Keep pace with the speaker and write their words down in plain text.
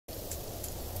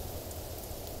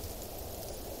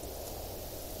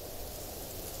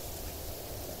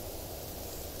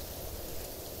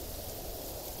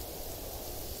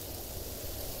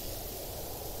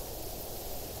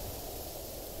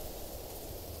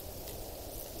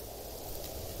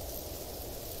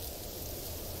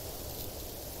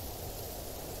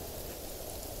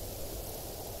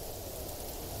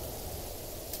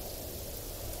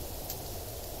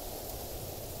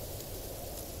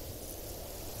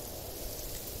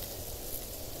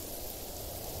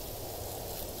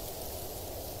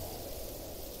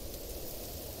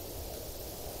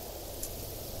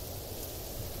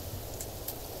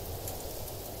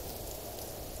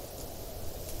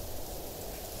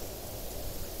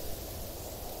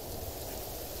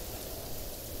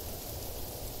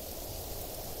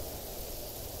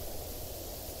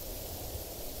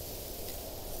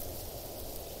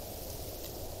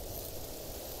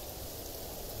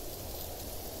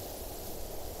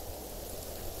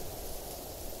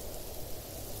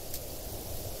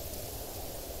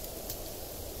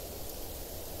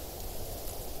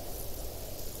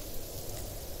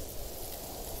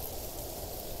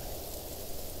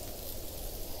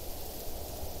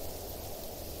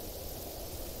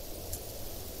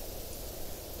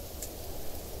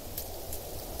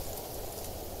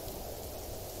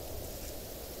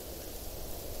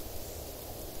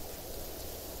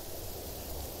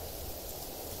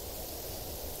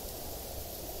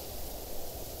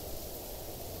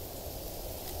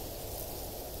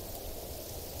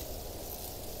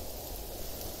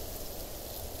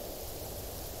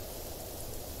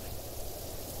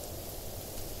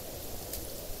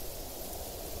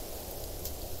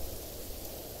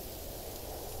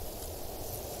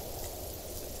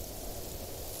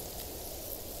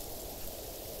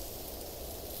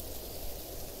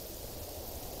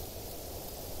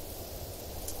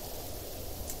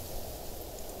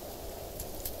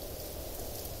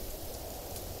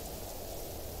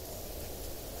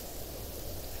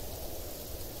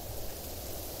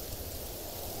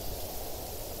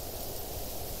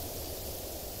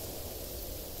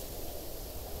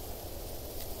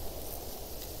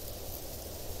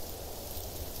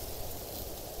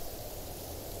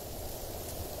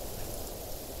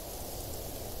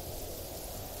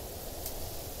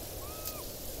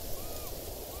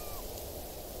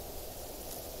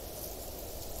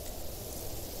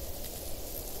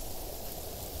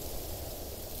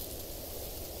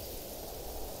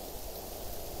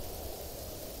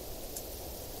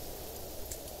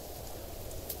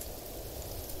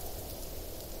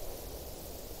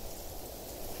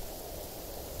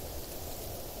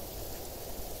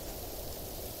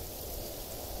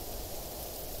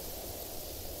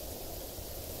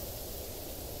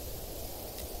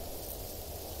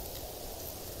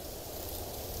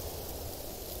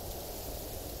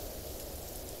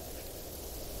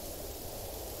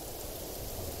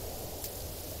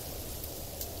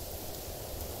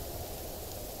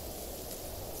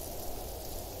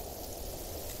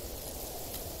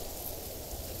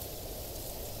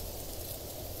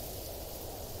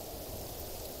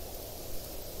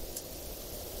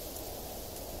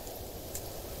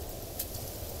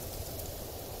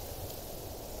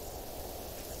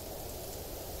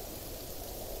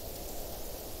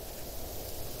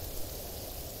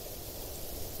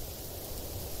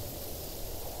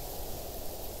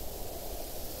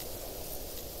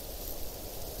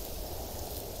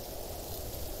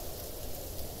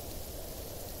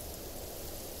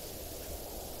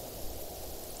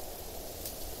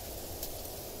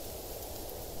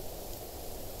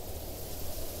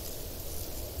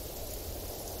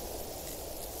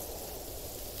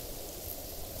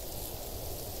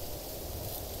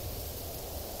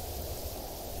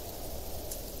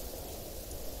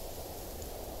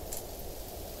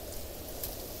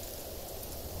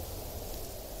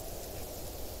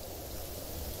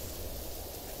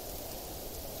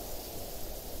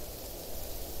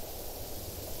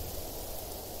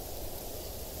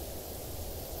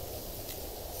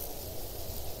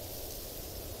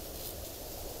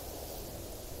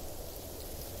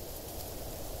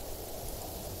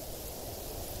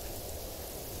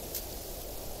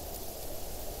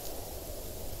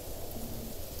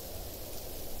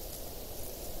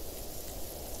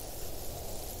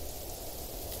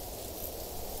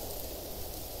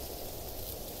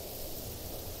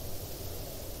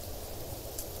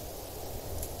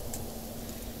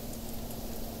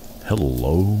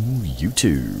Hello,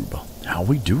 YouTube. How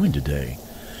we doing today?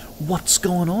 What's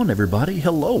going on, everybody?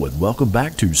 Hello, and welcome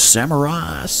back to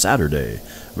Samurai Saturday.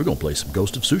 We're going to play some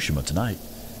Ghost of Tsushima tonight.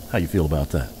 How you feel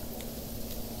about that?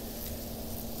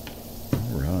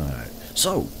 Alright.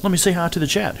 So, let me say hi to the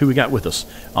chat. Who we got with us?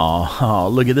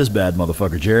 Look at this bad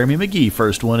motherfucker. Jeremy McGee,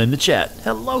 first one in the chat.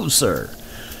 Hello, sir.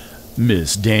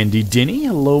 Miss Dandy Denny.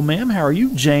 Hello, ma'am. How are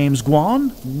you? James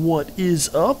Guan. What is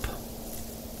up?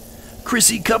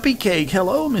 Chrissy Cuppy Cake.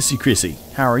 Hello, Missy Chrissy.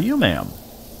 How are you, ma'am?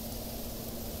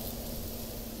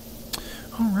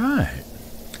 Alright.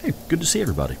 Hey, good to see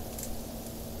everybody.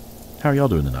 How are y'all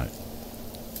doing tonight?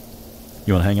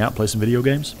 You want to hang out, play some video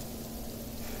games?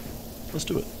 Let's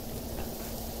do it.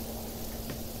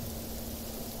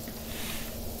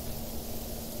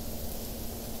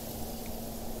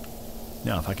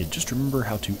 Now, if I could just remember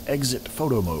how to exit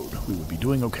photo mode, we would be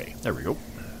doing okay. There we go.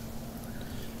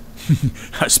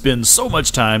 I spend so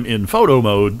much time in photo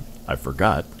mode, I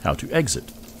forgot how to exit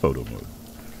photo mode.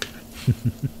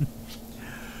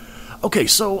 Okay,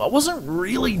 so I wasn't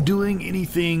really doing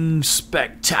anything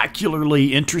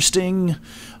spectacularly interesting.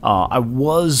 I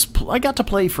got to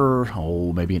play for,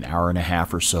 maybe an hour and a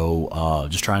half or so,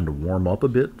 just trying to warm up a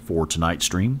bit for tonight's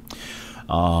stream.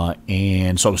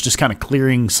 And so I was just kind of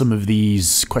clearing some of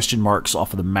these question marks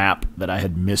off of the map that I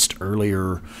had missed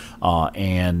earlier,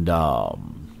 and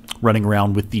running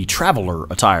around with the Traveler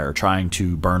attire, trying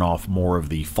to burn off more of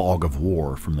the fog of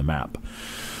war from the map.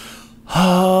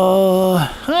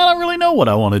 I don't really know what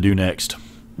I want to do next.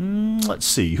 Let's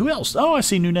see. Who else? Oh, I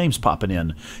see new names popping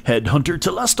in. Headhunter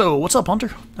Telesto. What's up, Hunter?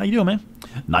 How you doing, man?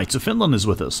 Knights of Finland is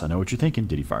with us. I know what you're thinking.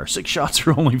 Did he fire 6 shots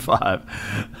or only 5?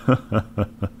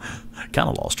 Kind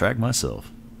of lost track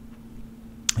myself.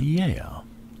 Yeah.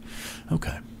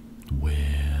 Okay.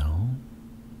 Well,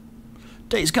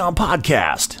 Days Gone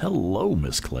Podcast. Hello,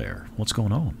 Miss Claire. What's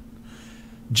going on?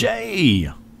 Jay,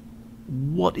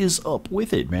 what is up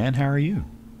with it, man? How are you?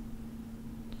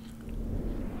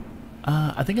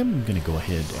 I think I'm going to go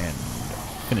ahead and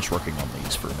finish working on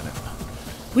these for a minute.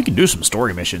 We can do some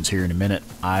story missions here in a minute.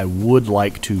 I would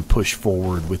like to push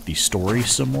forward with the story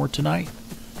some more tonight.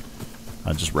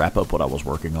 I'll just wrap up what I was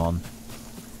working on.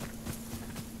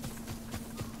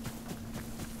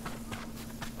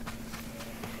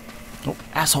 Oh,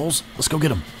 assholes. Let's go get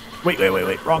them. Wait.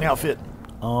 Wrong outfit.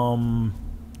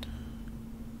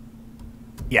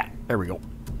 Yeah, there we go.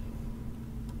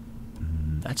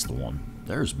 That's the one.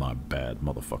 There's my bad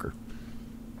motherfucker.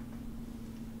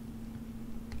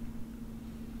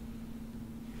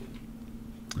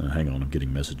 Hang on, I'm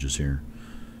getting messages here.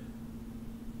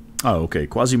 Oh, okay.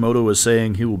 Quasimodo is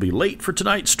saying he will be late for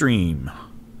tonight's stream.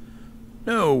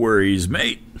 No worries,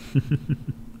 mate.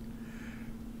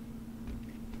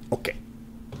 Okay.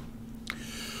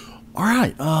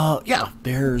 Alright, yeah,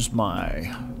 there's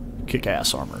my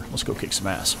kick-ass armor. Let's go kick some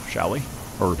ass, shall we?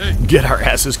 Or get our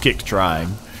asses kicked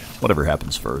trying. Whatever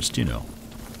happens first, you know.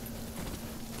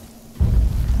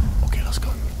 Okay, let's go.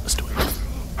 Let's do it.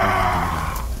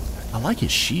 I like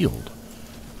his shield.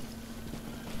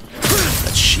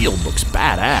 That shield looks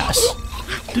badass.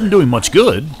 Didn't do him much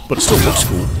good, but it still looks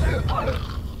cool.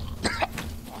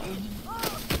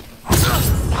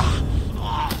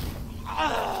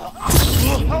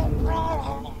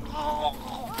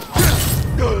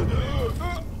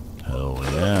 Hell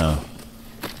yeah.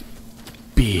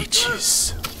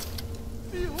 Bitches.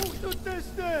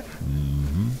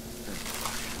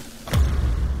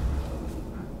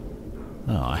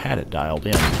 Oh, I had it dialed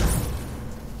in.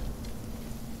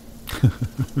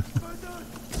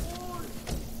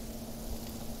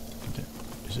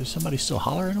 Is there somebody still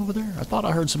hollering over there? I thought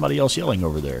I heard somebody else yelling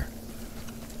over there.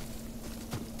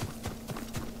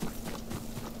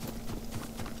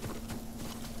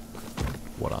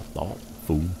 What I thought,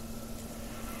 fool.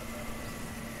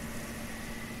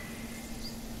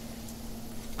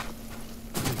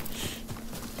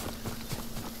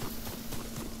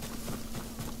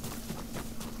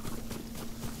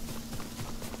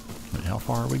 How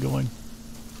far are we going?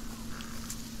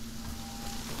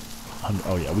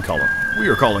 Oh yeah, we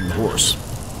are calling the horse.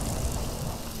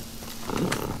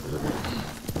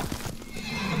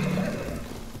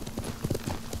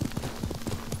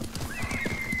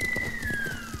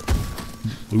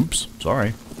 Oops,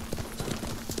 sorry.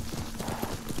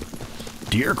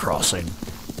 Deer crossing.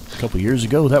 A couple years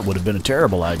ago, that would have been a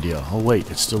terrible idea. Oh wait,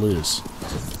 it still is.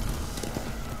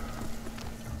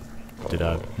 Did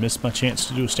I miss my chance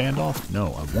to do a standoff?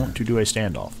 No, I want to do a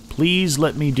standoff. Please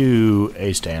let me do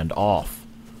a standoff.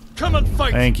 Come and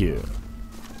fight! Thank you.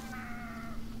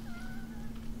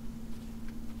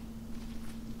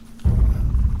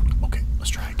 Okay,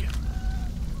 let's try again.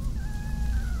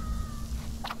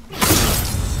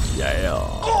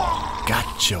 Yeah.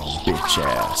 Got your bitch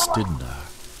ass, didn't I?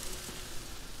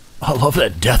 I love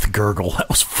that death gurgle. That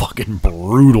was fucking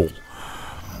brutal.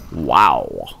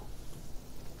 Wow.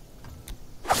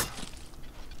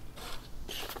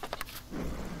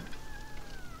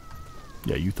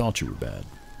 Yeah, you thought you were bad.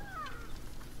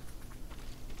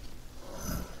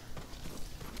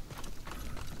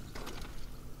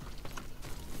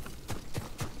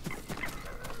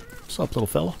 What's up, little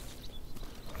fella?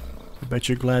 I bet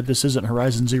you're glad this isn't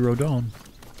Horizon Zero Dawn.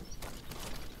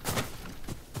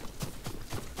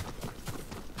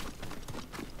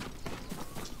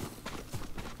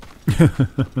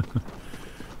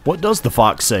 What does the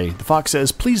fox say? The fox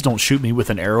says, please don't shoot me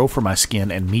with an arrow for my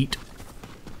skin and meat.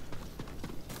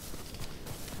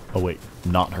 Oh wait,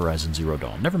 not Horizon Zero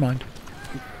Dawn. Never mind.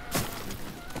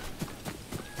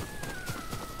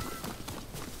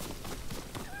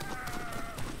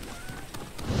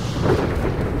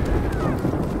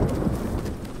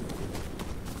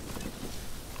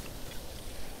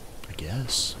 I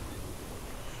guess.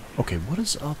 Okay, what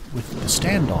is up with the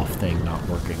standoff thing not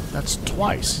working? That's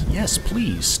twice. Yes,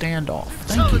 please, stand off.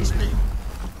 Thank you.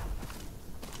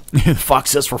 The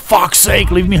fox says, for fuck's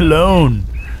sake, leave me alone.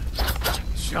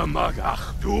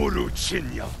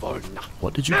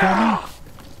 What did you call me?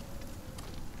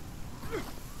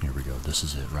 Here we go. This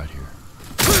is it right here.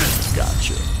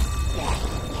 Gotcha.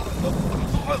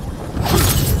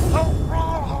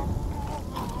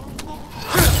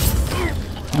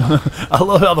 I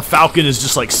love how the falcon is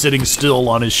just like sitting still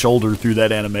on his shoulder through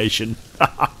that animation.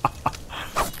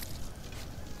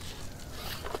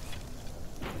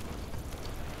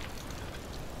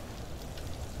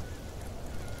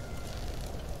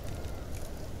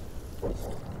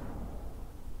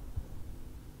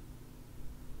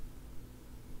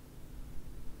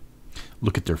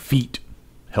 Look at their feet.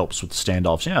 Helps with the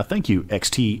standoffs. Yeah, thank you,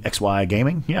 XTXY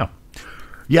Gaming. Yeah.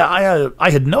 Yeah, I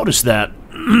had noticed that.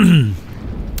 And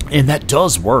that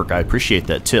does work. I appreciate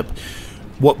that tip.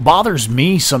 What bothers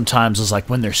me sometimes is like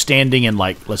when they're standing in,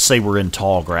 like, let's say we're in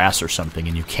tall grass or something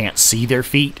and you can't see their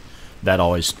feet. That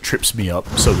always trips me up,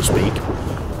 so to speak.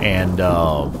 And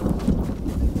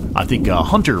I think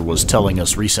Hunter was telling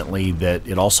us recently that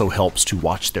it also helps to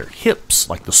watch their hips,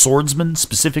 like the swordsman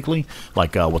specifically,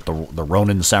 like with the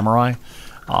Ronin Samurai.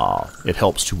 It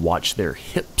helps to watch their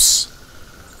hips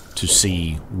to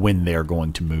see when they're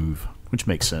going to move, which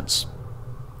makes sense.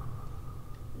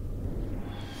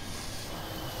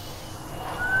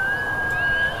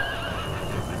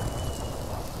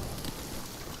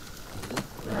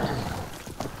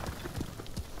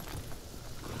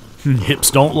 Hips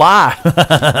don't lie.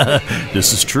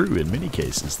 This is true in many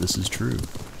cases. This is true.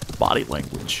 Body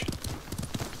language.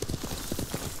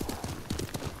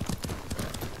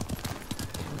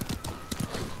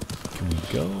 Can we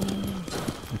go?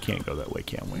 We can't go that way,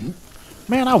 can we?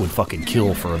 Man, I would fucking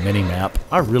kill for a mini-map.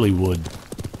 I really would.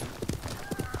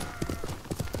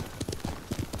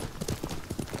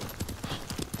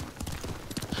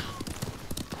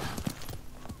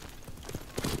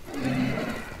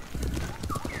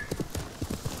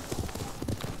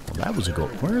 That was a gold.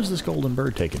 Where is this golden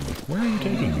bird taking me? Where are you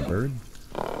taking me, bird?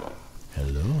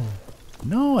 Hello?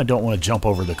 No, I don't want to jump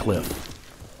over the cliff.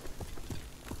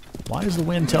 Why is the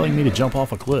wind telling me to jump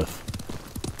off a cliff?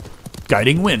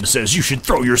 Guiding wind says you should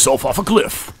throw yourself off a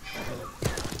cliff.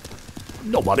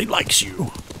 Nobody likes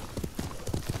you.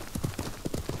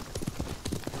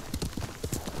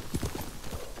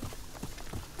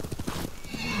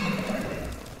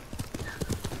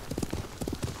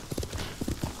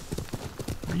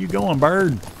 Where you going,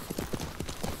 bird?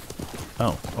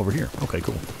 Oh, over here. Okay,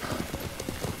 cool.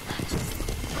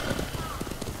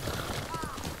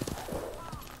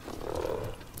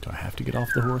 Do I have to get off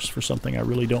the horse for something I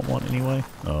really don't want anyway?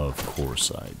 Of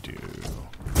course I do.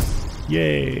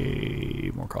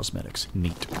 Yay! More cosmetics.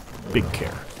 Neat. Big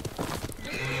care.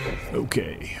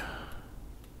 Okay.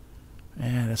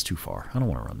 That's too far. I don't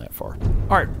want to run that far.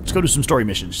 Alright, let's go do some story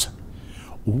missions.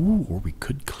 Ooh, or we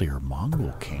could clear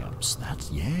Mongol camps. That's,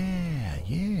 yeah,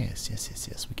 yes,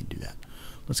 we can do that.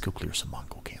 Let's go clear some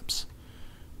Mongol camps.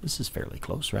 This is fairly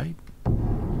close, right?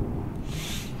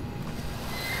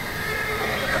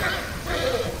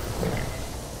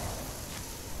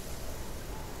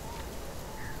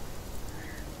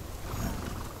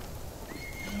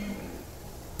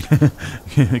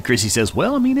 Chrissy says,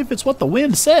 well, I mean, if it's what the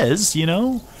wind says, you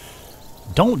know,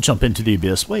 don't jump into the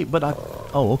abyss. Wait, but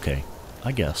oh, okay.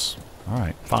 I guess. All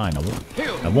right, fine.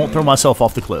 I won't throw myself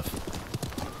off the cliff.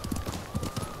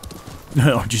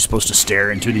 Aren't you supposed to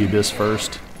stare into the abyss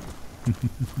first?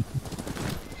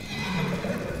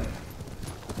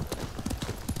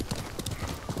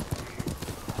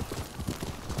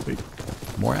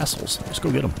 More assholes. Let's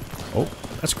go get them. Oh,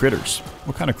 that's critters.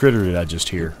 What kind of critter did I just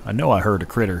hear? I know I heard a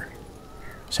critter.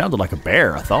 Sounded like a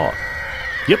bear, I thought.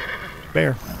 Yep,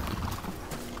 bear.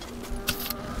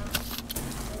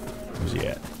 Where's he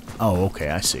at? Oh, okay,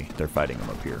 I see. They're fighting him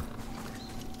up here.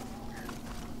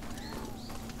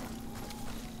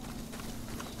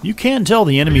 You can tell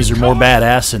the enemies are more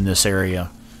badass in this area.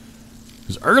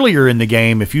 Because earlier in the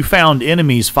game, if you found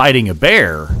enemies fighting a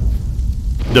bear,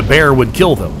 the bear would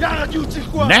kill them.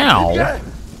 Now,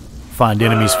 find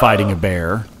enemies fighting a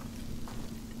bear,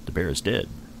 the bear is dead.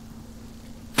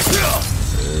 There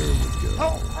we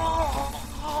go.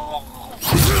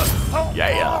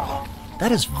 Yeah.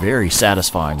 That is very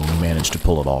satisfying when you manage to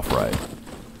pull it off right.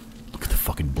 Look at the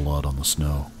fucking blood on the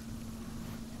snow.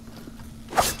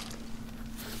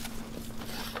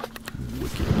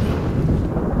 Wicked.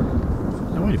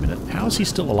 Now wait a minute. How is he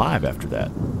still alive after that?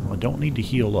 Well, I don't need to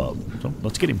heal up. So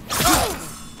let's get him.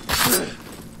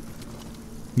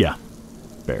 Yeah.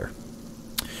 Bear.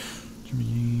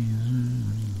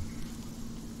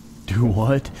 Do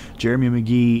what? Jeremy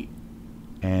McGee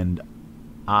and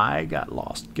I got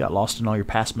lost. Got lost in all your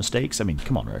past mistakes? I mean,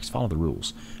 come on, Rex. Follow the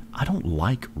rules. I don't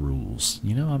like rules.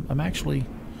 You know, I'm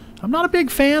not a big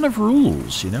fan of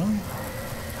rules, you know?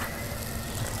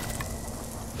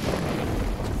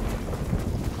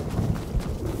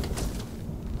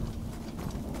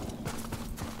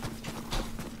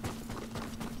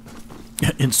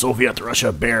 In Soviet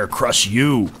Russia, bear crush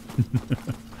you.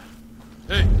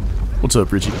 Hey. What's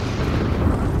up, Richie?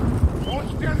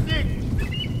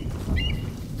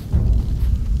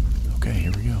 Okay,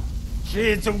 here we go.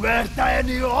 Yeah.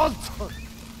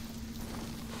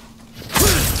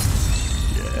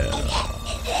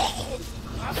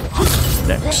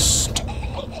 Next.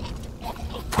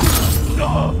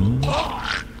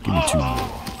 Give me two more.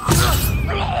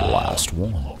 Last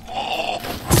one.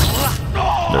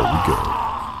 There we go.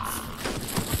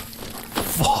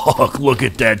 Fuck, look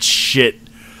at that shit.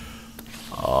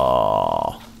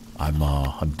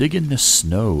 I'm digging this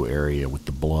snow area with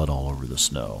the blood all over the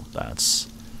snow. That's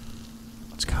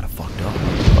kind of fucked up,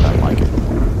 but I like it.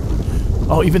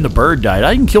 Oh, even the bird died.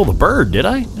 I didn't kill the bird, did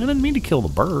I? I didn't mean to kill the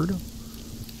bird.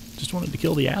 Just wanted to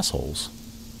kill the assholes.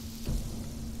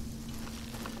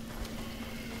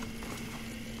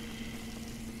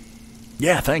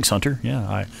 Yeah, thanks, Hunter.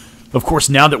 Yeah, of course,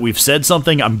 now that we've said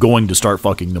something, I'm going to start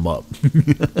fucking them up.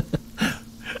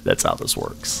 That's how this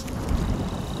works.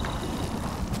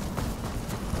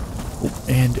 Oh,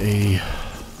 and a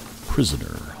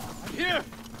prisoner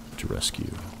to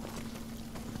rescue.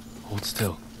 Hold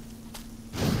still.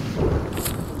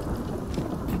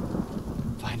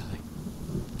 Finally.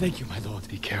 Thank you, my lord.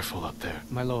 Be careful up there.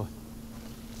 My lord,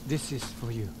 this is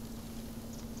for you.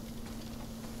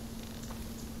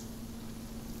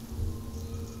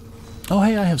 Oh,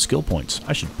 hey, I have skill points.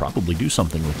 I should probably do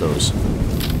something with those.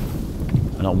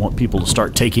 I don't want people to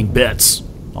start taking bets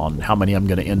on how many I'm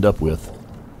going to end up with.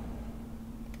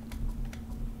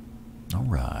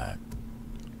 Alright.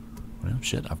 Well,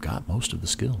 shit, I've got most of the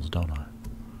skills, don't I?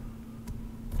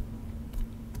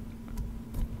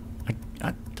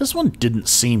 This one didn't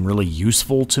seem really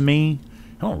useful to me.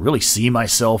 I don't really see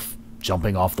myself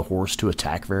jumping off the horse to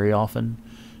attack very often.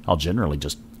 I'll generally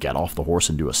just get off the horse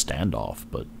and do a standoff,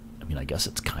 but I mean, I guess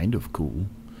it's kind of cool.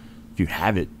 If you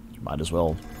have it, you might as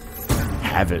well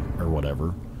have it or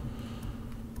whatever.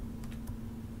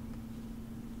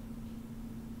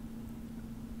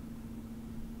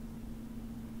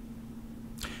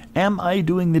 Am I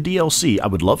doing the DLC? I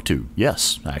would love to.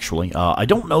 Yes, actually. I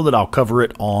don't know that I'll cover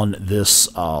it on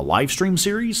this live stream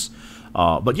series,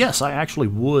 but yes, I actually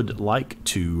would like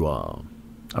to.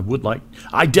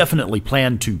 I definitely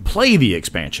plan to play the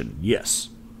expansion. Yes.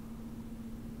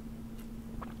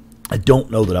 I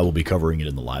don't know that I will be covering it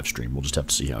in the live stream. We'll just have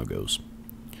to see how it goes.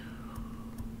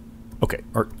 Okay,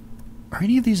 are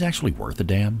any of these actually worth a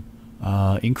damn?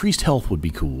 Increased health would be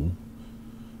cool.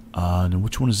 And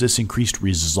which one is this? Increased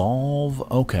resolve?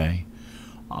 Okay.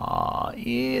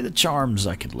 Yeah, the charms,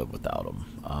 I could live without them.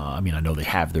 I mean, I know they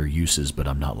have their uses, but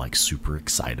I'm not, like, super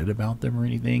excited about them or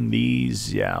anything.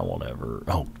 These, yeah, whatever.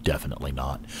 Oh, definitely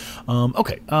not.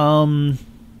 Okay.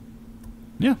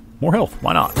 Yeah, more health.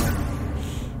 Why not?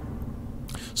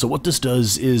 So what this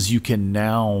does is you can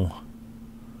now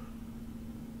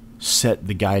set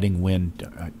the guiding wind.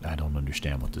 I don't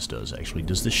understand what this does, actually.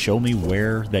 Does this show me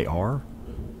where they are?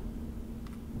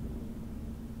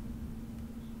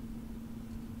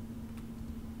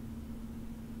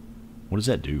 What does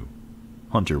that do?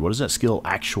 Hunter, what does that skill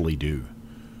actually do?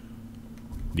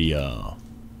 The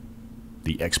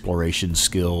exploration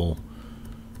skill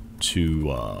to,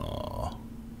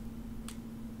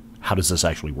 how does this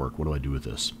actually work? What do I do with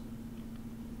this?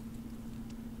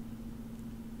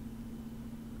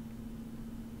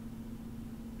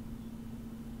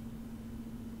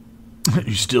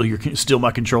 You steal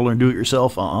my controller and do it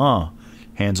yourself?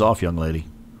 Hands off, young lady.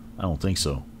 I don't think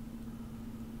so.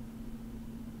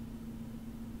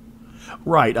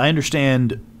 Right, I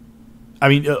understand. I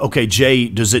mean, okay, Jay,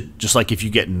 does it, just like if you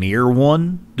get near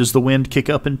one, does the wind kick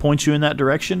up and point you in that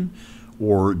direction?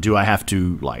 Or do I have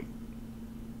to, like,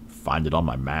 find it on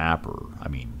my map? Or, I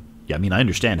mean, yeah, I mean, I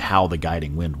understand how the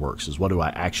guiding wind works, is what do I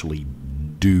actually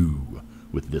do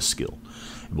with this skill?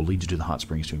 It will lead you to the hot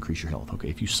springs to increase your health. Okay,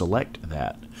 if you select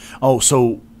that. Oh,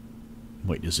 so,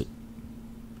 wait, is it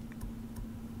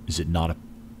not a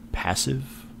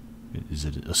passive? Is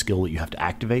it a skill that you have to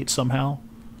activate somehow?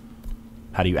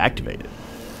 How do you activate it?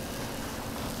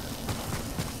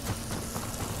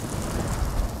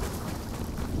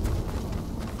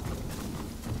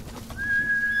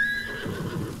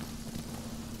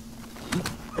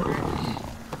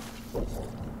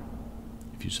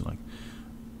 If you select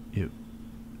it,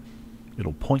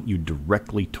 it'll point you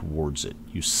directly towards it.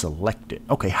 You select it.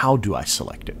 Okay, how do I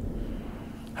select it?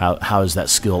 How is that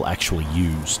skill actually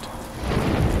used?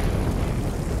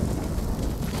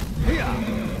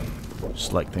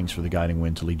 Select things for the guiding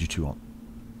wind to lead you to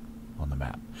on the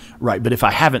map. Right, but if I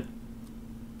haven't...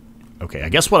 Okay, I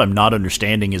guess what I'm not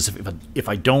understanding is if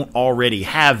I don't already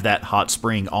have that hot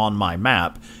spring on my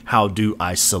map, how do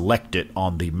I select it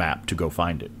on the map to go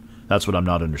find it? That's what I'm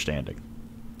not understanding.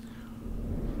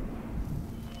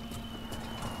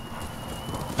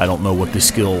 I don't know what this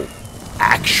skill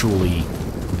actually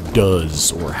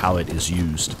does or how it is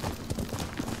used.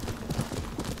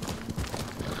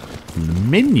 From the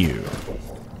menu.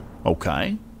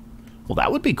 Okay. Well,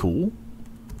 that would be cool.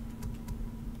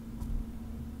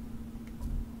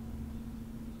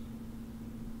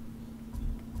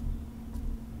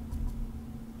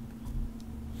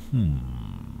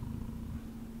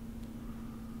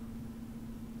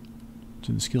 It's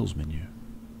in the skills menu.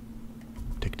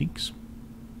 Techniques.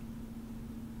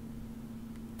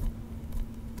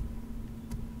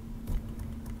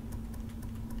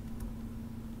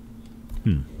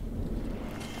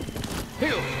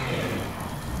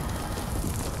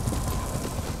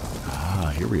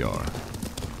 Here we are.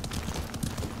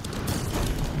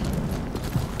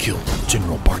 Kill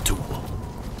General Bartu.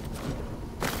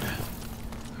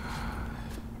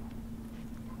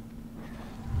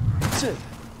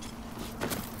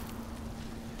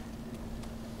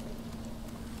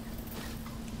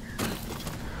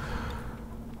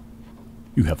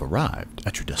 You have arrived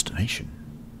at your destination.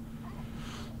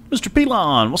 Mr.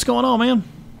 Pelon, what's going on, man?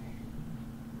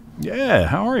 Yeah,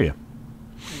 how are you?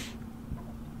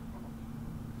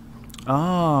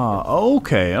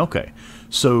 Okay.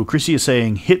 So Chrissy is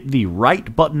saying hit the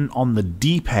right button on the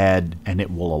D-pad and it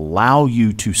will allow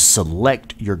you to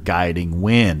select your guiding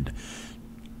wind.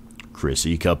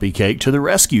 Chrissy Cuppy Cake to the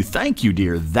rescue. Thank you,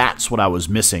 dear. That's what I was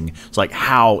missing. It's like,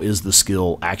 how is the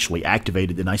skill actually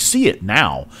activated? And I see it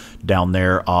now down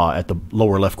there at the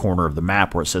lower left corner of the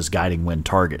map where it says guiding wind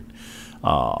target.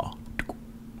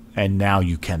 And now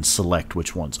you can select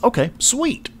which ones. Okay,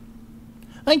 sweet.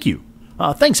 Thank you.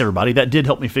 Thanks, everybody. That did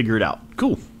help me figure it out.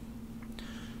 Cool.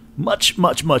 Much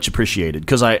appreciated.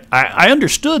 Because I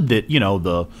understood that, you know,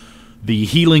 the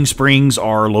healing springs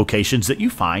are locations that you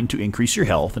find to increase your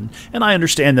health. And I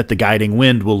understand that the guiding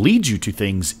wind will lead you to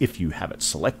things if you have it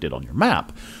selected on your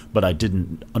map. But I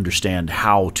didn't understand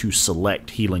how to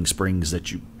select healing springs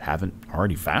that you haven't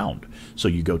already found. So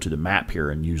you go to the map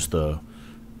here and use the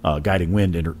guiding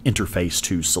wind interface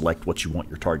to select what you want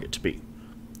your target to be.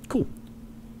 Cool.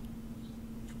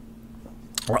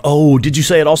 Oh, did you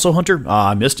say it also, Hunter?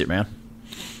 I missed it, man.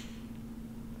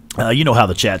 You know how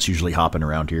the chat's usually hopping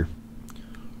around here.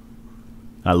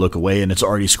 I look away and it's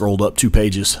already scrolled up 2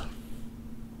 pages.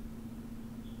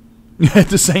 At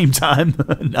the same time.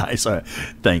 Nice. All right.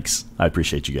 Thanks. I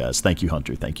appreciate you guys. Thank you,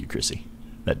 Hunter. Thank you, Chrissy.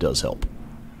 That does help.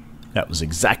 That was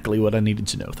exactly what I needed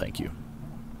to know. Thank you.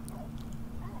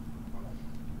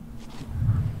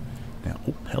 Now,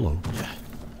 oh, hello.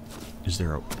 Is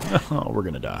there a... Oh, we're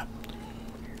going to die.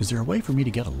 Is there a way for me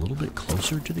to get a little bit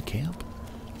closer to the camp?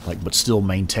 Like, but still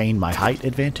maintain my height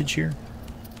advantage here?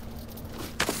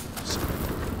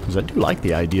 Because I do like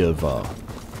the idea of,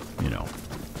 you know,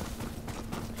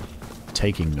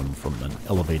 taking them from an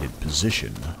elevated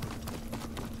position.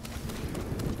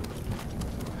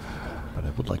 But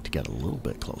I would like to get a little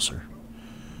bit closer.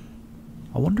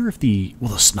 I wonder if will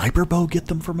the sniper bow get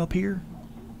them from up here?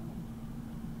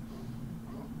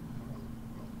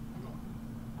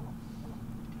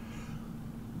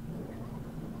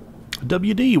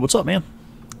 WD, what's up, man?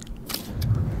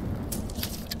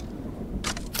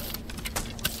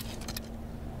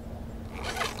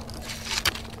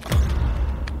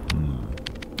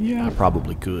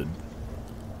 probably could.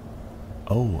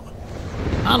 Oh,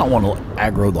 I don't want to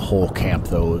aggro the whole camp,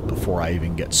 though, before I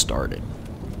even get started.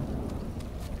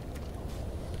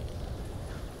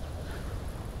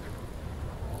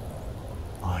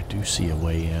 Oh, I do see a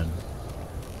way in.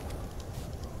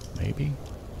 Maybe?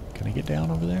 Can I get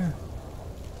down over there?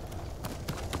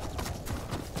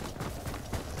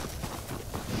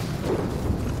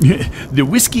 The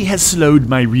whiskey has slowed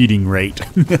my reading rate.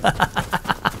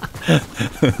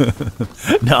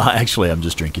 No, actually, I'm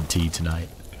just drinking tea tonight.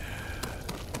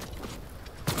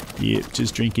 Yep,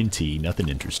 just drinking tea. Nothing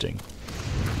interesting.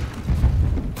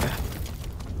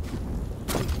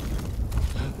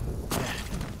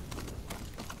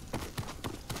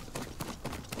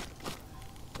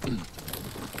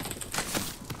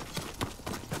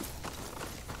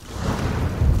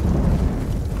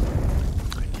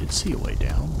 I did see a way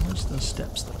down. Where's the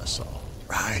steps that I saw?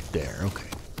 Right there. Okay,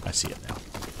 I see it now.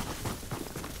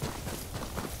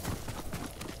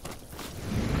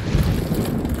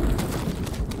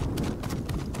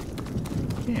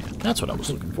 Yeah, that's what I was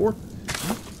looking for.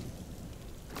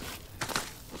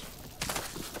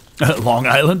 Long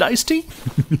Island iced tea?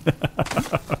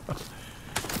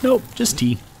 Nope, just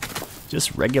tea.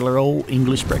 Just regular old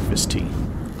English breakfast tea.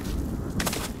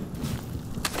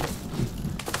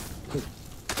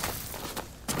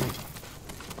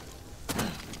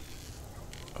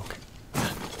 Okay.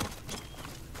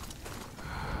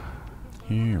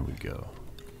 Here we go.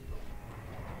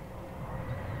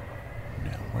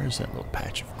 Now, where's that little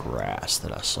patch of grass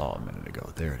that I saw a minute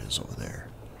ago? There it is over there.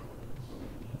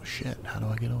 Oh shit, how do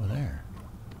I get over there?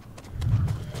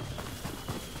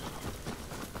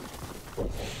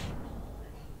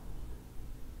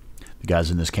 The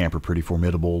guys in this camp are pretty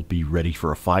formidable. Be ready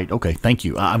for a fight. Okay, thank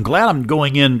you. I'm glad I'm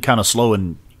going in kind of slow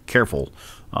and careful.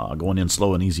 Going in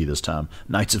slow and easy this time.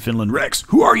 Knights of Finland Rex,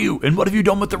 who are you? And what have you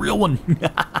done with the real one?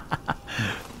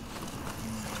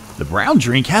 The brown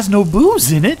drink has no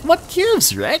booze in it. What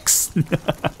gives, Rex?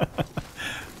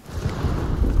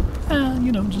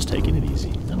 You know, just taking it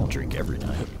easy. I don't drink every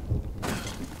night.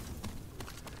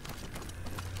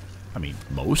 I mean,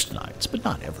 most nights, but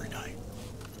not every night.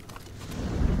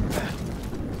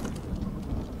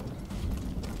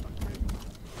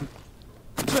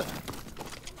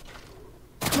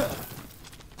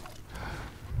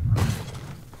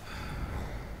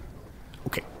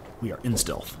 Okay, we are in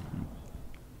stealth.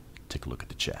 Take a look at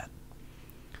the chat.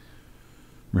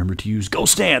 Remember to use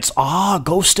Ghost Dance. Ah,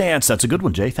 Ghost Dance. That's a good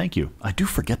one, Jay. Thank you. I do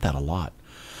forget that a lot.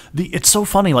 It's so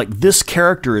funny. Like, this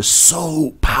character is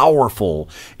so powerful.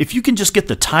 If you can just get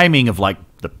the timing of, like,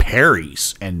 the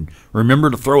parries and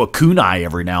remember to throw a kunai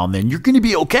every now and then, you're going to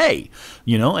be okay.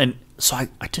 You know? And so I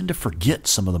tend to forget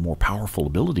some of the more powerful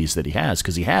abilities that he has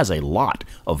because he has a lot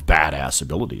of badass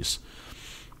abilities.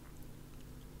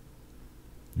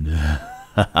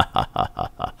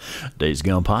 Days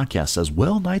Gone Podcast says,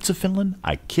 well, Knights of Finland,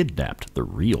 I kidnapped the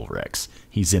real Rex.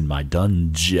 He's in my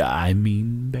dungeon. I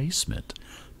mean basement.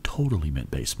 Totally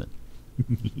meant basement.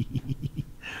 We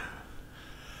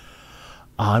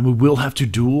will have to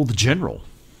duel the general.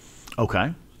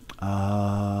 Okay.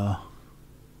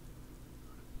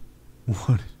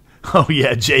 What? Oh,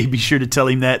 yeah, Jay, be sure to tell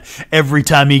him that every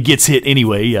time he gets hit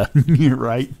anyway. Yeah, you're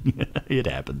right. It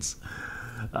happens.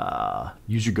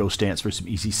 Use your Ghost Dance for some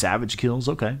easy savage kills.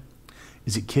 Okay.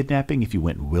 Is it kidnapping if you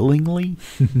went willingly?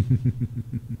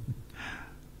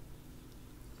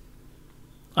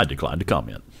 I decline to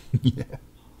comment. Yeah.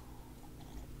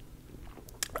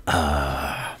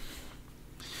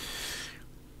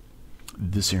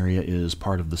 This area is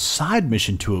part of the side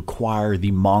mission to acquire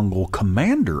the Mongol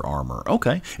commander armor.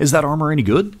 Okay. Is that armor any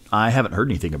good? I haven't heard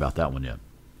anything about that one yet.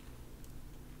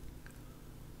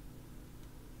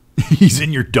 He's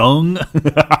in your dung?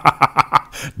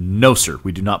 No, sir.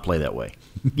 We do not play that way.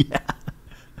 Yeah.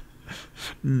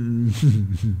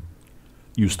 Use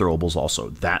throwables also.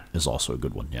 That is also a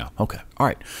good one. Yeah. Okay. All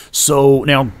right. So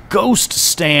now Ghost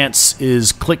Stance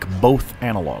is click both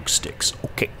analog sticks.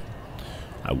 Okay.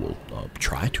 I will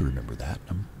try to remember that.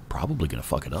 I'm probably going to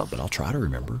fuck it up, but I'll try to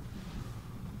remember.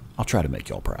 I'll try to make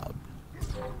y'all proud.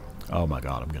 Oh my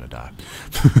god, I'm going to die.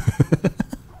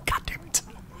 God damn it.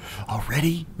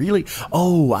 Already? Really?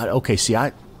 Oh, okay. See,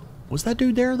 was that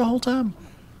dude there the whole time?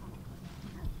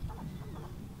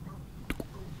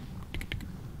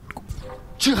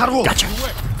 Gotcha.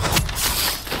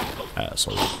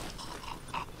 Asshole.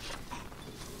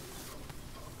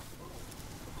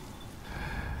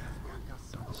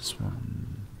 This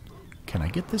one. Can I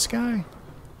get this guy?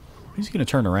 He's going to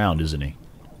turn around, isn't he?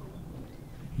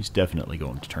 He's definitely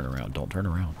going to turn around. Don't turn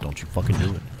around. Don't you fucking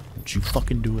do it. Don't you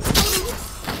fucking do it.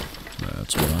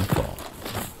 That's what I thought.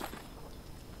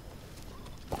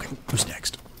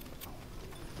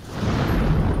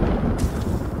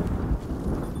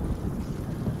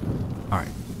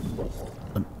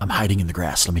 hiding in the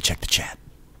grass. Let me check the chat.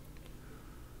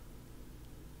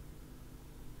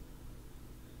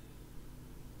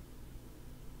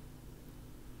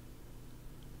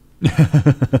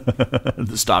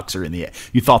 The stocks are in the...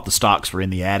 You thought the stocks were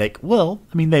in the attic? Well,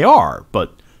 I mean, they are,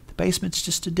 but the basement's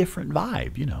just a different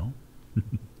vibe, you know.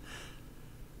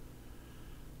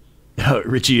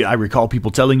 Richie, I recall people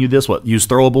telling you this. What, use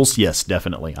throwables? Yes,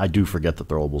 definitely. I do forget the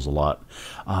throwables a lot.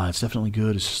 It's definitely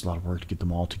good. It's just a lot of work to get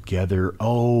them all together.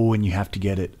 Oh, and you have to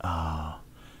get it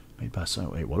made by some...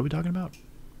 Wait, what are we talking about?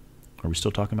 Are we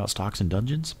still talking about stocks and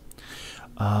dungeons?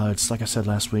 It's like I said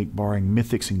last week, barring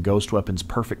mythics and ghost weapons,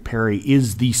 perfect parry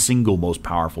is the single most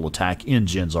powerful attack in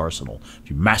Jin's arsenal. If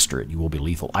you master it, you will be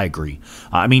lethal. I agree.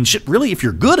 I mean, shit, really, if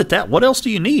you're good at that, what else do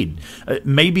you need?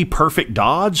 Maybe perfect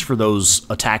dodge for those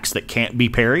attacks that can't be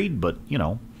parried, but, you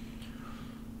know.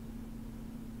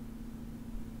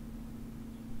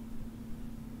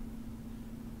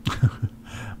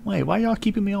 Wait, why y'all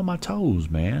keeping me on my toes,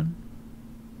 man?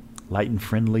 Light and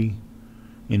friendly.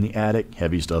 In the attic,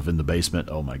 heavy stuff in the basement.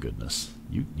 Oh my goodness,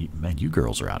 man, you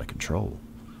girls are out of control.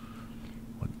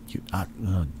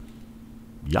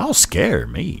 Y'all scare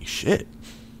me. Shit.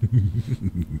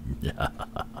 Yeah.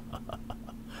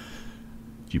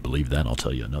 If you believe that, I'll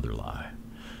tell you another lie.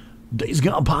 Days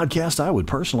Gone podcast. I would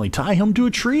personally tie him to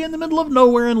a tree in the middle of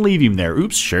nowhere and leave him there.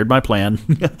 Oops, shared my plan.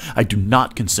 I do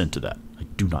not consent to that. I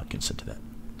do not consent to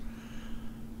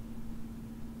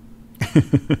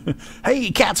that.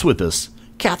 Hey, Cat's with us.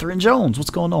 Catherine Jones, what's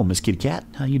going on, Miss Kitty Cat?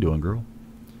 How you doing, girl?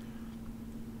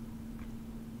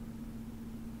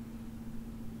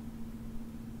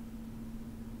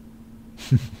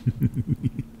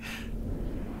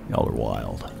 Y'all are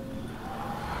wild.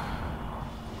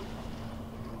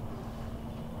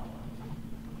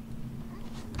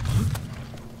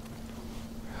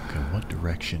 Okay, what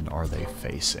direction are they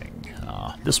facing?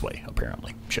 This way,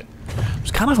 apparently. Shit. I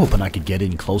was kind of hoping I could get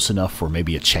in close enough for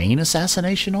maybe a chain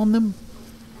assassination on them.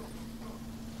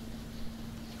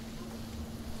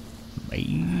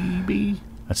 Maybe?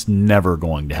 That's never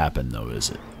going to happen, though, is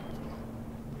it?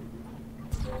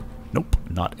 Nope,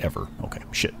 not ever. Okay,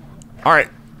 shit. Alright,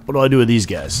 what do I do with these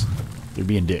guys? They're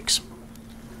being dicks.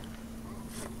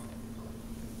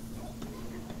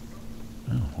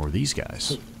 Oh, or these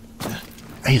guys.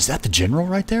 Hey, is that the general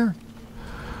right there?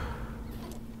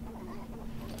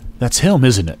 That's him,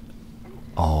 isn't it?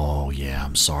 Oh, yeah,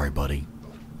 I'm sorry, buddy.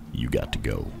 You got to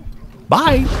go.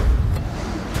 Bye!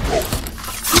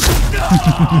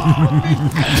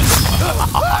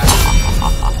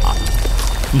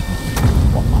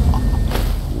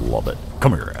 Love it.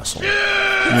 Come here, asshole.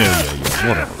 Yeah,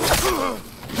 whatever.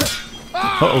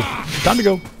 Uh-oh. Time to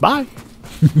go. Bye.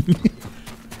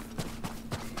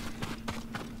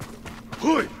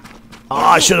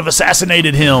 I should have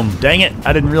assassinated him. Dang it.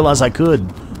 I didn't realize I could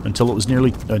until it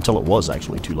was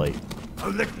actually too late.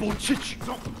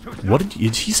 What did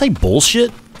he say?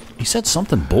 Bullshit? He said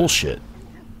something bullshit.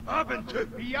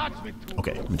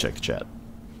 Okay, let me check the chat.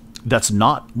 That's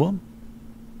not, well,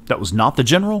 that was not the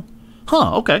general?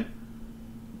 Huh, okay.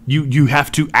 You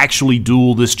have to actually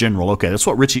duel this general. Okay, that's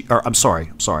what Richie, or I'm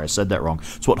sorry, I said that wrong.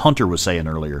 That's what Hunter was saying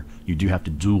earlier. You do have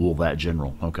to duel that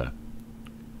general. Okay.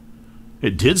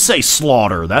 It did say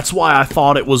slaughter. That's why I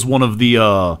thought it was one of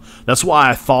the, that's why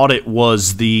I thought it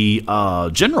was the,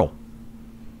 general.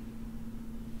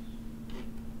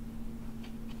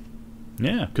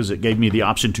 Yeah, because it gave me the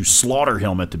option to slaughter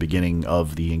him at the beginning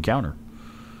of the encounter.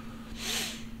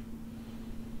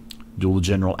 Duel the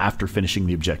general after finishing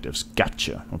the objectives.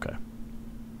 Gotcha. Okay.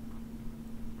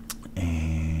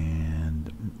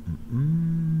 And...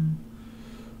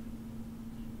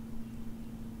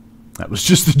 that was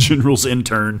just the general's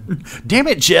intern. Damn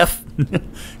it, Jeff.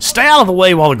 Stay out of the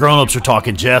way while the grown-ups are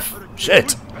talking, Jeff.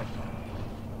 Shit.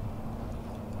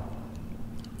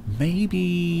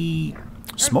 Maybe...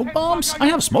 smoke bombs? I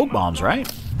have smoke bombs,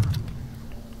 right?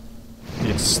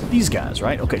 It's these guys,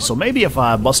 right? Okay, so maybe if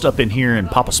I bust up in here and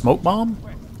pop a smoke bomb?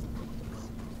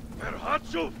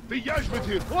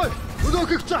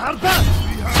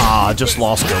 Ah, I just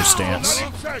lost ghost stance.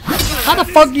 How the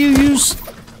fuck do you use...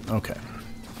 okay.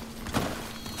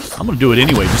 I'm gonna do it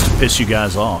anyway just to piss you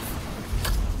guys off.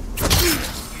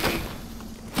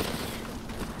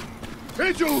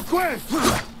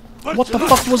 What the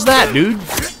fuck was that, dude?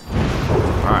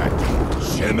 Alright.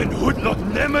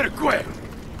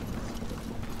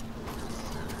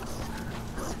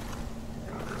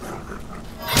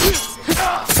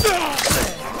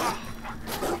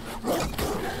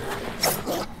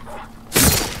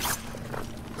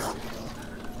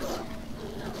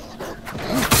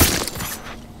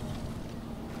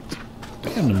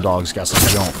 Damn, them dogs got some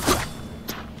jump.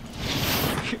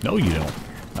 No, you don't.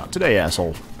 Not today,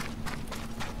 asshole.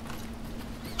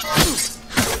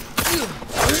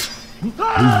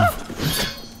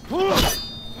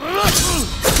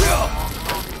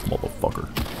 Motherfucker.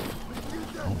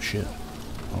 Oh, shit.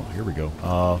 Oh, here we go.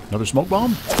 Another smoke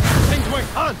bomb?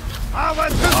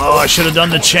 Oh, I should have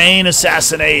done the chain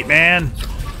assassinate, man.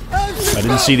 I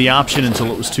didn't see the option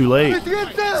until it was too late.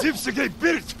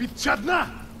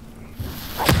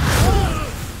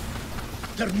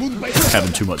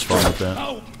 Having too much fun with that.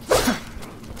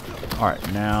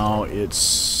 Alright, now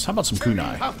it's... How about some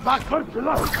kunai?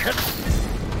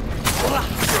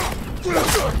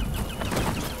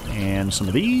 And some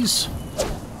of these.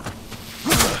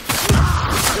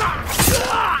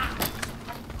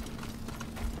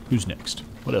 Who's next?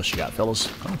 What else you got, fellas?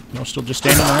 Oh, y'all still just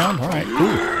standing around? Alright,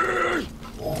 cool.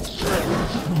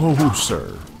 Oh,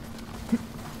 sir.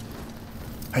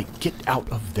 Hey, get out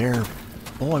of there.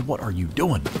 Boy, what are you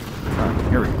doing?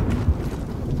 Alright, here we go.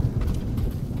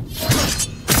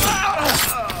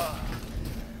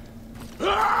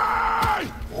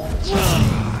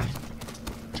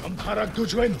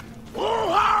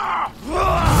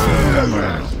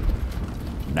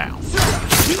 Now. There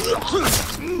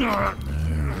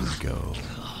we go.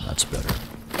 That's better.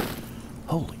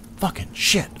 Holy fucking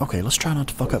shit. Okay, let's try not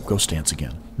to fuck up Ghost Dance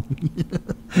again.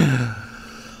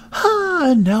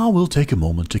 And now we'll take a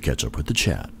moment to catch up with the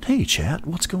chat. Hey, chat,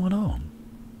 what's going on?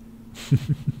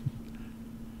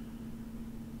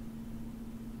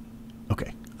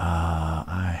 Okay.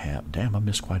 I have... Damn, I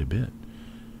missed quite a bit.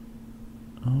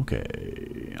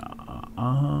 Okay.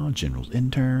 General's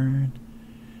intern.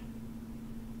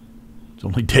 It's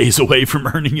only days away from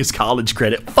earning his college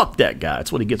credit. Fuck that guy.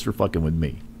 That's what he gets for fucking with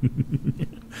me.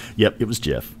 Yep, it was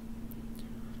Jeff.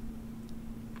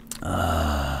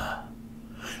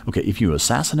 Okay, if you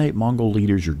assassinate Mongol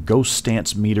leaders, your Ghost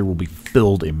Stance meter will be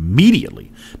filled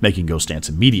immediately, making Ghost Stance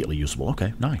immediately usable.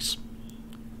 Okay, nice.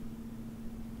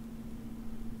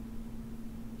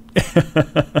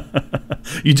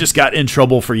 You just got in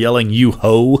trouble for yelling, "You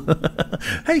hoe."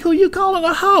 Hey, who you calling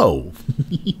a hoe?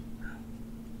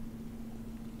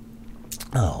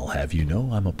 I'll have you know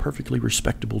I'm a perfectly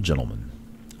respectable gentleman.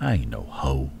 I ain't no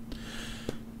hoe.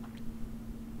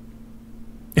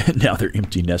 Now they're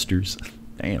empty nesters.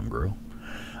 Damn, girl.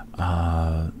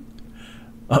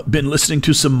 Been listening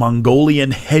to some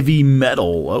Mongolian heavy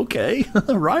metal. Okay,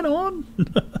 right on.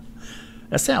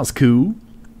 That sounds cool.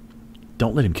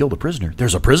 Don't let him kill the prisoner.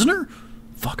 There's a prisoner?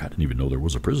 Fuck, I didn't even know there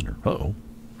was a prisoner. Uh-oh.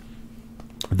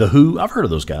 The Who? I've heard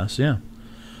of those guys, yeah.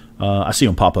 I see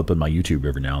them pop up in my YouTube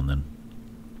every now and then.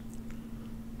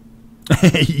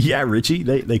 Yeah, Richie,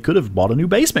 they could have bought a new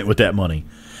basement with that money.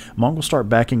 Mongols start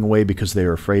backing away because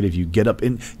they're afraid of you. Get up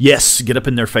in... Yes, get up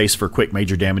in their face for quick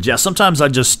major damage. Yeah, sometimes I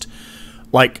just...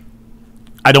 Like...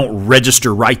 I don't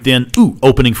register right then. Ooh,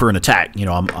 opening for an attack. You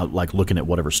know, I'm like looking at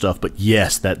whatever stuff. But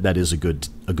yes, that is a good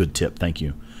tip. Thank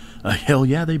you. Hell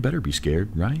yeah, they better be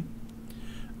scared, right?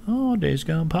 Oh, Days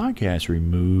Gone Podcast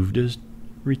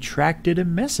retracted a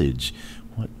message.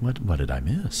 What did I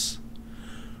miss?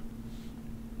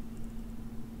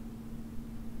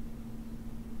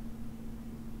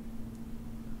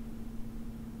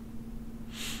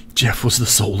 Jeff was the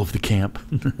soul of the camp.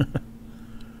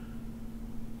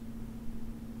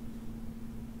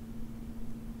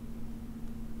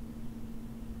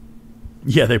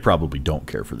 Yeah, they probably don't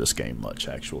care for this game much,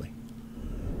 actually.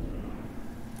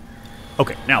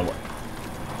 Okay, now what?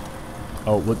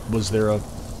 Oh, was there a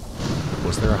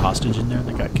hostage in there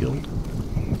that got killed?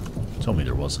 Tell me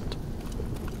there wasn't.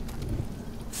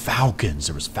 Falcons.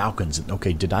 There was falcons.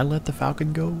 Okay, did I let the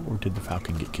falcon go, or did the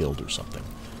falcon get killed or something?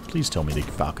 Please tell me the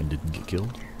falcon didn't get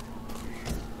killed.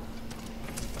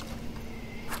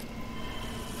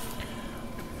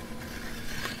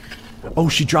 Oh,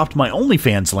 she dropped my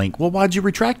OnlyFans link. Well, why'd you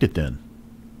retract it then?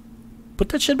 Put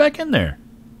that shit back in there.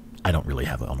 I don't really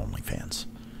have an OnlyFans.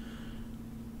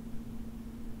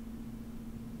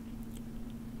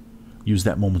 Use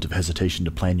that moment of hesitation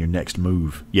to plan your next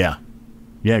move. Yeah.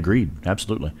 Yeah, agreed.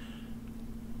 Absolutely.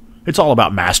 It's all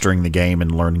about mastering the game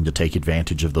and learning to take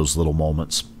advantage of those little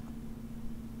moments.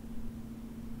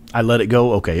 I let it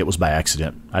go. Okay, it was by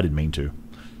accident. I didn't mean to.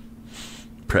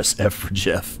 Press F for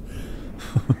Jeff.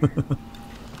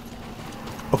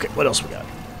 Okay, what else we got?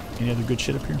 Any other good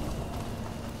shit up here?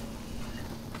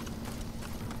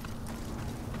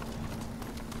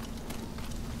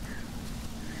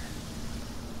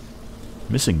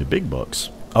 Missing the big bucks.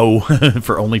 Oh,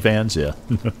 for OnlyFans? Yeah.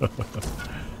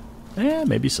 Eh,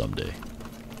 maybe someday.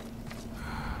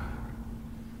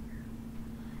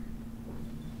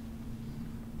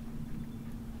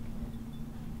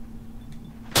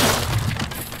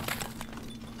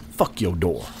 fuck your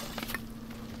door.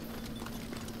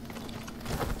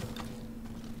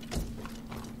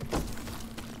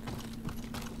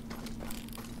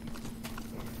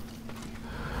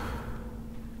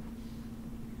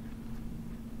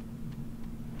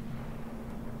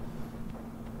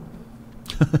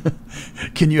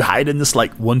 Can you hide in this,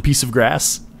 like, one piece of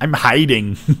grass? I'm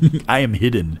hiding. I am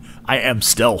hidden. I am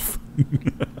stealth.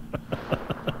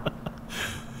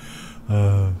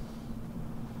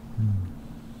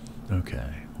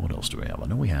 Okay, what else do we have? I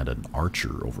know we had an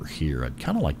archer over here. I'd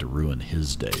kind of like to ruin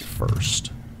his day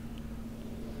first.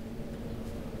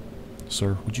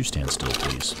 Sir, would you stand still,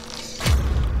 please?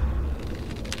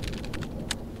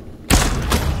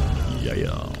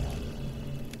 Yeah.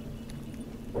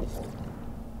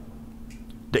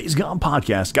 Days Gone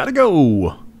podcast. Gotta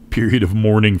go. Period of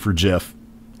mourning for Jeff.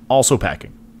 Also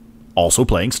packing. Also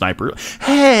playing Sniper.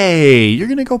 Hey, you're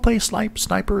gonna go play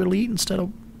Sniper Elite instead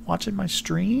of watching my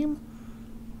stream?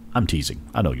 I'm teasing.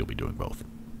 I know you'll be doing both.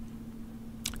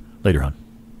 Later, hon.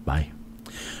 Bye.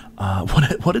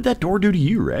 What did that door do to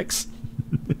you, Rex?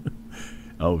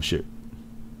 Oh, shit.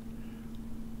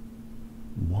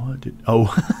 What did...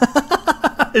 Oh.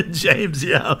 James,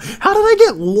 yeah. How did I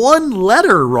get one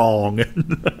letter wrong?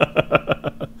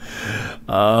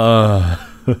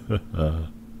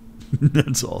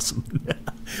 That's awesome.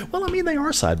 Well, I mean, they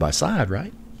are side by side,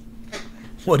 right?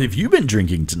 What have you been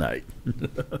drinking tonight?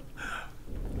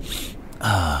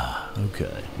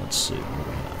 Okay. Let's see. What do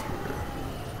we have here?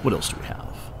 What else do we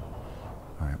have?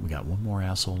 All right, we got one more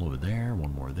asshole over there,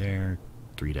 one more there,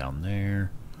 3 down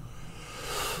there.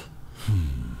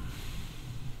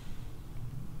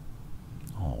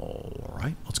 All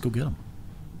right, let's go get them.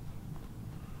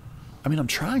 I mean, I'm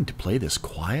trying to play this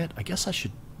quiet. I guess I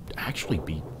should actually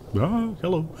be... Oh,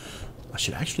 hello. I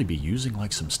should actually be using,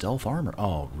 like, some stealth armor.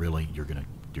 Oh, really? You're gonna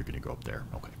go up there.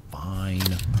 Okay, fine.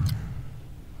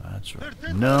 That's right.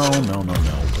 No.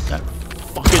 Put that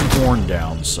fucking horn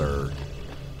down, sir.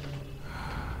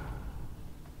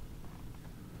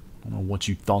 I don't know what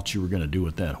you thought you were gonna do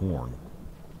with that horn.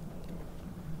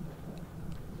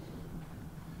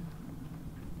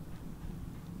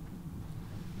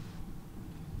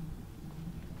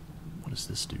 What is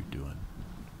this dude doing?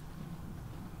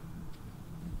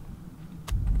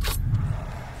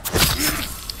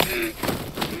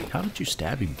 How did you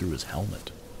stab him through his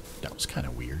helmet? That was kind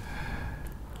of weird.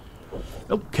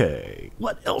 Okay,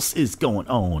 what else is going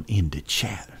on in the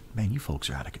chat? Man, you folks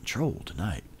are out of control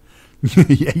tonight.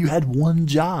 Yeah, you had one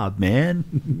job,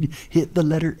 man. Hit the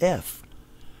letter F.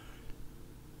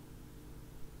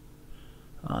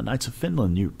 Knights of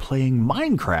Finland, you're playing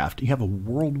Minecraft. You have a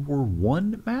World War I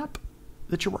map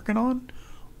that you're working on?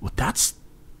 Well, that's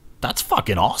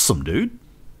fucking awesome, dude.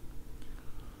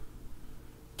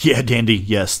 Yeah, Dandy,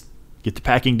 yes. Get the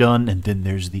packing done, and then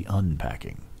there's the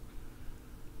unpacking.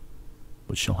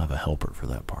 But she'll have a helper for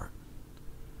that part.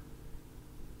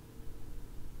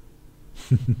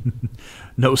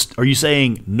 No, are you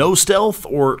saying no stealth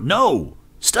or no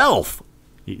stealth?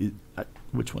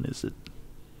 Which one is it?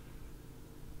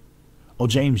 Oh,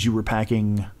 James, you were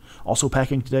packing... Also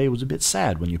packing today. It was a bit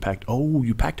sad when you packed... Oh,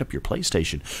 you packed up your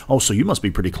PlayStation. Oh, so you must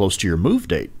be pretty close to your move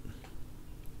date.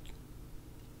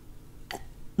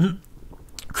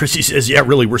 Chrissy says, yeah,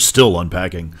 really, we're still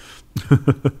unpacking.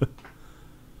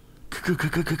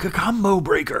 Combo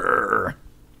breaker.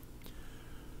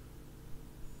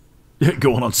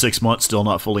 Going on 6 months, still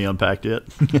not fully unpacked yet.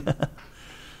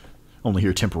 Only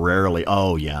here temporarily.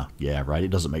 Oh, yeah. Yeah, right.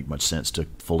 It doesn't make much sense to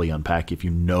fully unpack if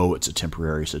you know it's a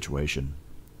temporary situation.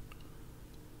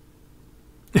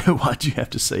 Why'd you have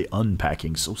to say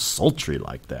unpacking so sultry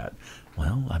like that?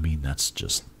 Well, I mean, that's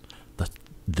just...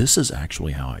 This is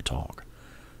actually how I talk.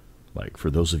 Like, for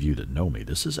those of you that know me,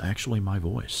 this is actually my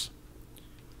voice.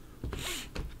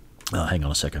 Hang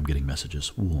on a sec. I'm getting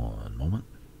messages. One moment.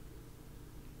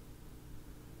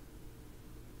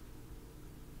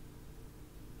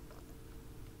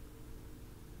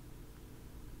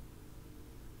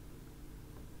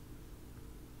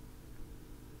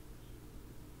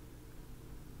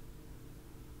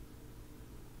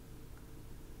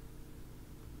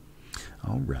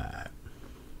 All right.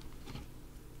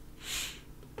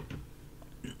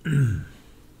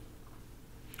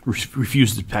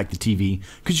 Refuse to pack the TV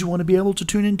because you want to be able to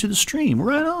tune into the stream.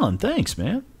 Right on. Thanks,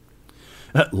 man.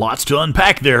 Lots to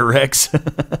unpack there, Rex.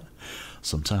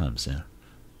 Sometimes, yeah.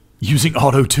 Using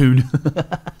auto-tune.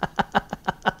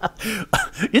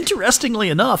 Interestingly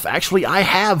enough, actually, I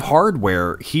have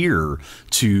hardware here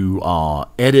to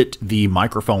edit the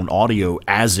microphone audio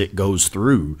as it goes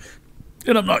through.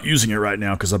 And I'm not using it right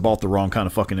now because I bought the wrong kind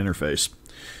of fucking interface.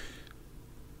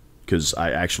 because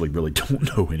I actually really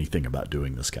don't know anything about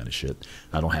doing this kind of shit.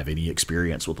 I don't have any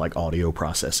experience with like audio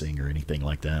processing or anything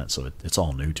like that, so it's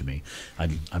all new to me.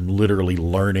 I'm literally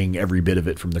learning every bit of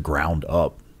it from the ground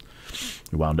up.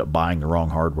 We wound up buying the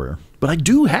wrong hardware, but I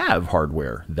do have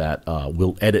hardware that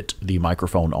will edit the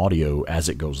microphone audio as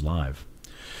it goes live.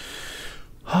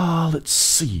 Let's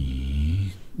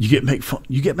see. You get made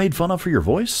fun of for your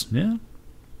voice, yeah.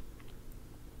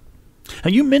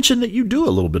 And you mentioned that you do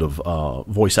a little bit of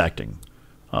voice acting,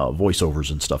 voiceovers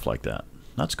and stuff like that.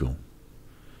 That's cool.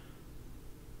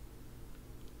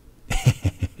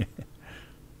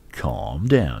 Calm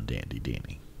down, Dandy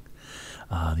Danny.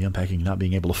 The unpacking not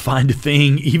being able to find a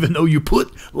thing, even though you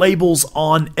put labels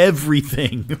on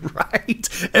everything,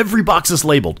 right? Every box is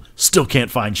labeled. Still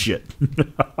can't find shit.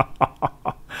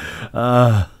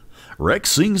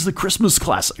 Rex sings the Christmas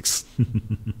classics.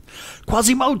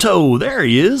 Quasimodo, there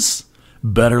he is.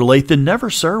 Better late than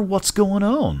never, sir. What's going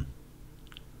on?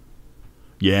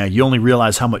 Yeah, you only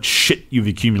realize how much shit you've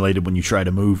accumulated when you try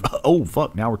to move. Oh,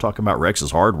 fuck, now we're talking about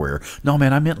Rex's hardware. No,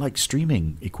 man, I meant like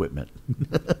streaming equipment.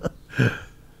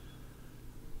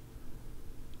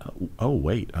 Oh,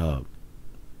 wait.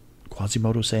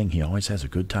 Quasimodo saying he always has a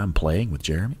good time playing with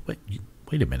Jeremy?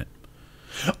 Wait a minute.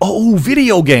 Oh,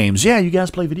 video games. Yeah, you guys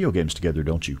play video games together,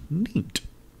 don't you? Neat.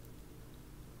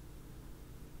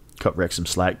 Cut Rex some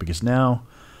slack because now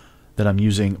that I'm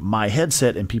using my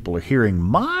headset and people are hearing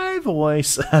my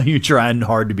voice, you're trying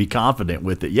hard to be confident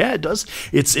with it. Yeah, it does.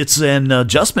 It's an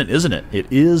adjustment, isn't it? It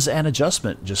is an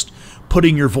adjustment. Just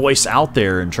putting your voice out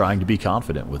there and trying to be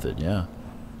confident with it. Yeah.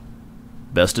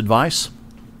 Best advice?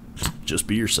 Just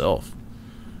be yourself.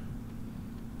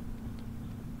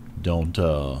 Don't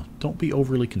be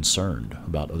overly concerned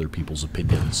about other people's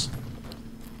opinions.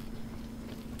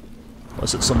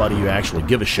 Unless it's somebody you actually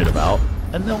give a shit about,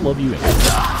 and they'll love you anyway.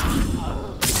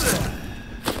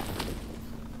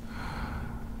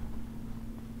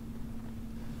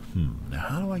 Now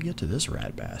how do I get to this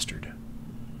rat bastard?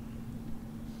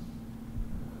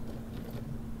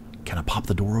 Can I pop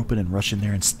the door open and rush in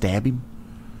there and stab him?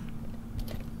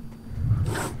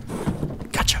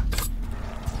 Gotcha.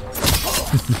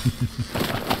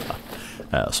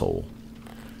 Asshole.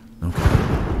 Okay.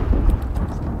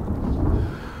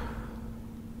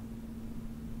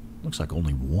 Looks like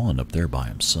only one up there by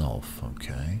himself.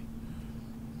 Okay.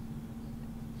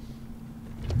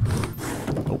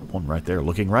 Oh, one right there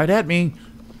looking right at me.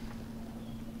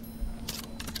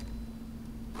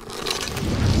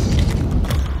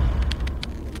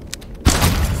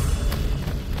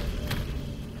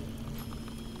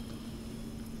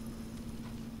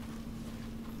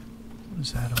 What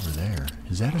is that over there?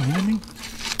 Is that an enemy?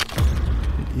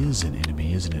 It is an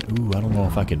enemy, isn't it? Ooh, I don't know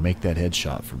if I can make that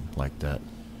headshot from like that.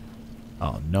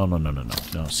 Oh, no.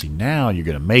 No, see, now you're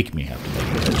going to make me have to make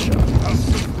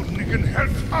a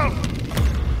headshot.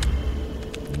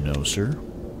 No, sir.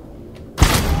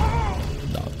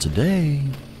 Not today.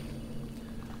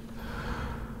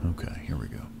 Okay, here we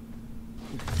go.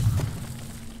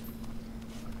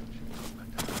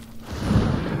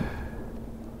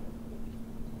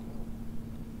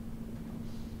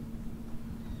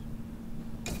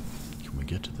 Can we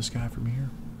get to this guy from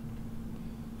here?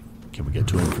 Can we get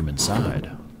to him from inside?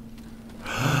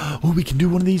 Oh, we can do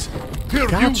one of these.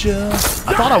 Gotcha.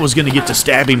 I thought I was going to get to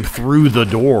stab him through the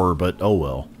door, but oh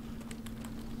well.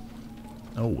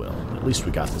 Oh well. At least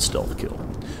we got the stealth kill.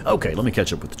 Okay, let me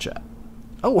catch up with the chat.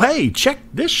 Oh, hey, check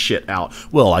this shit out.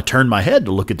 Well, I turned my head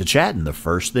to look at the chat, and the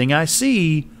first thing I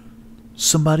see,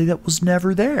 somebody that was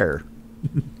never there.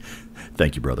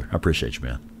 Thank you, brother. I appreciate you,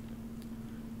 man.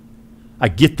 I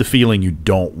get the feeling you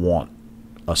don't want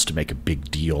us to make a big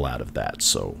deal out of that,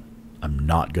 so I'm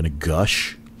not gonna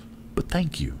gush, but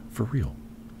thank you for real.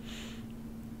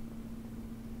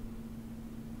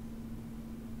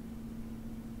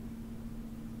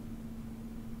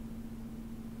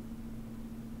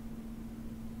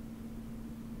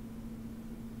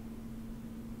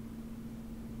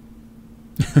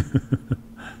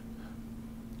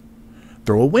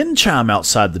 Throw a wind chime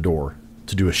outside the door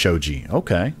to do a shoji.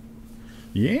 Okay.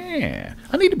 Yeah,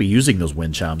 I need to be using those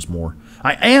wind chimes more.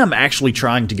 I am actually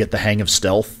trying to get the hang of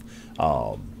stealth.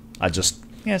 I just,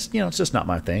 yes, you know, it's just not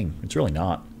my thing. It's really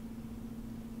not.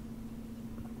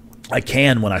 I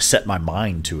can when I set my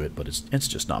mind to it, but it's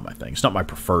just not my thing. It's not my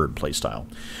preferred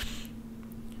playstyle.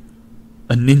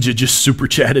 A ninja just super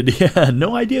chatted. Yeah,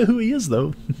 no idea who he is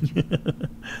though.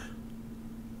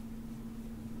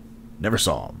 Never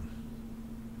saw him.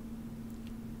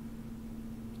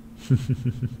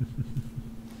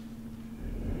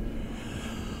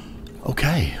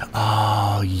 Okay.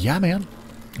 Yeah, man.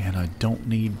 And I don't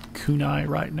need kunai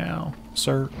right now.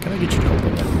 Sir, can I get you to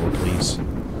open that door, please?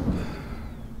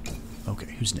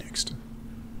 Okay, who's next?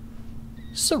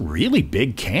 This is a really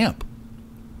big camp.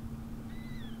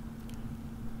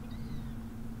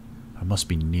 I must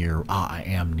be near... Ah, I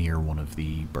am near one of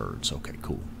the birds. Okay,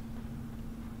 cool.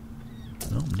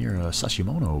 Oh, I'm near a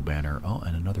Sashimono banner. Oh,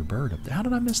 and another bird up there. How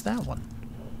did I miss that one?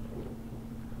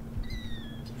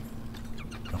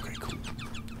 Okay, cool.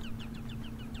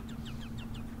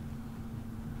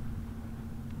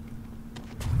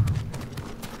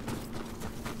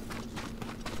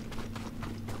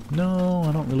 No,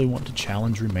 I don't really want to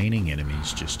challenge remaining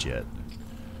enemies just yet.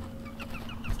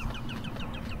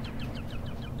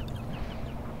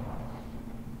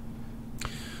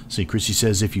 See, Chrissy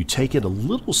says if you take it a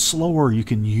little slower, you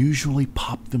can usually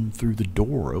pop them through the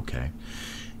door. Okay.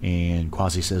 And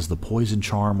Quasi says the poison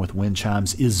charm with wind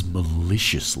chimes is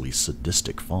maliciously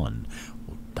sadistic fun.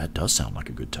 Well, that does sound like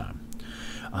a good time.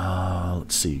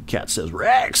 Let's see. Cat says,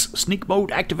 Rex, sneak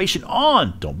mode activation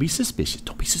on. Don't be suspicious.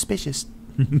 Don't be suspicious.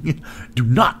 Do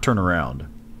not turn around.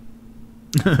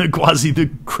 Quasi, the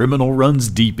criminal runs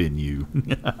deep in you.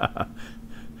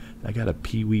 I got a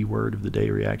Pee-wee word of the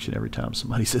day reaction every time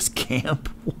somebody says camp.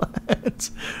 What?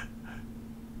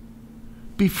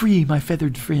 Be free, my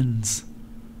feathered friends.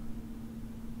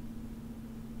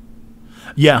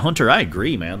 Yeah, Hunter, I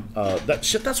agree, man.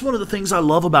 That's one of the things I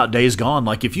love about Days Gone.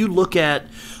 Like, if you look at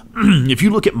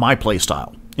my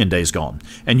playstyle in Days Gone,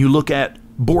 and you look at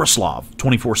Borislav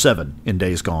 24/7 in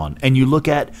Days Gone, and you look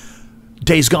at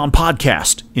Days Gone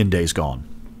podcast in Days Gone,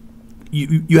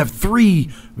 you have three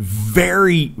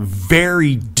very,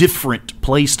 very different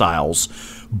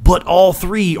playstyles, but all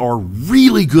three are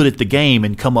really good at the game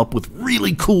and come up with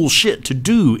really cool shit to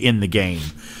do in the game.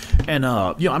 And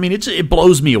I mean, it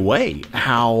blows me away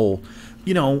how,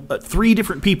 three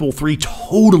different people, three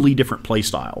totally different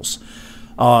playstyles,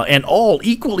 and all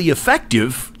equally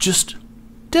effective, just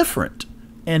different.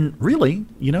 And really,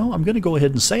 I'm going to go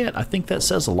ahead and say it. I think that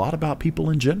says a lot about people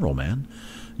in general, man.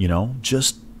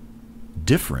 Just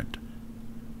different.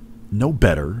 No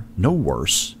better, no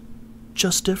worse,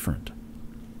 just different.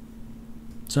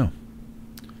 So,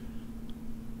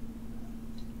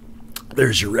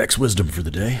 there's your Rex wisdom for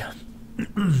the day.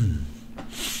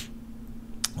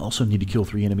 Also need to kill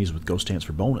 3 enemies with ghost dance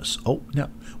for bonus. Oh, no.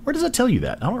 Where does that tell you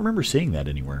that? I don't remember seeing that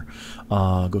anywhere.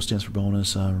 Ghost dance for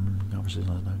bonus.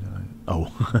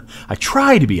 Oh, I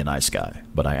try to be a nice guy,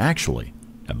 but I actually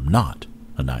am not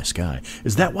a nice guy.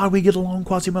 Is that why we get along,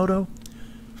 Quasimodo?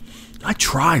 I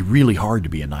try really hard to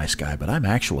be a nice guy, but I'm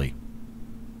actually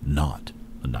not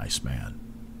a nice man.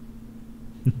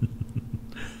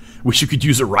 Wish you could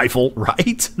use a rifle,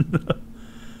 right?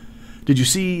 Did you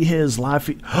see his live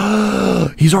feed?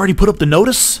 He's already put up the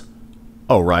notice?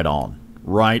 Oh, right on.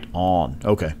 Right on.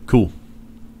 Okay, cool.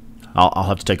 I'll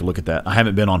have to take a look at that. I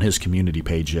haven't been on his community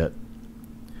page yet.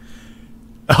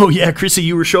 Oh, yeah, Chrissy,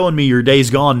 you were showing me your Days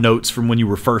Gone notes from when you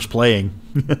were first playing.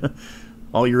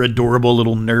 All your adorable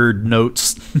little nerd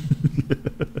notes.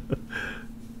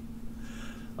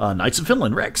 Knights of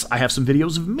Finland, Rex, I have some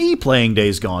videos of me playing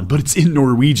Days Gone, but it's in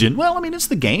Norwegian. Well, I mean, it's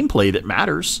the gameplay that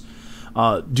matters.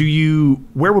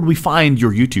 Where would we find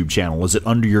your YouTube channel? Is it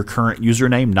under your current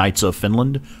username, Knights of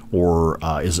Finland, or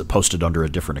is it posted under a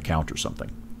different account or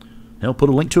something? Hell, put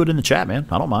a link to it in the chat, man.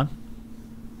 I don't mind.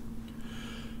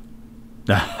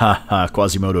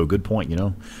 Quasimodo, good point,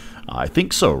 I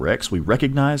think so, Rex. We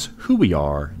recognize who we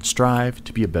are and strive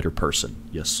to be a better person.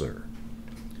 Yes, sir.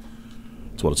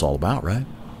 That's what it's all about, right?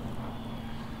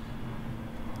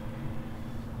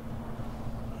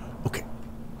 Okay.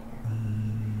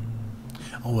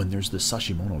 Oh, and there's this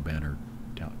Sashimono banner.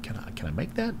 Can I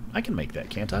make that? I can make that,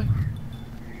 can't I?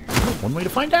 Oh, one way to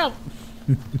find out.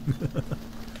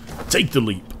 Take the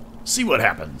leap. See what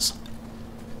happens.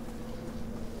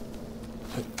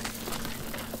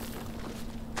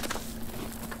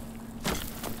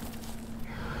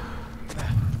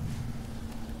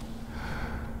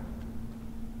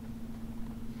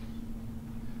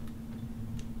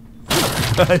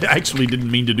 I actually didn't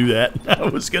mean to do that. I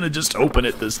was going to just open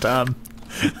it this time.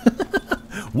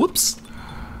 Whoops.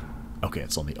 Okay,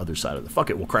 it's on the other side of the...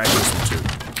 Fuck it, we'll crack this one too.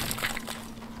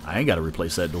 I ain't got to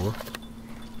replace that door.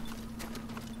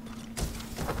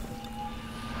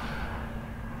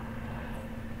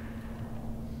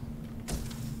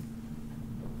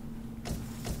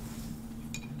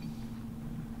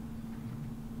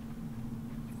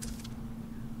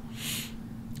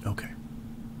 Okay.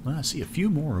 Well, I see a few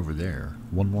more over there.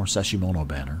 One more Sashimono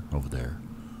banner over there.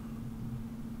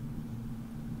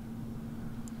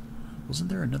 Wasn't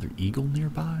there another eagle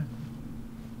nearby?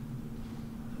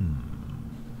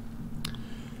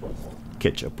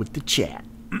 Catch up with the chat.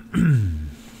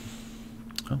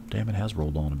 Oh, damn, it has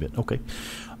rolled on a bit. Okay.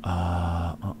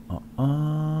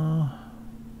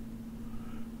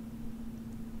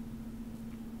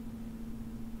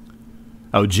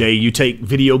 Oh, Jay, you take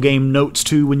video game notes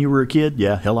too when you were a kid?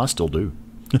 Yeah, hell, I still do.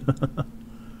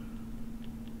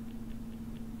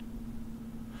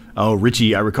 Oh,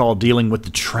 Richie, I recall dealing with the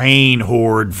train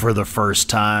horde for the first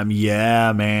time.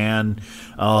 Yeah, man.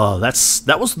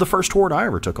 That was the first horde I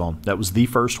ever took on. That was the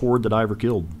first horde that I ever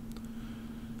killed.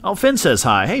 Oh, Finn says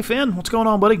hi. Hey, Finn, what's going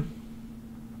on, buddy?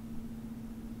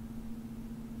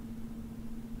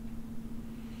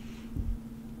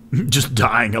 Just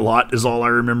dying a lot is all I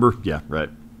remember. Yeah, right.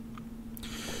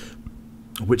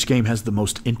 Which game has the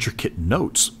most intricate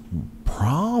notes?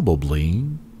 Probably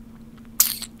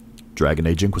Dragon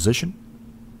Age Inquisition.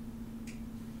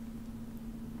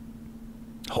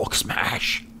 Hulk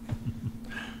smash.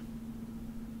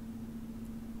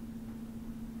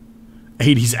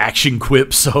 80s action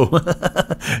quip, so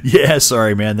yeah,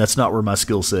 sorry man, that's not where my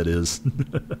skill set is.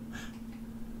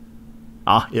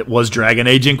 Ah, it was Dragon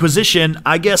Age Inquisition.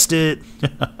 I guessed it.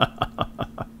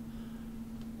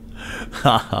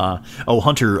 Oh,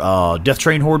 Hunter, Death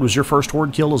Train Horde was your first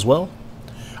horde kill as well?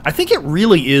 I think it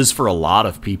really is for a lot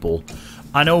of people.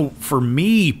 I know for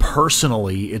me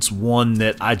personally, it's one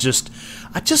that I just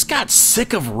got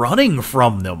sick of running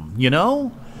from them, you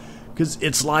know? Because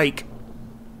it's like,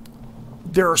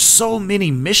 there are so many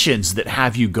missions that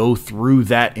have you go through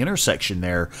that intersection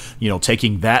there, you know,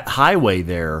 taking that highway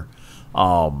there.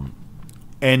 And,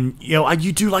 you know,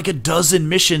 you do like a dozen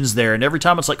missions there, and every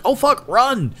time it's like, oh, fuck,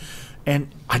 run!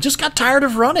 And I just got tired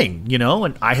of running, you know,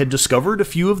 and I had discovered a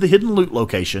few of the hidden loot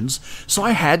locations, so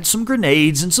I had some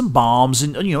grenades and some bombs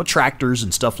and, you know, tractors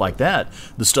and stuff like that,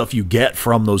 the stuff you get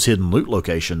from those hidden loot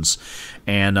locations.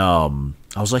 And I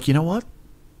was like, you know what?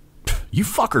 You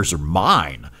fuckers are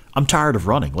mine. I'm tired of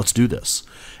running. Let's do this.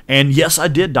 And yes, I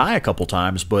did die a couple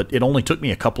times, but it only took me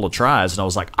a couple of tries, and I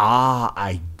was like, ah,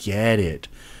 I get it.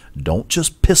 Don't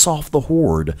just piss off the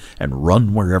horde and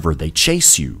run wherever they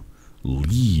chase you.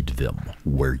 Lead them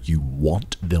where you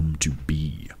want them to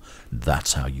be.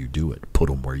 That's how you do it. Put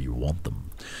them where you want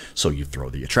them. So you throw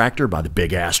the attractor by the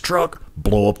big-ass truck,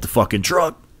 blow up the fucking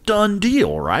truck, done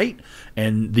deal, right?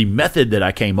 And the method that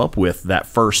I came up with that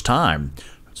first time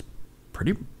was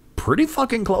pretty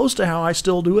fucking close to how I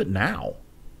still do it now.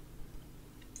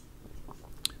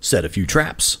 Set a few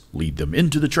traps, lead them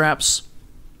into the traps,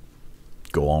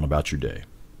 go on about your day.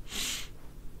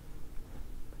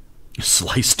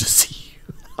 Slice to see.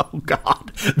 Oh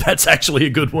god, that's actually a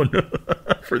good one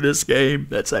for this game.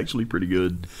 That's actually pretty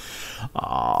good.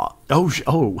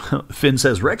 Finn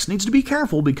says Rex needs to be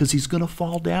careful because he's gonna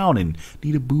fall down and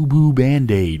need a boo-boo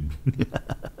band-aid.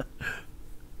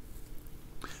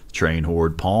 Train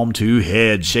horde, palm to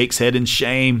head, shakes head in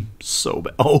shame. So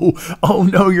bad. Oh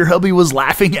no, your hubby was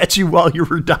laughing at you while you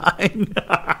were dying.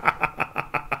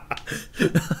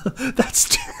 That's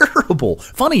terrible.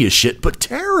 Funny as shit, but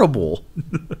terrible.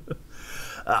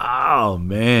 Oh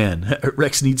man,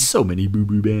 Rex needs so many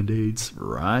boo-boo band-aids,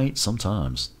 right?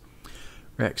 Sometimes.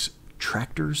 Rex,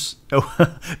 tractors?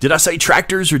 Oh, did I say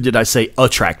tractors or did I say a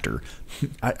tractor?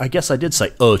 I guess I did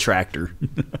say a tractor.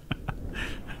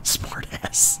 Smart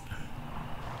ass.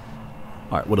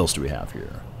 Alright, what else do we have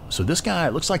here? So this guy,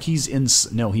 it looks like he's in...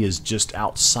 No, he is just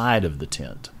outside of the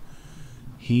tent.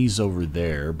 He's over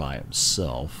there by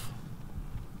himself.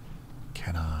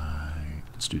 Can I...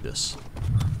 Let's do this.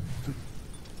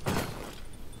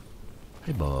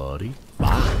 Hey, buddy.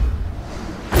 Bye.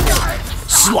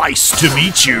 Slice to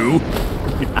meet you!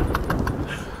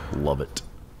 Love it.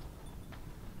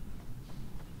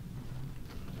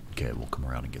 Okay, we'll come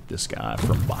around and get this guy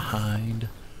from behind.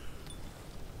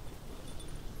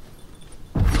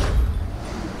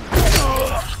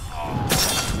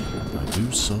 I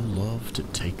do so love to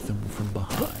take them from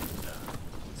behind.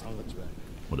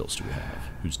 What else do we have?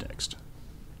 Who's next?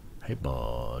 Hey,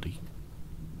 buddy.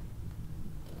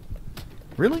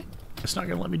 Really? It's not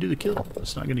going to let me do the kill.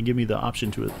 It's not going to give me the option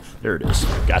to it. There it is.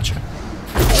 Gotcha.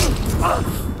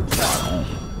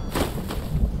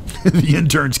 The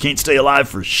interns can't stay alive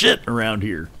for shit around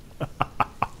here.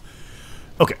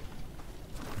 Okay.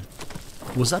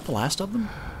 Was that the last of them?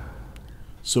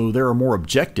 So there are more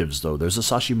objectives, though. There's a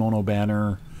Sashimono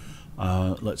banner.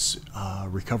 Let's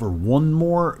recover one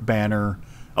more banner.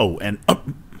 Oh, and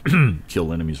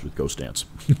kill enemies with ghost dance.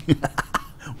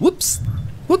 Whoops.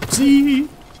 Whoopsie.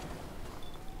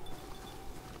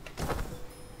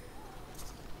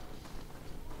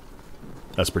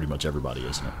 That's pretty much everybody,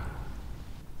 isn't it?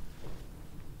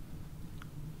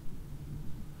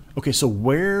 Okay, so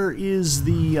where is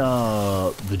the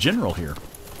general here?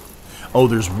 Oh,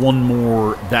 there's one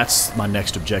more. That's my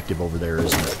next objective over there,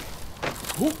 isn't it?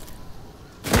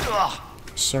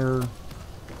 Sir,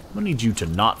 I need you to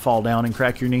not fall down and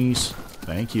crack your knees.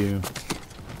 Thank you.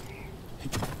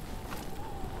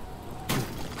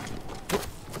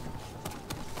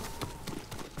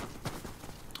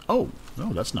 Oh,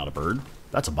 no, that's not a bird.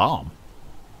 That's a bomb.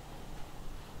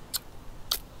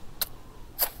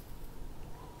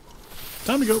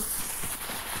 Time to go.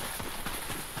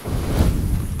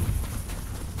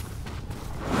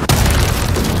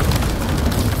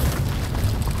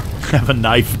 Have a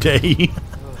knife day.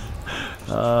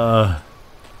 Let's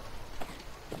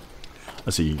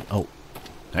see. Oh,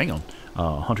 hang on.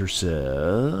 Hunter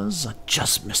says I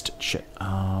just missed it. Shit.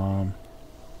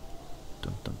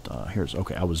 Here's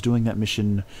okay. I was doing that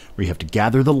mission where you have to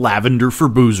gather the lavender for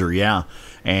Boozer. Yeah,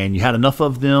 and you had enough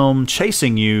of them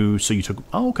chasing you, so you took.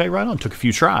 Oh, okay, right on. Took a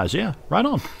few tries. Yeah, right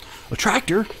on. A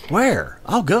tractor? Where?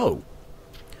 I'll go.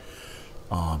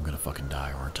 Oh, I'm gonna fucking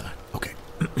die, aren't I? Okay.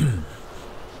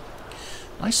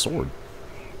 Nice sword.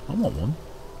 I want one.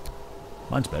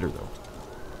 Mine's better though.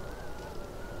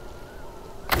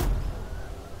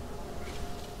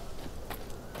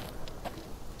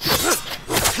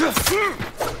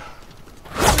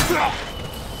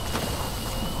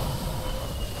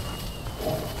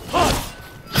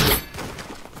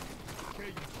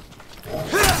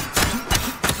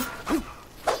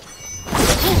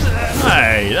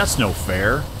 Hey, that's no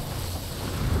fair.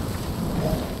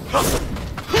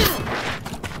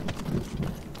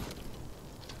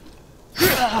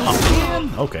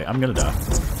 Okay, I'm gonna die.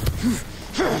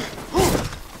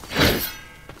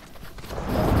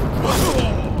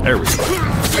 There we go.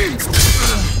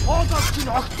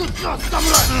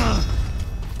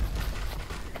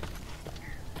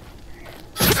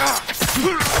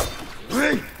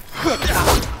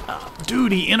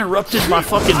 Dude, he interrupted my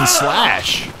fucking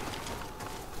slash.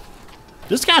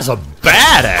 This guy's a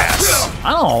badass.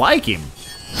 I don't like him.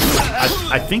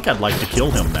 I think I'd like to kill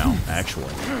him now,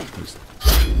 actually.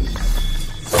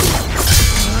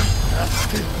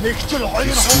 This dude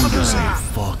is a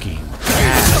fucking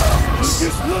badass.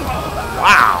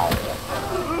 Wow.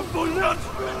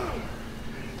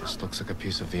 This looks like a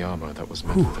piece of the armor that was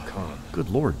meant for the Khan. Good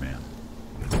lord, man.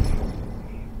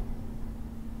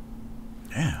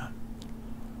 Yeah.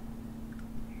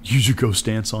 Use your ghost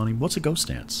dance on him. What's a ghost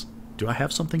dance? Do I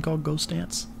have something called ghost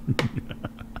dance?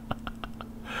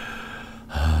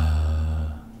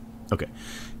 Okay.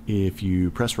 If you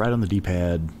press right on the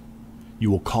D-pad, you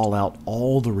will call out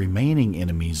all the remaining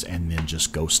enemies and then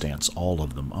just ghost dance all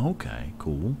of them. Okay,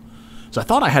 cool. So I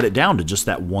thought I had it down to just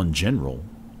that one general.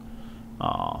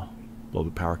 Blow the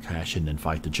power cache and then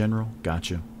fight the general.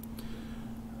 Gotcha.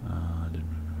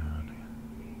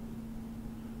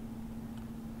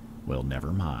 Well,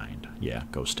 never mind. Yeah,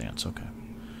 ghost dance. Okay.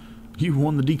 You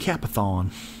won the decapathon.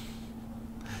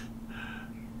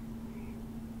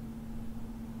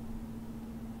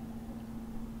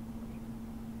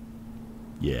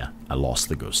 Yeah, I lost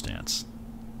the ghost dance.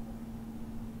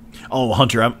 Oh,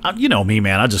 Hunter, you know me,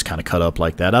 man. I just kind of cut up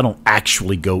like that. I don't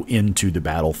actually go into the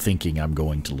battle thinking I'm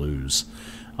going to lose.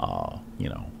 You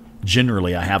know,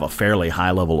 generally I have a fairly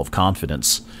high level of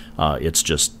confidence. It's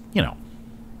just, you know,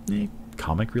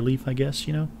 comic relief, I guess,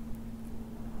 you know.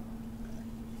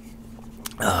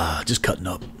 Just cutting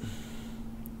up.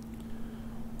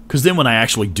 Because then when I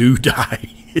actually do die,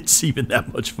 it's even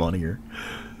that much funnier.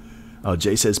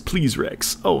 Jay says, please,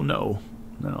 Rex. Oh, no.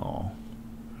 No.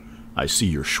 I see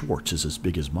your Schwartz is as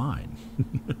big as mine.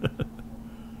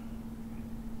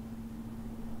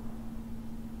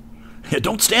 Yeah,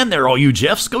 don't stand there, all you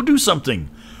Jeffs. Go do something.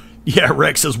 Yeah,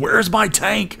 Rex says, where's my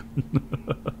tank?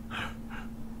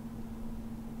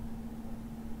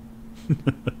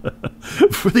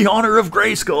 For the honor of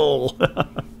Grayskull.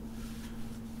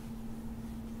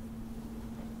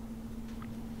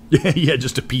 Yeah,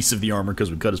 just a piece of the armor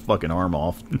because we cut his fucking arm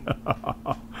off.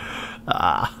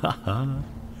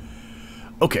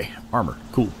 Okay, armor.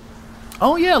 Cool.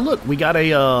 Oh, yeah, look. We got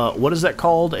a, what is that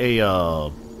called?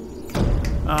 A,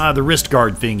 the wrist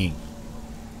guard thingy.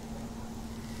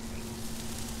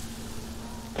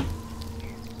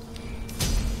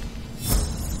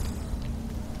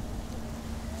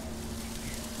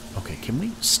 Okay, can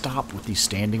we stop with these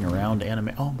standing around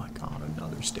anime? Oh, my God,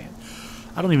 another stand.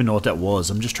 I don't even know what that was.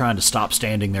 I'm just trying to stop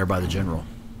standing there by the general.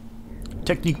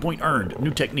 Technique point earned.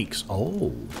 New techniques.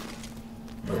 Oh.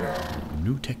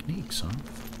 New techniques, huh?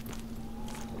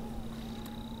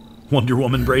 Wonder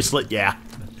Woman bracelet? Yeah.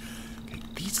 Okay,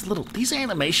 these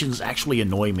animations actually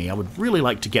annoy me. I would really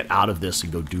like to get out of this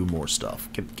and go do more stuff.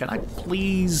 Can I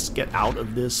please get out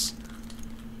of this?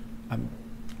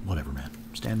 Whatever, man.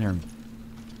 Stand there and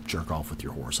jerk off with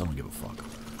your horse. I don't give a fuck.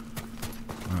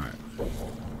 Alright.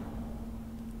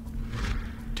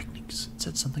 Techniques. It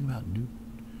said something about new...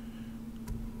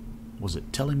 Was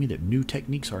it telling me that new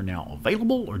techniques are now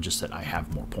available, or just that I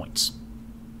have more points?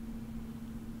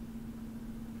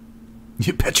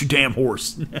 You pet your damn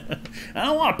horse. I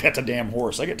don't want to pet the damn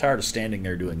horse. I get tired of standing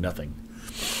there doing nothing.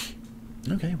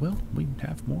 Okay, well, we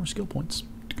have more skill points.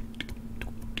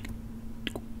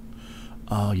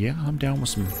 Yeah, I'm down with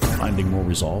some finding more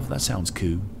resolve. That sounds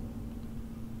cool.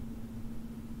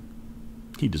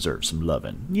 He deserves some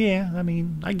loving. Yeah, I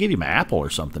mean, I'd give him an apple or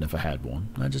something if I had one.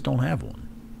 I just don't have one.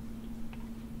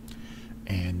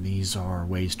 And these are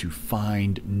ways to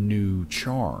find new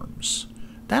charms.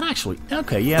 That actually,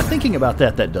 okay, yeah, thinking about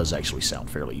that, that does actually sound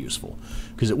fairly useful.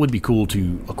 Because it would be cool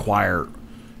to acquire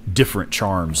different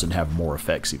charms and have more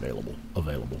effects available.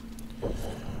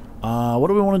 What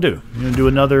do we want to do? You going to do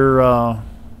another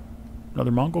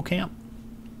Mongol camp?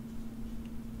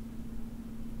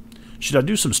 Should I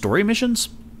do some story missions?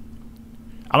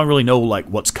 I don't really know, like,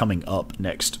 what's coming up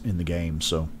next in the game,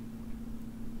 so...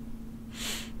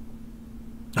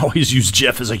 Always use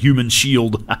Jeff as a human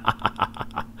shield.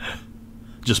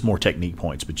 Just more technique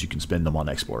points, but you can spend them on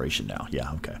exploration now.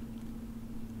 Yeah, okay.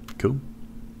 Cool.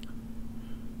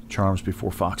 Charms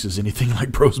before foxes, anything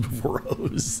like bros before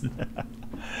hoes.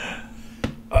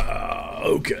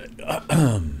 Okay.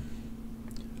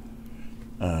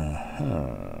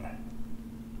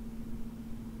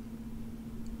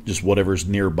 Just whatever's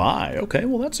nearby. Okay,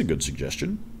 well, that's a good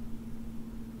suggestion.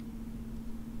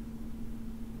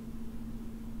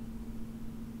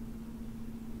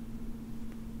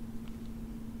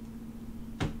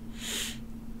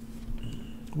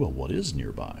 Well, what is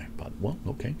nearby? But, well,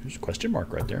 okay, there's a question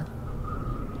mark right there.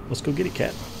 Let's go get it,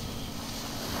 cat.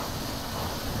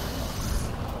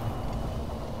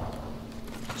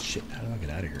 Shit, how do I get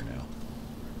out of here now?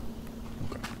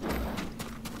 Okay.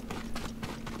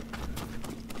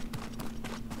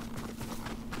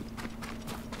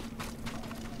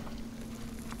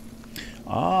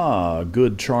 Ah,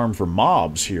 good charm for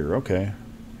mobs here. Okay.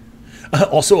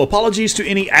 Also, apologies to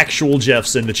any actual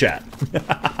Jeffs in the chat.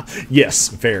 Yes,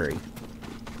 very.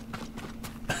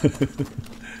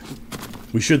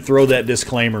 We should throw that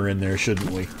disclaimer in there,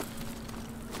 shouldn't we?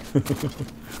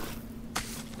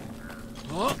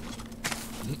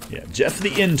 Yeah, Jeff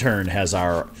the intern has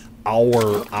our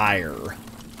ire.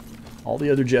 All the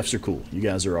other Jeffs are cool. You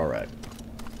guys are alright.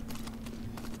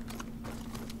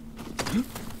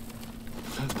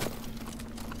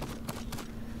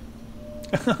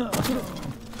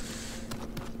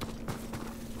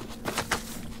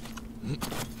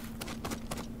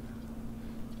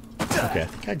 Okay, I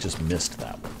think I just missed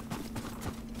that one.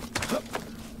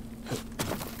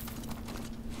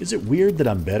 Is it weird that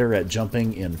I'm better at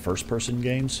jumping in first-person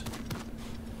games?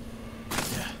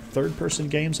 Third-person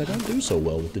games, I don't do so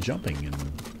well with the jumping, and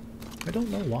I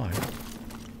don't know why.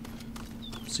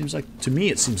 Seems like, to me,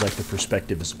 it seems like the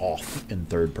perspective is off in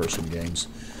third-person games.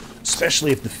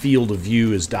 Especially if the field of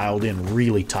view is dialed in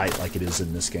really tight like it is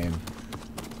in this game.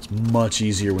 It's much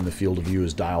easier when the field of view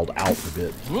is dialed out a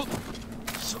bit.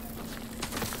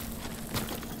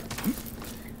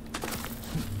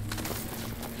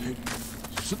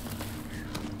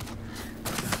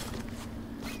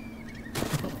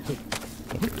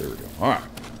 Okay, there we go. Alright.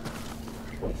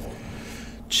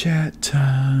 Chat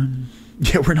time.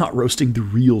 Yeah, we're not roasting the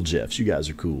real Jeffs. You guys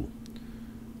are cool.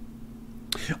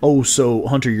 Oh, so,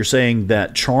 Hunter, you're saying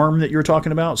that charm that you're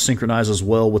talking about synchronizes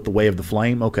well with the Way of the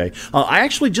Flame? Okay. I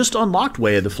actually just unlocked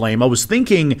Way of the Flame. I was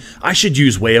thinking I should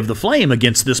use Way of the Flame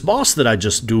against this boss that I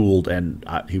just dueled, and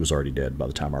he was already dead by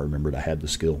the time I remembered I had the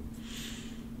skill.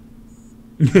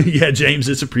 Yeah, James,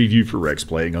 it's a preview for Rex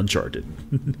playing Uncharted.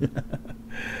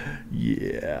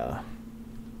 Yeah.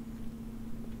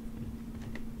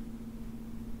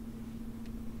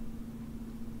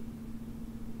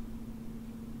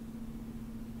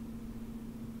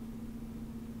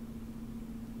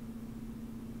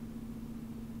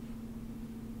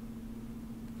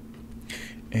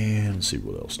 And let's see,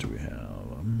 what else do we have?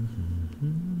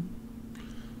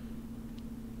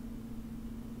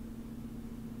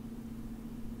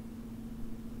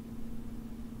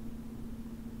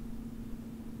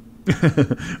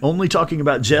 Only talking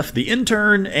about Jeff the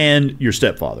intern and your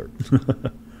stepfather.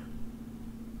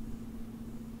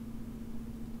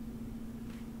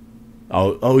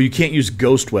 Oh, you can't use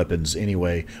ghost weapons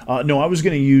anyway. No, I was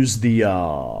going to use the,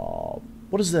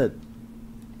 what is that?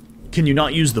 Can you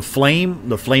not use the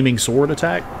flaming sword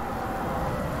attack?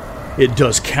 It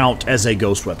does count as a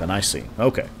ghost weapon, I see.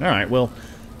 Okay, alright, well,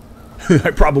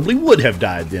 I probably would have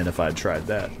died then if I'd tried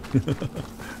that.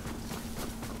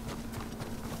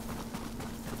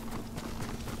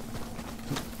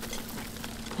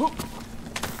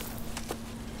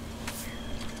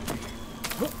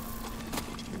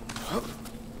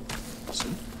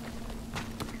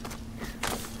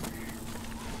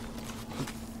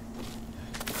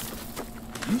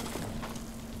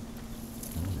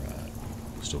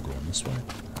 Still going this way.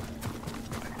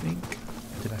 I think.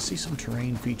 Did I see some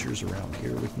terrain features around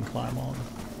here we can climb on?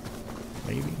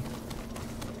 Maybe.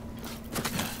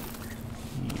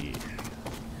 Yeah.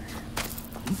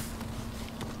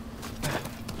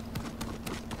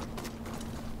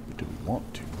 Do we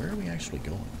want to? Where are we actually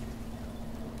going?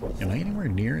 Am I anywhere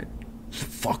near it?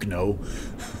 Fuck no.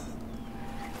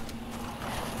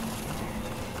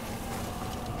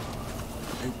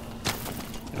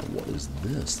 What is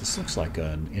this? This looks like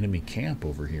an enemy camp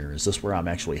over here. Is this where I'm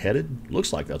actually headed?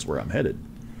 Looks like that's where I'm headed.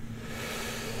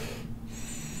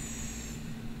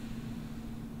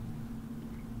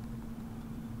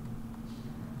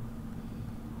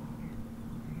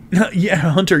 Yeah,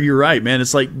 Hunter, you're right, man.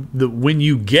 It's like when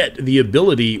you get the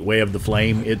ability Way of the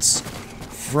Flame, it's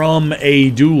from a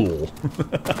duel.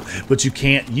 But you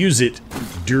can't use it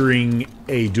during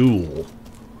a duel.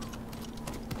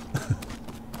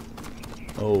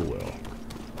 Oh, well.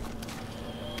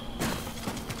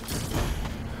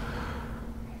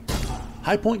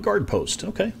 High Point Guard Post.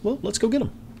 Okay, well, let's go get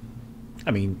them. I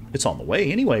mean, it's on the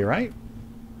way anyway, right?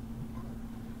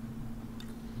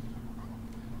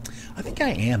 I think I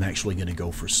am actually going to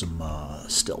go for some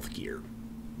stealth gear.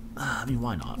 I mean,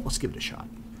 why not? Let's give it a shot.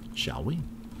 Shall we?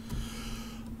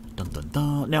 Dun, dun,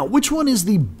 dun. Now, which one is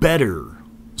the better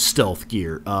stealth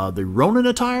gear? The Ronin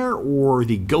attire or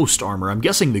the ghost armor? I'm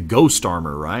guessing the ghost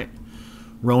armor, right?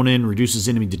 Ronin reduces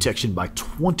enemy detection by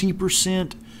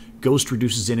 20%. Ghost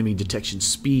reduces enemy detection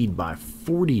speed by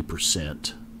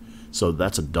 40%. So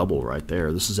that's a double right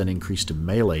there. This is an increase to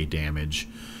melee damage.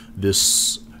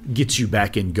 This gets you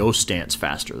back in ghost stance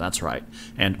faster. That's right.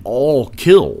 And all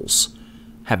kills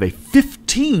have a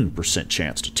 15%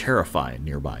 chance to terrify a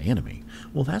nearby enemy.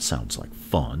 Well, that sounds like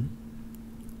fun.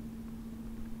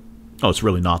 Oh, it's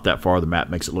really not that far. The map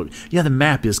makes it look... Yeah, the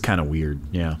map is kind of weird.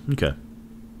 Yeah, okay.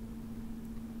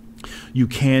 You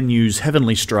can use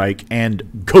Heavenly Strike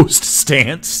and Ghost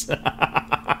Stance.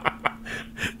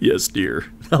 Yes,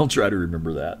 dear. I'll try to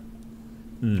remember that.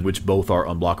 Which both are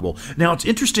unblockable. Now, it's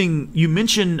interesting, you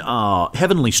mentioned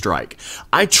Heavenly Strike.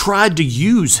 I tried to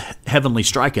use Heavenly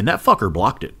Strike, and that fucker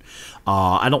blocked it.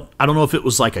 I don't know if it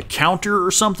was like a counter or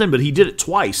something, but he did it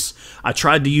twice. I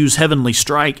tried to use Heavenly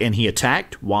Strike, and he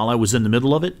attacked while I was in the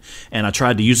middle of it. And I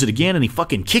tried to use it again, and he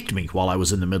fucking kicked me while I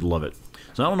was in the middle of it.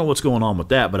 So I don't know what's going on with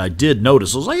that, but I did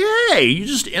notice. I was like, hey, you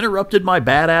just interrupted my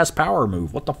badass power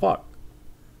move. What the fuck?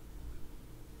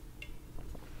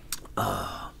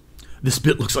 This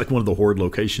bit looks like one of the horde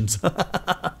locations.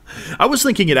 I was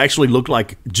thinking it actually looked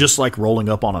like just like rolling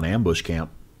up on an ambush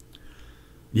camp.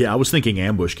 Yeah, I was thinking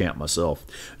ambush camp myself.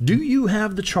 Do you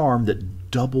have the charm that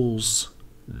doubles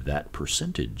that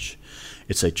percentage?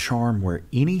 It's a charm where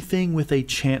anything with a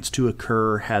chance to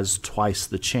occur has twice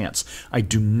the chance. I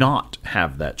do not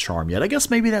have that charm yet. I guess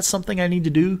maybe that's something I need to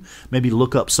do. Maybe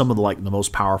look up some of the the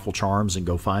most powerful charms and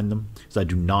go find them, because I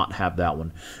do not have that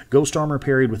one. Ghost armor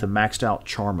paired with a maxed out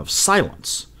charm of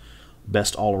silence.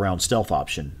 Best all-around stealth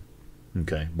option.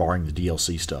 Okay, barring the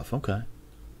DLC stuff. Okay.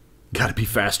 Gotta be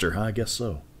faster, huh? I guess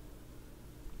so.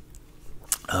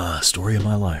 Story of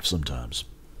my life sometimes.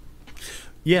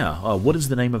 Yeah, what is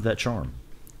the name of that charm?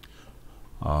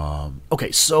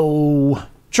 Okay, so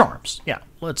charms. Yeah,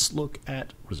 let's look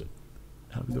at, what is it?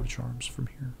 How do we go to charms from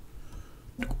here?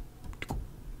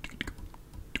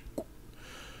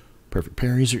 Perfect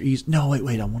parries are easy. No,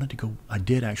 wait, I wanted to go, I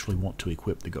did actually want to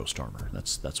equip the ghost armor.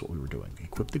 That's what we were doing.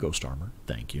 Equip the ghost armor.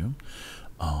 Thank you.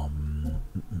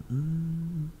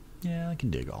 Yeah, I can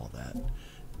dig all of that.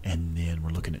 And then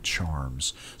we're looking at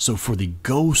charms. So for the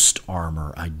ghost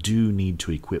armor, I do need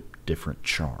to equip different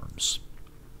charms.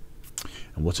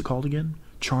 And what's it called again?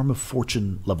 Charm of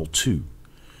Fortune level 2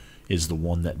 is the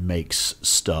one that makes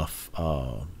stuff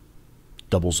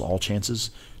doubles all chances.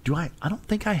 I don't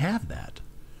think I have that.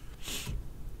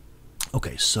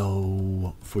 Okay,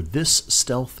 so for this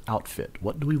stealth outfit,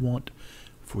 what do we want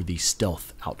for the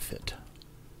stealth outfit?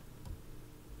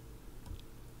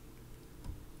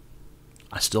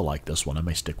 I still like this one. I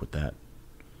may stick with that.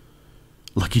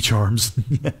 Lucky Charms.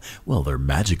 Well, they're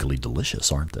magically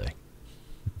delicious, aren't they?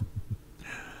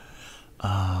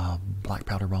 Blah, black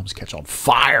powder bombs catch on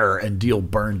fire and deal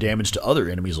burn damage to other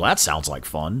enemies. Well, that sounds like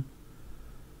fun.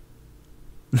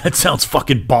 That sounds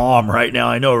fucking bomb right now,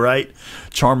 I know, right?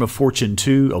 Charm of Fortune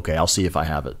 2. Okay, I'll see if I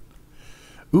have it.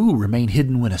 Ooh, remain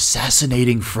hidden when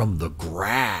assassinating from the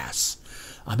grass.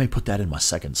 I may put that in my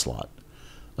second slot.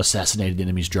 Assassinated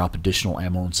enemies drop additional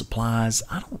ammo and supplies.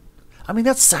 I mean,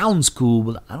 that sounds cool,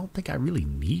 but I don't think I really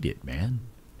need it, man.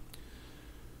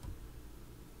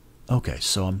 Okay,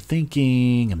 so I'm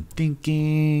thinking.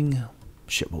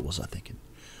 Shit, what was I thinking?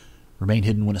 Remain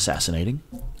hidden when assassinating.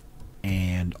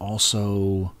 And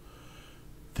also,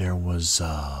 there was,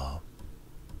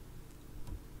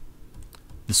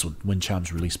 this one, wind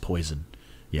chimes release poison.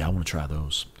 Yeah, I want to try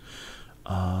those.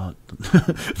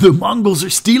 The Mongols are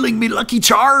stealing me Lucky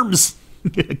Charms!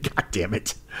 God damn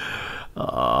it.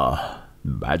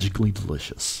 Magically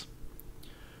delicious.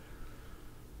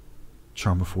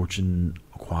 Charm of Fortune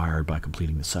acquired by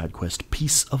completing the side quest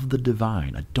Piece of the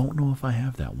Divine. I don't know if I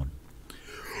have that one.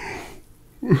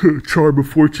 Charm of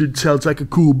Fortune sounds like a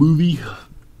cool movie.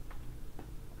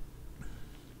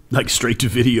 Like straight to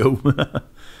video.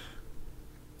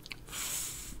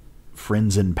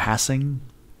 Friends in Passing.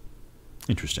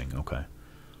 Interesting, okay.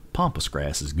 Pampas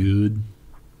Grass is good.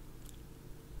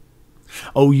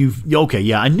 Oh, okay,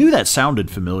 yeah, I knew that sounded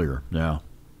familiar. Yeah.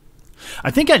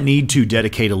 I think I need to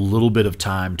dedicate a little bit of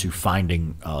time to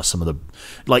finding some of the,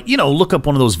 like, you know, look up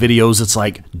one of those videos that's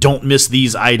like, don't miss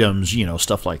these items, you know,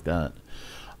 stuff like that.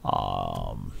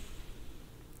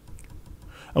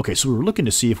 Okay, so we were looking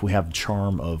to see if we have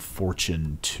Charm of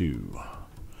Fortune 2. I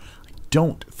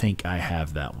don't think I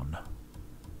have that one.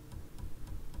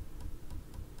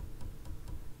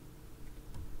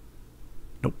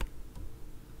 Nope.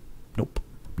 Nope.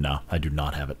 No, I do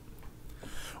not have it.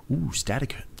 Ooh,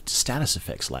 status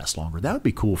effects last longer. That would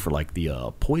be cool for like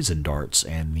the poison darts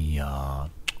and the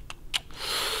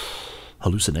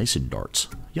hallucination darts.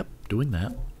 Yep, doing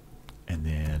that. And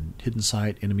then hidden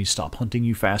sight, enemies stop hunting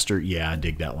you faster. Yeah, I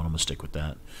dig that one. I'm going to stick with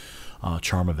that.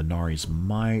 Charm of Inari's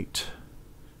Might.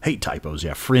 Hate typos.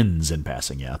 Yeah, friends in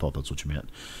passing. Yeah, I thought that's what you meant.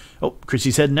 Oh,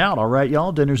 Chrissy's heading out. All right,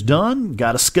 y'all. Dinner's done.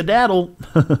 Got to skedaddle.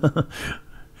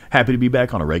 Happy to be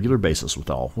back on a regular basis with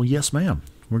all. Well, yes, ma'am.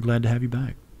 We're glad to have you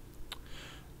back.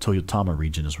 Toyotama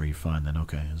region is where you find that.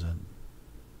 Okay, is that...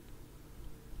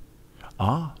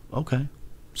 Ah, okay.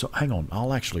 So, hang on.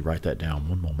 I'll actually write that down.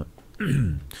 One moment.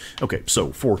 Okay,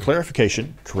 so for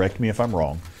clarification, correct me if I'm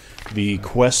wrong, the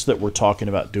quest that we're talking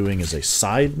about doing is a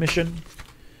side mission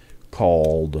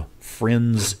called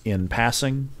Friends in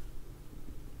Passing.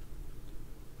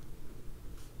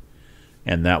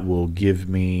 And that will give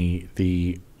me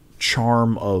the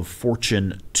Charm of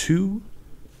Fortune 2,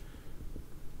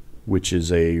 which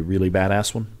is a really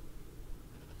badass one.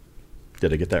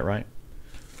 Did I get that right?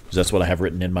 Because that's what I have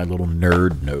written in my little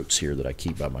nerd notes here that I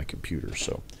keep by my computer,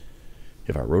 so...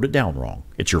 If I wrote it down wrong,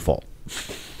 it's your fault.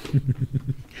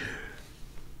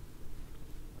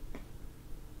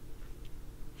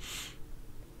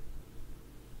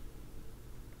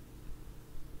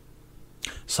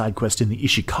 Side quest in the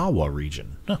Ishikawa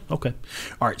region. Oh, okay.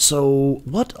 All right, so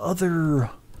what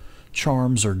other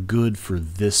charms are good for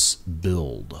this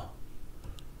build?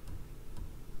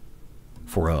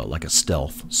 For like a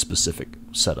stealth specific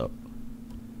setup.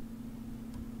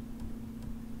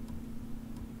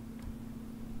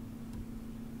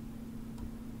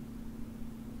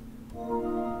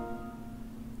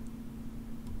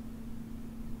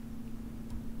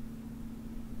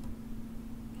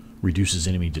 Reduces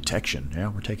enemy detection. Yeah,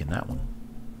 we're taking that one.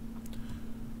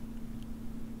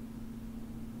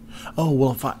 Oh,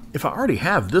 well, if I already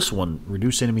have this one,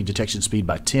 reduce enemy detection speed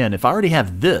by 10. If I already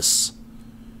have this,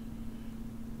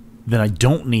 then I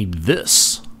don't need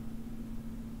this.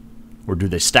 Or do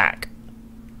they stack?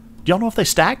 Do y'all know if they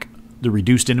stack? The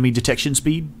reduced enemy detection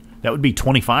speed? That would be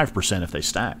 25% if they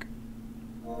stack.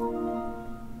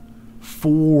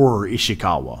 For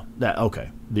Ishikawa.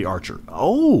 Okay, the archer.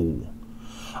 Oh!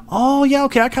 Oh, yeah,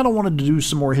 okay, I kind of wanted to do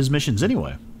some more of his missions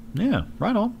anyway. Yeah,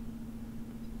 right on.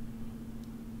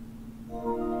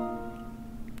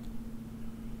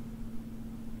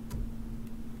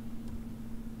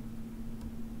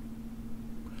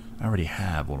 I already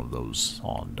have one of those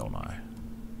on, don't I?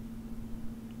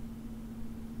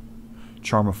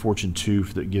 Charm of Fortune 2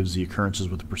 that gives the occurrences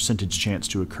with a percentage chance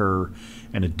to occur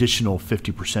an additional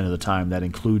 50% of the time. That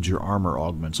includes your armor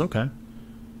augments. Okay.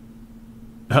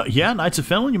 Yeah, Knights of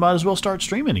Finland, you might as well start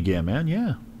streaming again, man.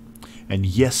 Yeah. And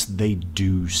yes, they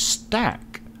do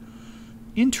stack.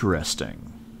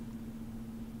 Interesting.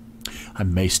 I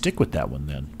may stick with that one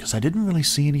then, because I didn't really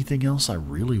see anything else I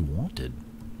really wanted.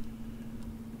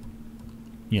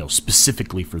 You know,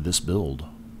 specifically for this build.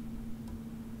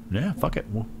 Yeah, fuck it.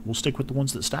 We'll stick with the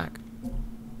ones that stack.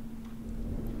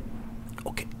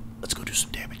 Okay, let's go do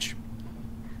some damage.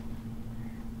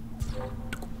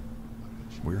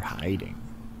 We're hiding.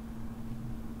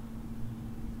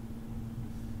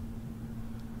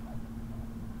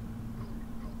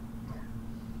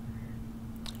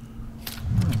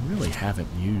 I really haven't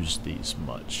used these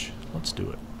much. Let's do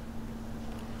it.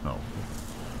 Oh.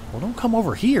 Well, don't come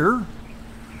over here.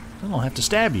 Then I'll have to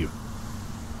stab you.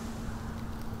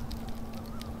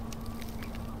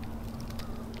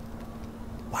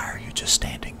 Why are you just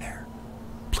standing there?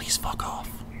 Please fuck off.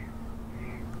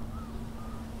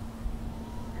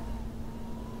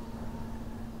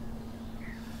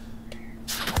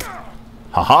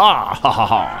 Ha ha! Ha ha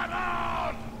ha!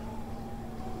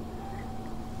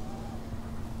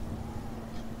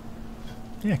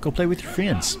 Yeah, go play with your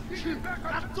friends. Hey,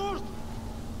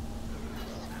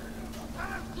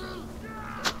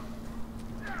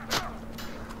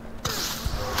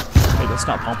 that's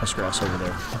not pampas grass over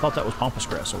there. I thought that was pampas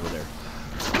grass over there.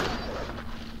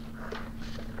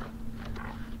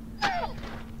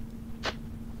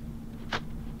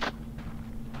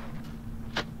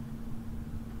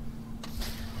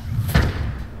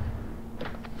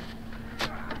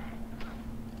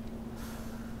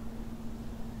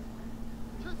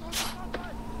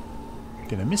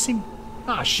 Did I miss him?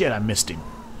 Ah, shit, I missed him.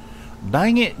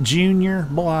 Dang it, Junior.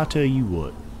 Boy, I tell you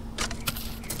what.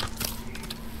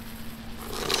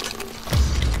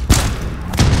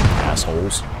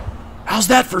 Assholes. How's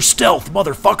that for stealth,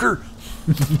 motherfucker?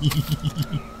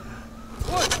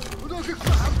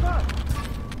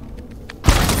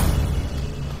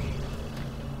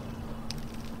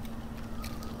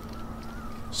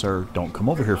 Sir, don't come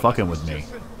over here fucking with me.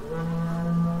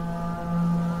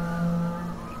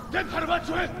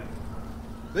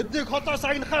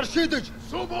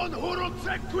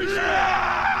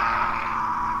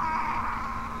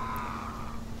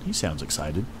 He sounds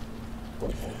excited.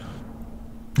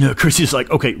 Yeah, Chrissy's like,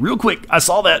 okay, real quick, I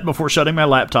saw that before shutting my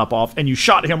laptop off, and you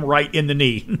shot him right in the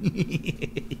knee.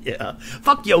 Yeah.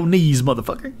 Fuck your knees,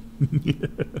 motherfucker.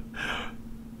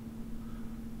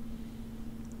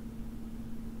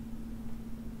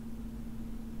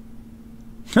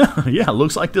 Yeah,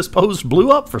 looks like this post blew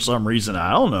up for some reason.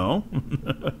 I don't know.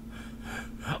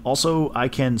 Also, I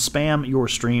can spam your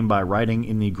stream by writing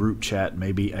in the group chat.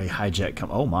 Maybe a hijack come.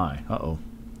 Oh my. Uh-oh.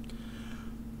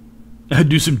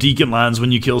 Do some deacon lines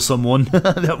when you kill someone.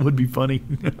 That would be funny.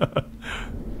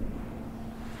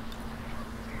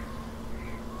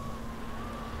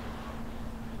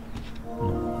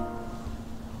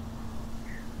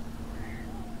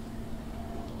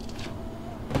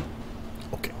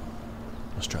 Okay.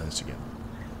 Let's try this again.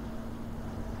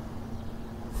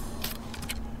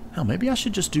 Hell, maybe I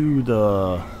should just do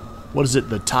the... What is it?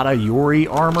 The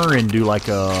Tadayori armor and do like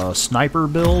a sniper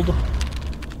build?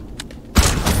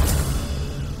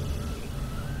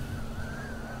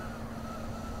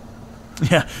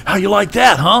 Yeah, how you like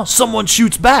that, huh? Someone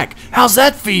shoots back. How's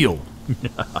that feel?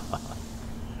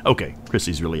 Okay,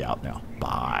 Chrissy's really out now.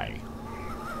 Bye.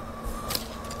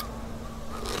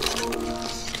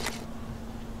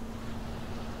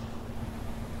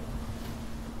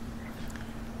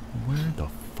 Where the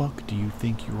fuck do you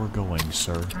think you're going,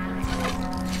 sir?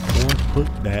 Or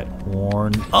put that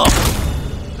horn up.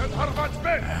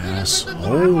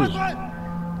 Asshole.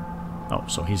 Oh,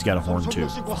 so he's got a horn too.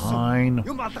 Fine.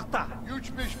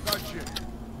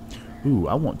 Ooh,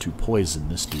 I want to poison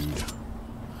this dude.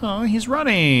 Oh, he's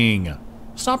running.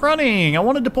 Stop running. I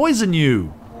wanted to poison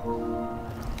you.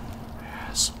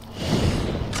 Yes.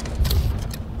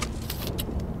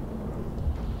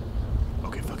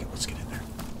 Okay, fuck it. Let's get in there.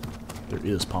 There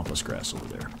is pampas grass over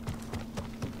there.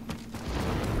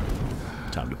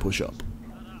 Time to push up.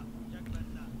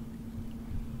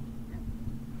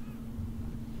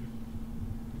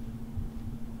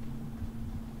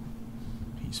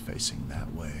 He's facing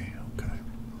that way. Okay.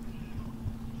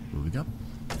 Moving up.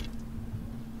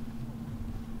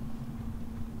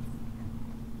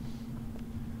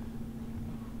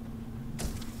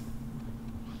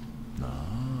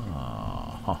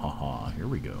 Ah, ha ha ha. Here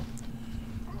we go.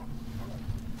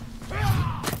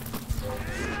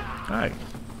 Hi.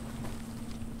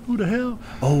 Who the hell?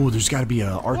 Oh, there's got to be an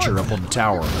archer up on the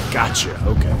tower. Gotcha.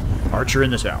 Okay. Archer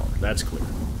in the tower. That's clear.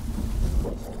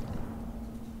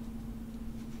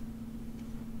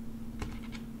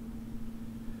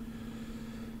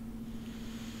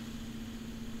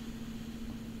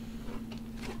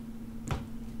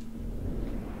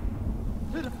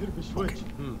 Okay.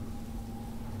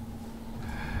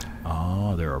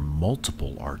 Ah, there are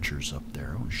multiple archers up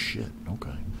there. Oh shit.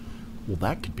 Okay. Well,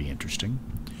 that could be interesting.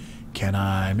 Can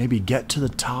I maybe get to the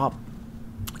top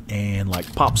and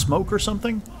like pop smoke or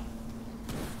something?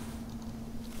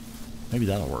 Maybe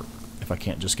that'll work. If I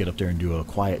can't just get up there and do a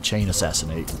quiet chain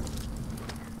assassinate.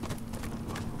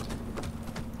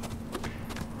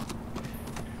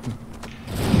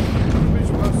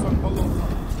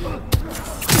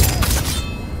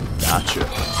 Gotcha.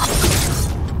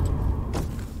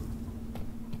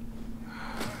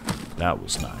 That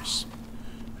was nice.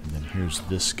 And then here's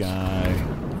this guy.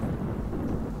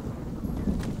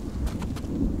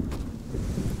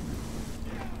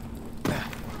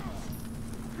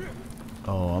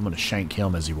 Oh, I'm gonna shank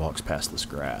him as he walks past this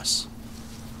grass.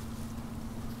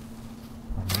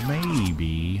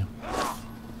 Maybe.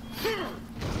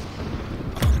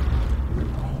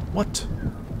 What?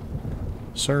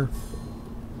 Sir?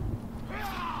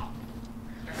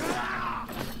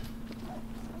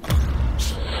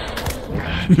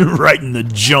 Right in the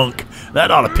junk. That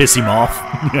ought to piss him off.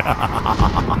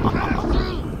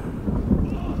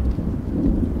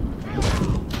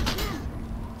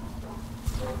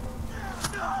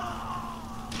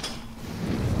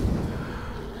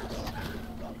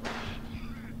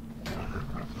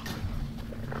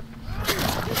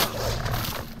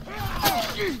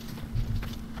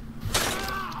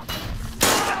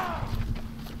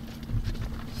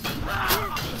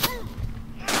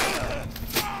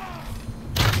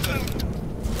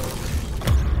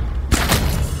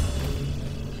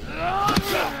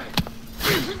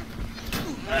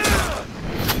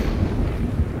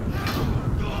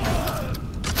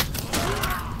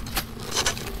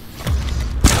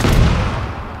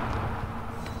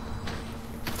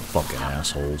 Fucking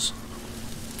assholes.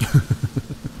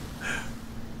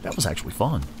 That was actually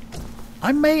fun.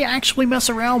 I may actually mess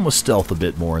around with stealth a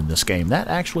bit more in this game. That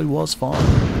actually was fun.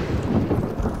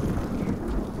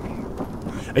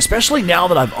 Especially now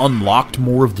that I've unlocked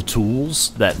more of the tools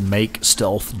that make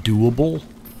stealth doable.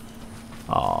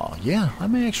 Yeah, I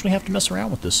may actually have to mess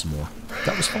around with this some more.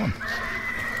 That was fun.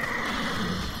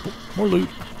 Oh, more loot.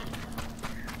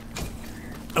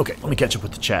 Okay, let me catch up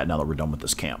with the chat now that we're done with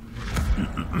this camp.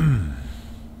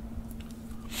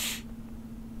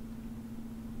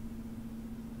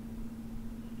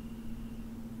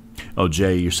 Oh,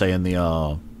 Jay, you're saying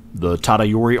the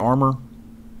Tadayori armor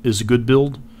is a good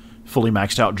build? Fully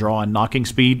maxed out draw and knocking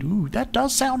speed? Ooh, that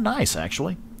does sound nice,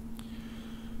 actually.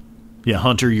 Yeah,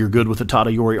 Hunter, you're good with the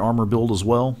Tadayori armor build as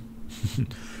well?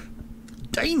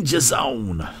 Danger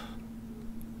zone!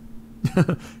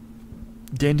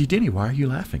 Dandy Denny, why are you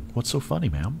laughing? What's so funny,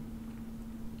 ma'am?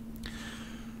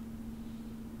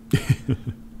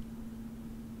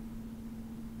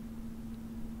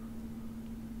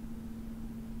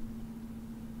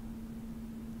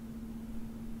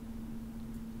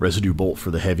 Residue bolt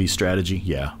for the heavy strategy?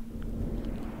 Yeah.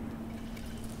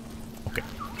 Okay.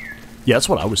 Yeah, that's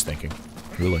what I was thinking.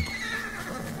 Really.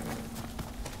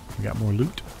 We got more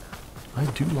loot? I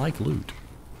do like loot.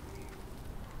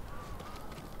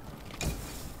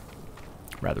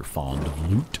 Rather fond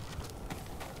of loot.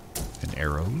 And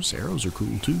arrows. Arrows are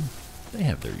cool too. They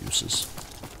have their uses.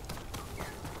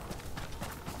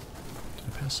 Did I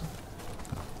pass them?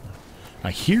 Oh, no.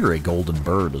 I hear a golden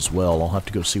bird as well. I'll have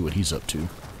to go see what he's up to.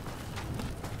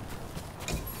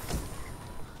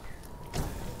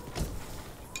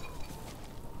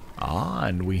 Ah,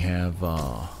 and we have,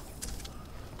 I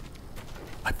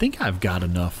think I've got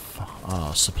enough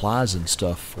supplies and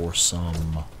stuff for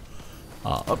some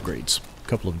upgrades. A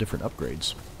couple of different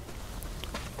upgrades.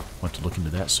 I'll have to look into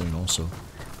that soon also.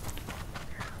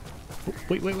 Oh,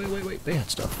 wait. They had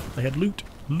stuff. They had loot.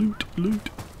 Loot.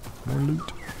 More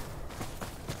loot.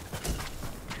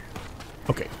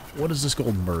 Okay, what does this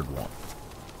golden bird want?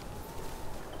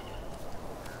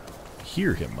 I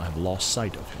hear him. I have lost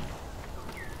sight of him.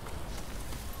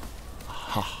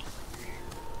 Aha.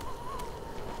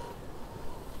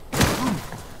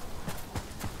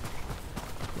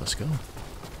 Let's go.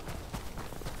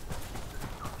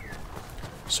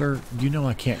 Sir, you know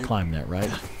I can't climb that, right?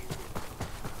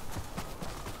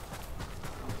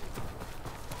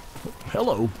 Oh,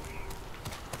 hello.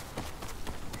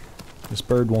 This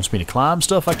bird wants me to climb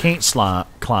stuff I can't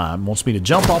climb. Wants me to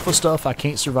jump off of stuff I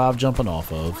can't survive jumping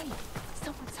off of.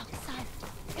 Someone's outside.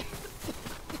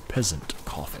 Peasant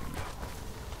coughing.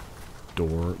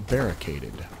 Door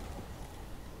barricaded.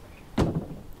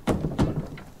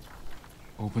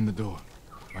 Open the door.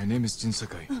 My name is Jin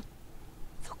Sakai. The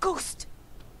ghost!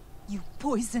 You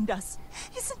poisoned us.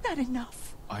 Isn't that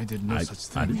enough? I did no such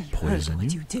thing. I didn't poison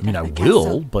what you. you did I mean, at I the will,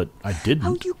 castle. but I didn't.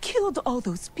 How you killed all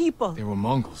those people. They were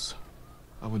Mongols.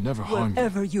 I would never harm you.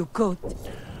 Wherever you go.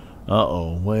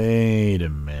 Uh-oh, wait a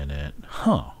minute.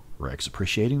 Huh. Rex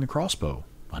appreciating the crossbow.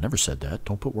 I never said that.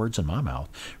 Don't put words in my mouth.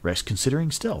 Rex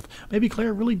considering stealth. Maybe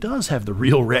Claire really does have the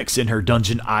real Rex in her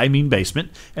dungeon, I mean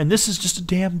basement, and this is just a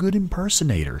damn good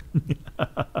impersonator.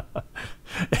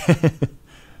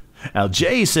 Now,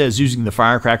 Jay says using the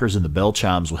firecrackers and the bell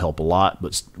chimes will help a lot,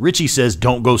 but Richie says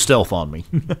don't go stealth on me.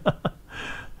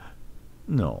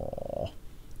 No.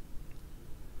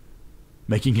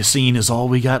 Making a scene is all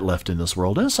we got left in this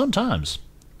world, and sometimes.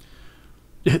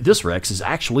 This Rex is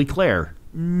actually Claire.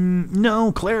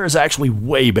 No, Claire is actually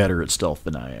way better at stealth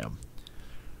than I am.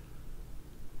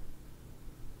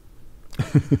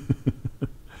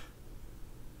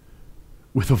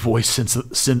 With a voice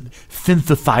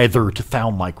synthesizer to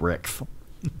sound like Rex.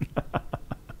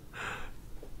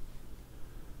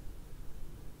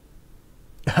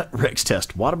 Rex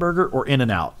test. Whataburger or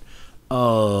In-N-Out?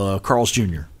 Carl's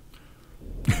Jr.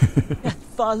 Death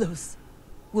follows.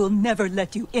 We'll never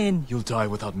let you in. You'll die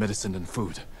without medicine and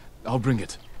food. I'll bring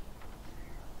it.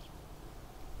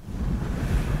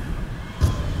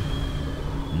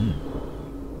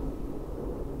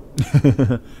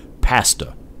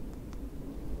 Pasta.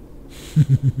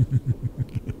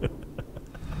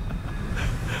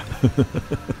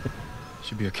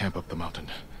 Should be a camp up the mountain.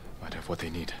 Might have what they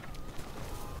need.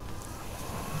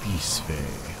 Bisfay.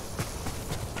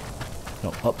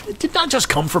 No, it did not just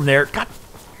come from there. God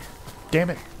damn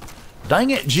it.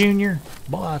 Dang it, Junior.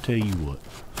 Boy, I tell you what.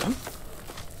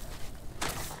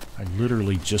 I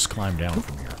literally just climbed down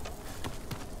from here.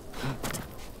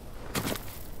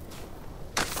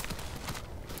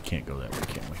 Can't go that way,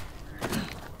 can we?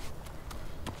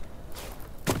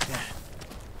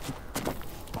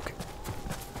 Okay.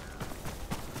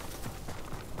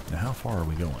 Now, how far are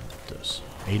we going with this?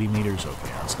 80 meters? Okay,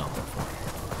 that's not that far.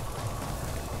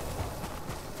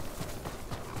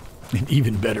 An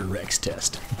even better Rex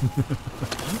test.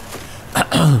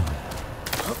 Now,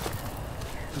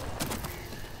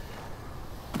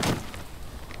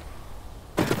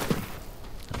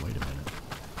 wait a minute.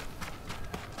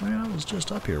 Well, I was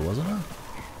just up here, wasn't I?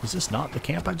 Is this not the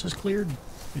camp I just cleared?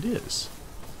 It is.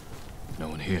 No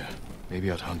one here. Maybe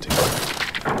out hunting.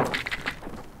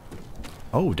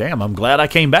 Oh, damn. I'm glad I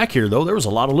came back here, though. There was a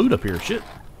lot of loot up here. Shit.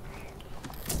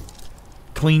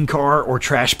 Clean car or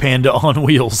trash panda on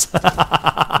wheels.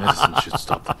 Medicine should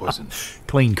stop the poison.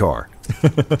 Clean car.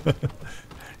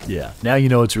 Yeah, now you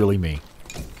know it's really me.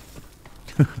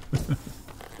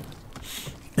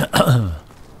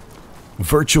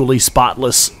 Virtually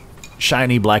spotless,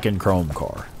 shiny black and chrome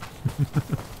car.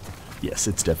 Yes,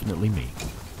 it's definitely me.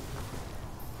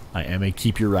 I am a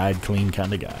keep your ride clean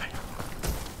kind of guy.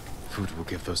 Food will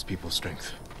give those people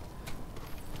strength.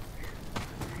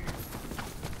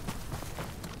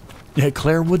 Yeah,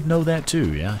 Claire would know that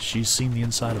too, yeah? She's seen the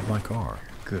inside of my car.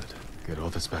 Good. Get all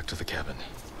this back to the cabin.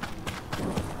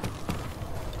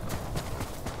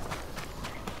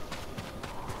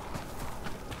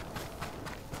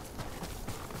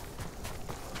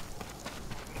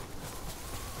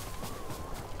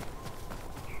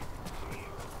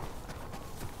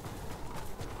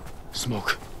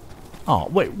 Smoke. Oh,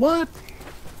 wait, what?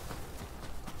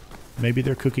 Maybe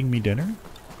they're cooking me dinner?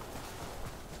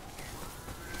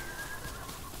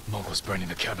 Mongols burning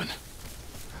the cabin.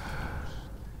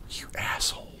 You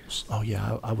assholes. Oh,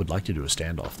 yeah, I would like to do a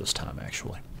standoff this time,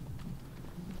 actually.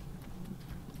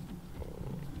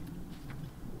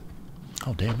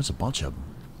 Oh, damn, there's a bunch of them.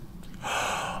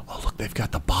 Oh, look, they've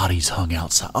got the bodies hung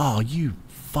outside. Oh, you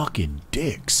fucking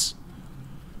dicks.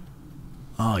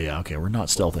 Oh, yeah, okay, we're not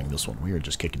stealthing this one. We are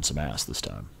just kicking some ass this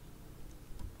time.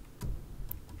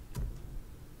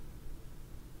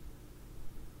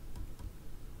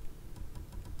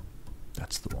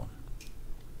 That's the one.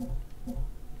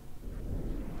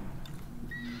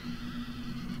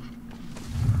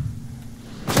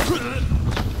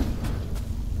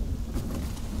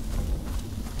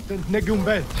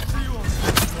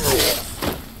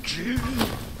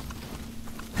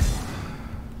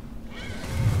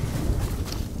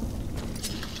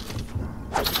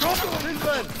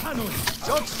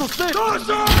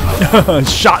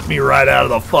 Shot me right out of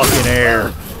the fucking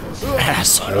air.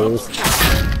 Asshole.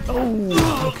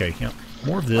 Oh, okay, yeah.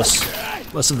 More of this,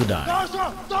 less of the dying.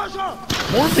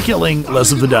 More of the killing,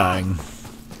 less of the dying.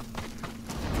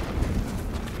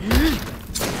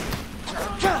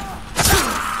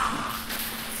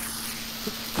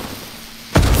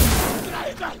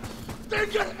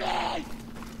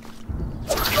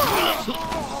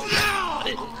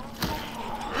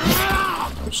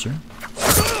 Closer.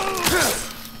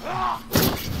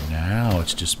 Now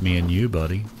it's just me and you,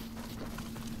 buddy.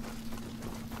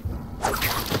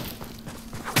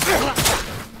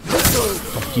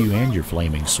 Fuck you and your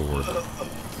flaming sword.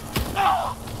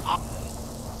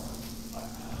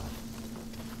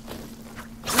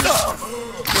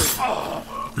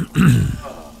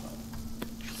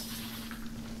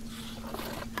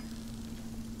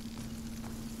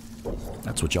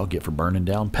 That's what y'all get for burning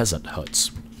down peasant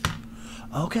huts.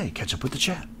 Okay, catch up with the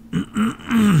chat.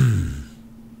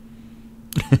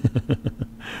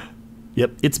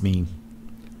 Yep, it's me.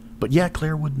 But yeah,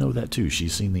 Claire would know that too.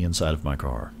 She's seen the inside of my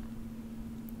car.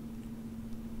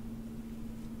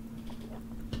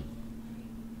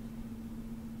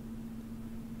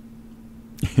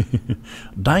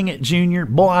 Dang it, Junior.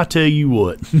 Boy, I tell you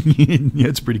what.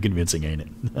 It's pretty convincing, ain't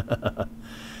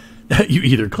it? You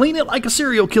either clean it like a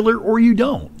serial killer or you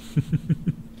don't.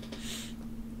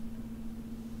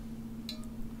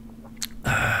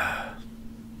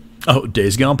 Oh,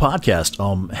 Days Gone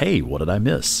podcast. Hey, what did I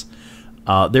miss?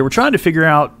 They were trying to figure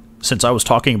out, since I was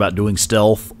talking about doing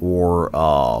stealth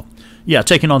or,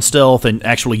 taking on stealth and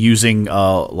actually using,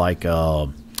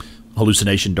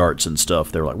 hallucination darts and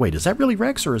stuff. They were like, wait, is that really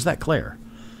Rex or is that Claire?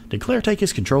 Did Claire take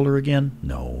his controller again?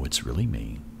 No, it's really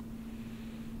me.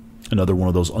 Another one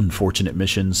of those unfortunate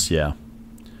missions, yeah.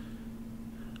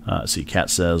 See, Kat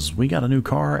says, we got a new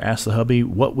car. Asked the hubby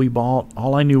what we bought.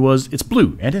 All I knew was it's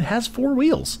blue, and it has 4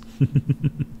 wheels.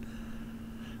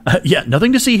 Yeah,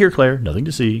 nothing to see here, Claire. Nothing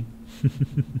to see.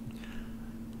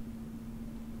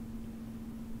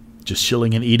 Just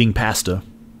chilling and eating pasta.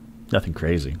 Nothing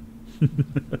crazy.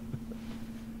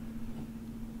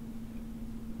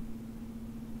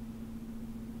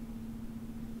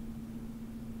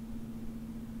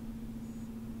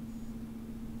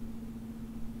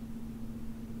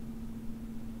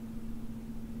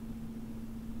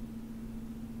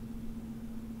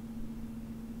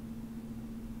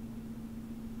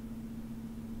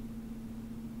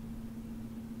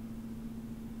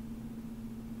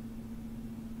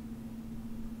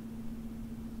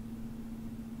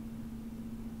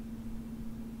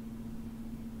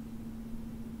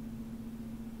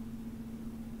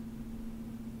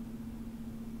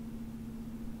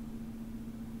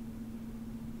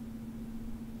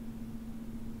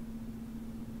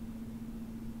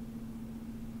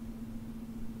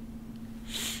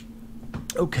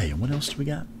 Okay, and what else do we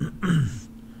got?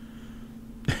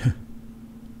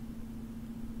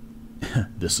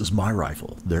 This is my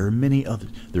rifle. There are many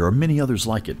others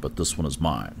like it, but this one is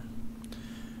mine.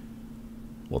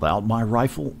 Without my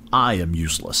rifle, I am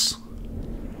useless.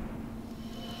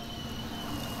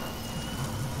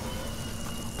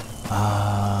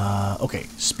 Okay,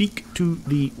 speak to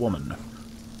the woman.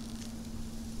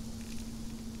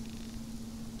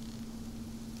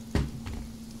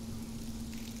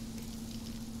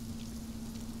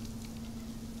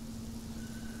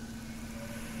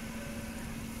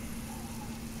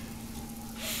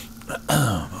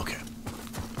 Okay.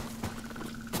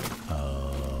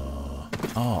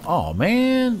 Oh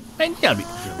man, you gotta be.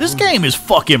 This game is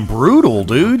fucking brutal,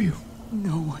 dude.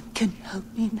 No one can help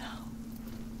me now.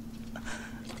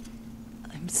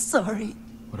 I'm sorry.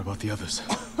 What about the others?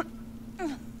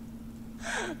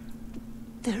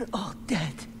 They're all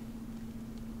dead.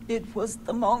 It was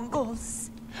the Mongols.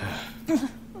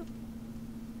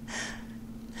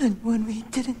 And when we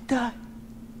didn't die,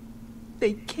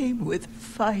 they came with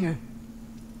fire.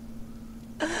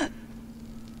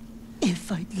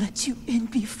 If I'd let you in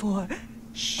before...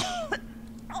 Shh.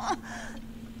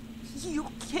 You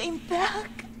came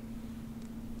back.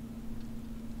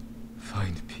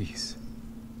 Find peace.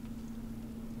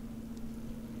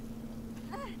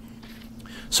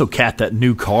 So, Kat, that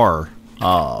new car,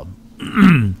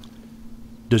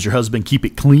 does your husband keep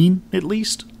it clean, at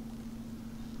least?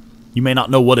 You may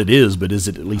not know what it is, but is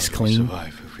it at least How do we clean?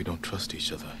 survive if we don't trust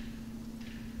each other?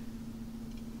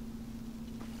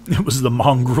 It was the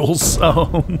mongrels,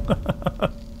 so...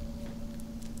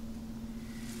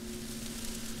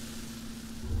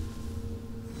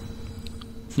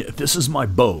 Yeah, this is my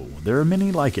bow. There are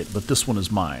many like it, but this one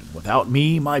is mine. Without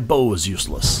me, my bow is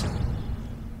useless.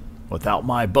 Without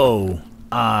my bow,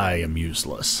 I am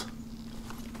useless.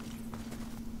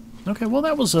 Okay, well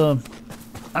that was a...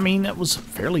 that was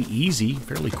fairly easy,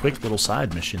 fairly quick little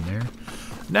side mission there.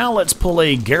 Now let's pull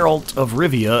a Geralt of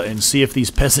Rivia and see if these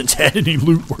peasants had any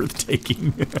loot worth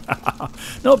taking.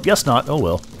 Nope, guess not. Oh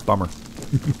well, bummer.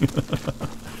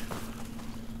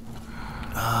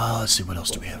 Let's see, what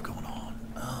else do we have going on?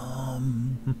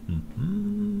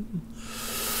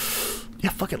 Yeah,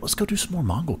 fuck it. Let's go do some more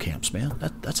Mongol camps, man.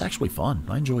 That's actually fun.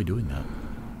 I enjoy doing that.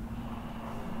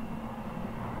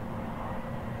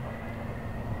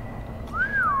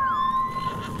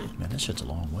 Man, that shit's a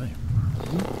long way.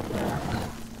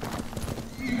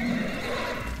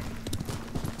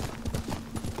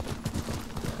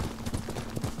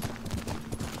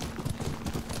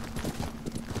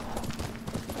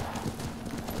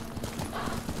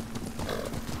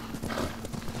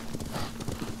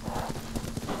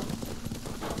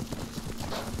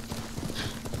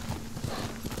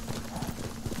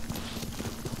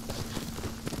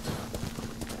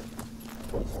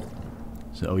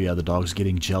 Oh yeah, the dog's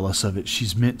getting jealous of it.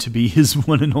 She's meant to be his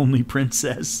one and only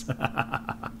princess.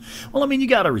 Well, I mean, you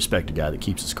gotta respect a guy that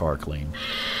keeps his car clean.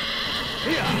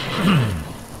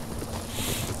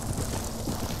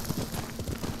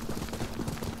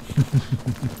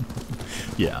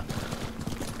 Yeah.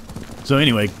 So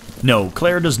anyway, no,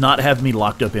 Claire does not have me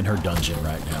locked up in her dungeon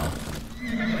right now.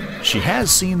 She has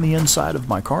seen the inside of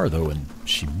my car, though, and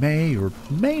she may or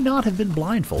may not have been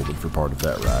blindfolded for part of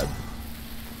that ride.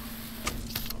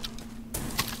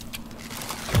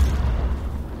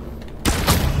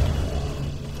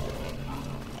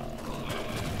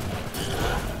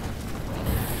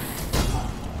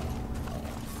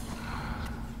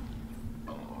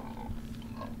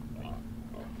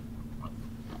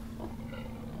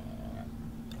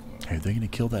 Are they going to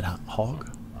kill that hog?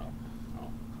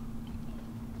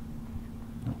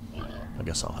 No. I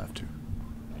guess I'll have to.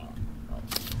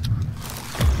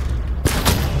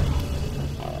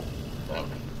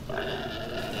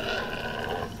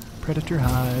 Predator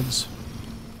hides.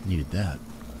 Needed that.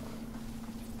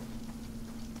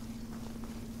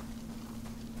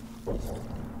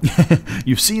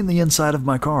 You've seen the inside of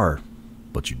my car,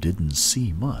 but you didn't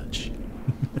see much.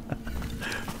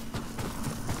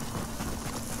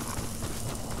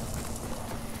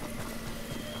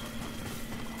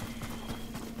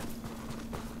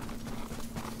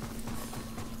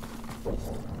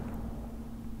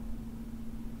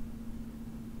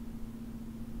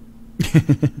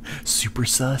 Super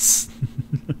sus.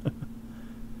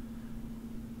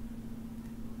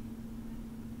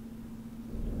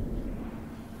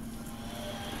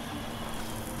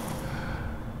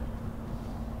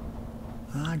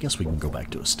 I guess we can go back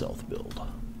to a stealth build.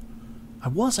 I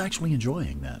was actually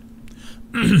enjoying that.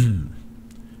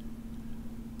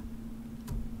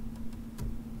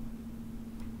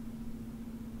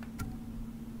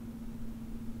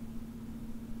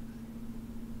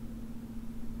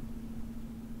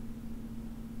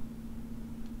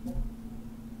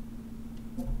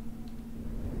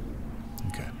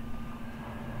 Okay.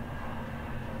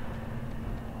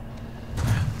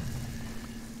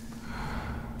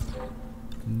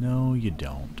 No, you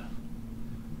don't.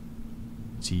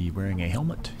 Is he wearing a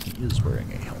helmet? He is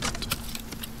wearing a helmet.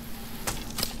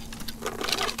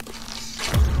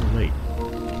 Oh, wait.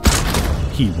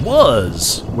 He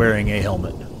was wearing a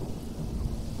helmet.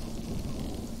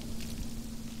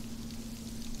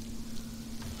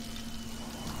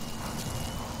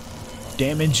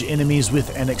 Damage enemies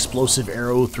with an explosive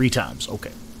arrow 3 times.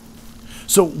 Okay.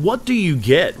 So what do you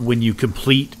get when you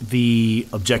complete the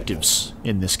objectives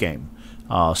in this game?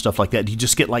 Stuff like that. Do you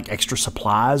just get like extra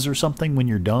supplies or something when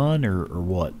you're done, or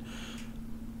what?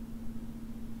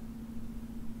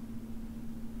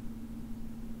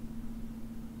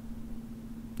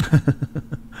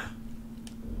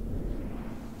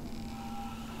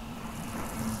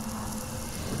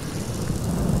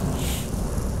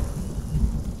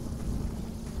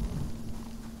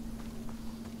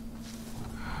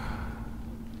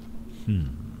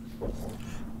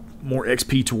 More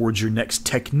XP towards your next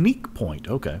technique point.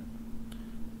 Okay.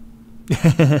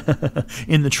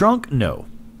 In the trunk? No.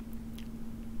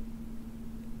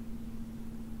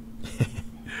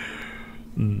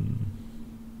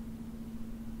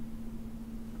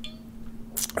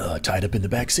 Tied up in the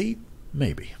back seat?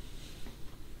 Maybe.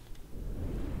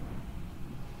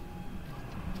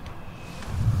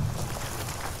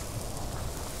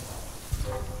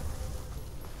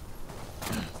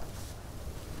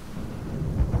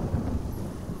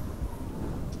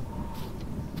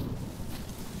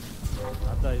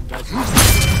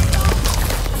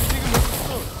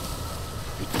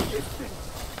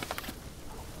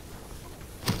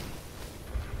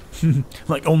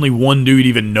 Like, only one dude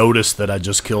even noticed that I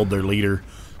just killed their leader.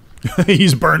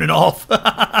 He's burning off.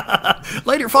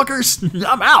 Later, fuckers.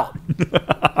 I'm out.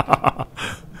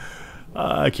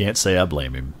 I can't say I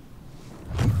blame him.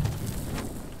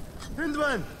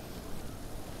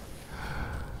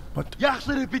 What?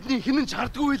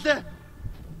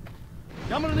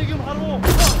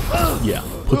 Yeah,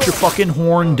 put your fucking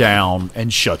horn down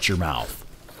and shut your mouth.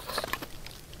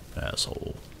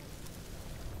 Asshole.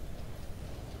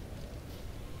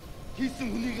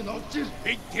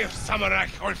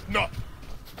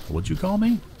 What'd you call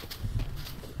me?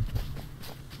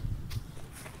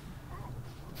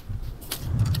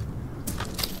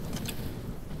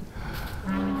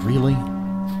 Really?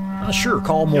 Sure,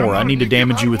 call more. I need to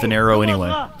damage you with an arrow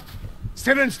anyway.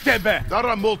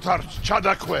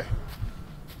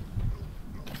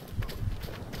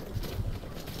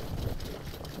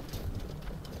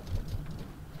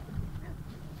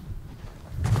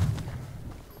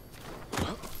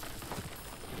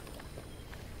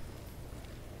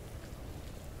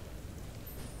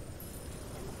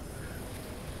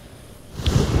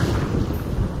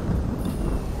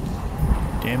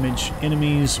 damage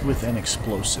enemies with an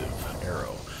explosive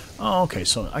arrow. Oh, okay,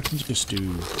 so I can just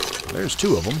do... There's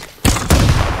 2 of them.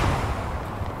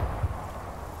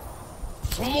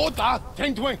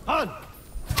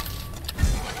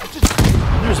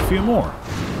 There's a few more.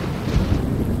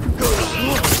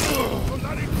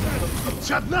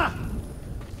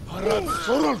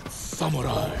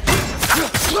 Samurai.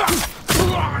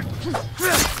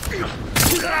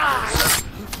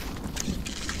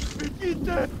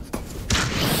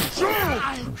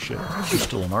 Oh shit, there's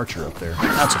still an archer up there.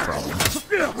 That's a problem.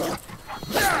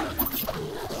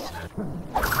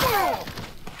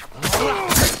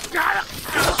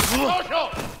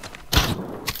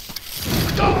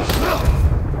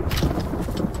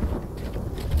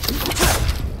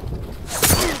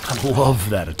 I love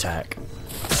that attack.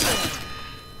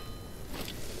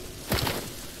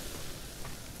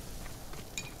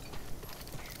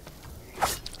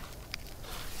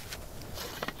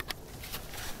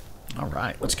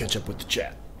 Alright, let's catch up with the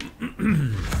chat.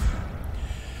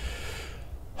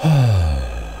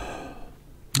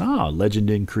 Legend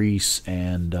increase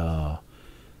and,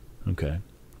 okay.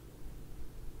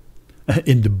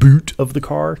 In the boot of the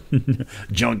car.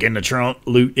 Junk in the trunk,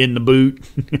 loot in the boot.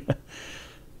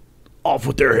 Off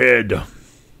with their head.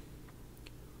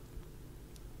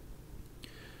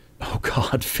 Oh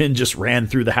God, Finn just ran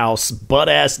through the house,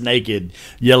 butt-ass naked,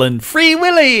 yelling, "Free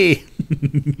Willy!"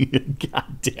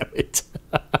 God damn it.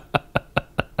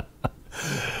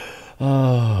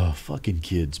 Oh, fucking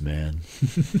kids, man.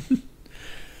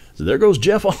 So there goes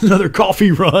Jeff on another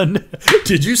coffee run.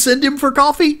 Did you send him for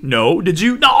coffee? No. Did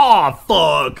you? No,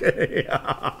 fuck.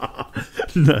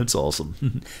 That's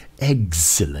awesome.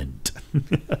 Excellent.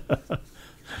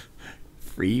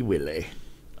 Free Willy.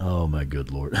 Oh, my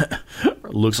good Lord.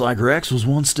 Looks like Rex was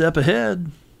one step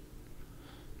ahead.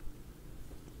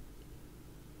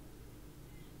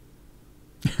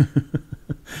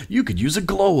 You could use a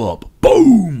glow-up.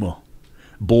 Boom!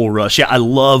 Bull Rush. Yeah, I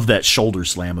love that shoulder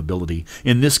slam ability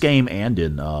in this game and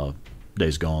in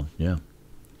Days Gone. Yeah.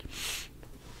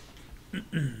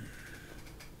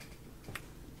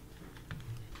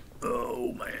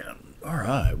 Oh, man. All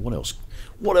right. What else?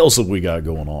 What else have we got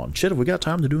going on? Shit, have we got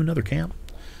time to do another camp?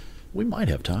 We might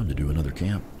have time to do another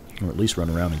camp. Or at least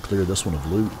run around and clear this one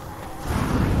of loot.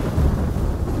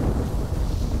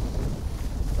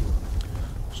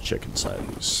 Let's check inside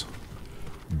these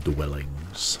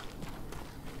dwellings.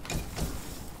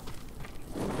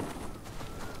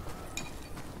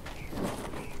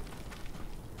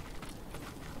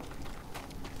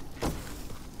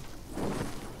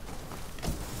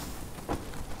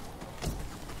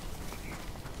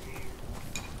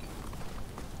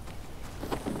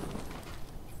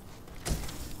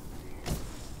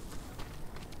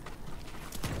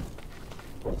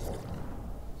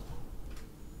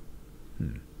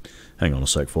 Hang on a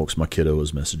sec, folks. My kiddo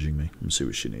is messaging me. Let me see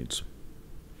what she needs.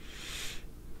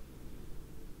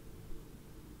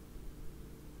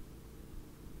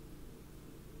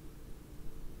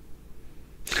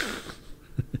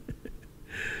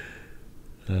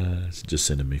 It's just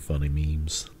sending me funny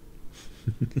memes.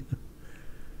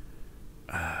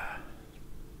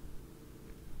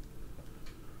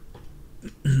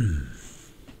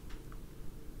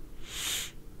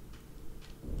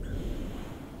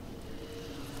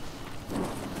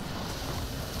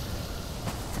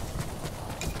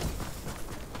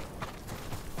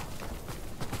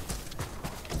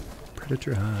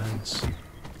 Predator hides.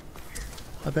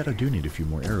 I bet I do need a few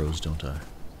more arrows, don't I?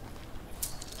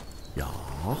 Yeah.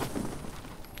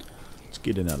 Let's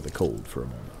get in out of the cold for a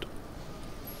moment.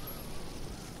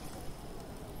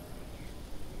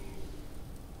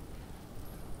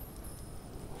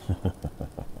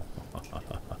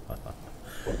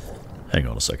 Hang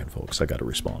on a second, folks. I got to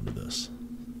respond to this.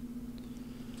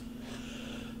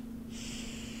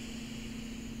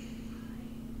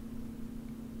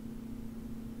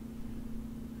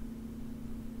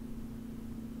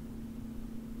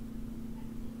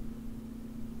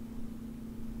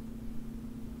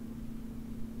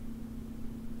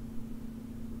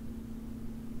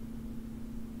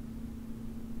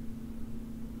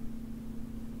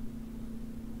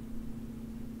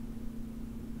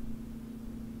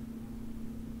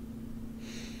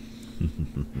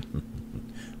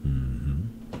 Mm-hmm.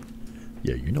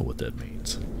 Yeah, you know what that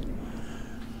means.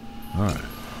 Alright.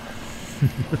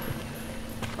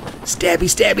 Stabby,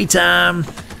 stabby time!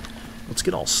 Let's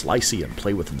get all slicey and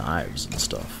play with knives and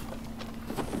stuff.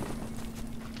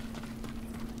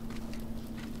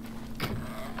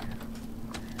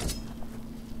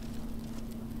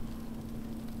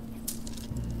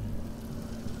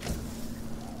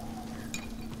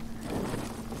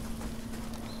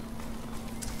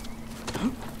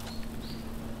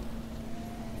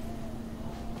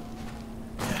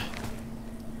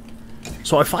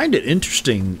 So I find it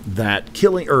interesting that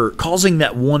killing or causing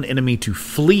that one enemy to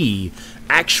flee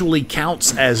actually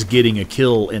counts as getting a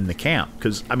kill in the camp.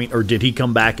 Because I mean, or did he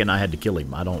come back and I had to kill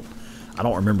him? I don't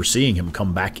remember seeing him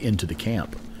come back into the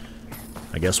camp.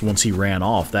 I guess once he ran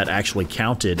off, that actually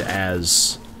counted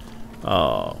as, you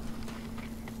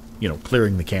know,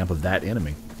 clearing the camp of that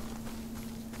enemy.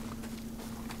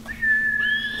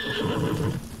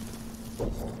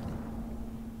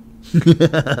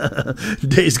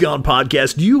 Days Gone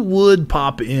podcast, you would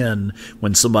pop in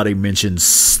when somebody mentions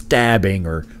stabbing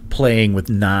or playing with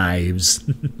knives.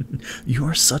 You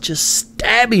are such a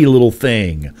stabby little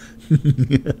thing.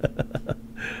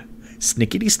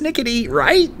 Snickety snickety,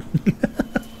 right?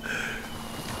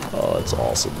 Oh, that's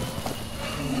awesome.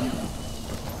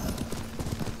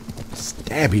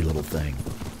 Stabby little thing.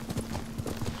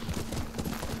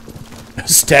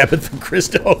 Stab at the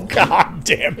crystal. Oh, god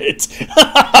damn it.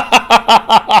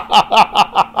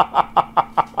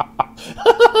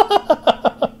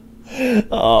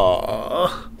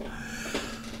 Oh.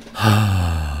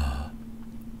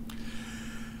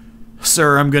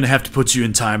 Sir, I'm going to have to put you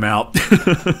in timeout.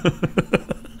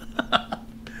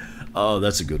 Oh,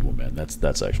 that's a good one, man.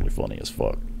 That's actually funny as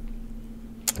fuck.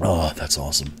 Oh, that's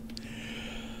awesome.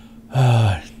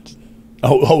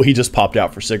 Oh, he just popped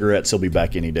out for cigarettes. He'll be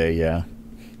back any day, yeah.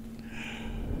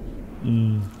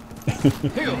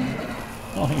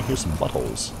 Oh, hey, here's some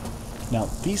buttholes. Now,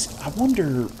 these, I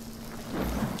wonder...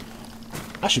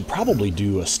 I should probably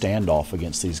do a standoff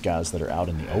against these guys that are out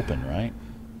in the open, right?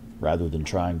 Rather than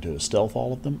trying to stealth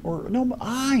all of them. Or, no,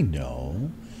 I know.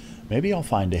 Maybe I'll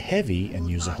find a heavy and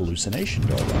use a hallucination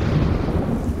dart.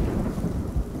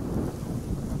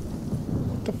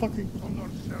 What the fuck are you...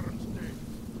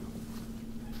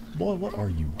 Boy, what are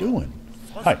you doing?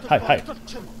 Hi.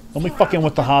 Don't be fucking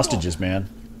with the hostages, man.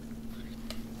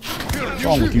 What's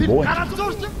wrong with you, boy?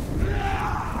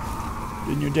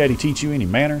 Didn't your daddy teach you any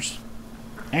manners?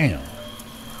 Damn.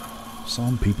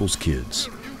 Some people's kids.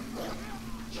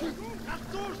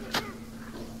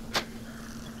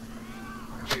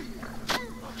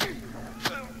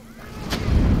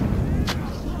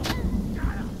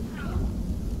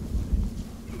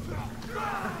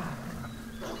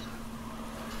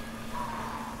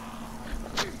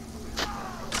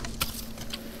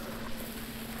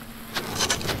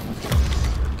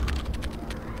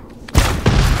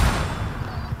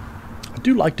 I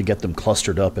do like to get them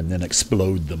clustered up and then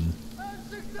explode them.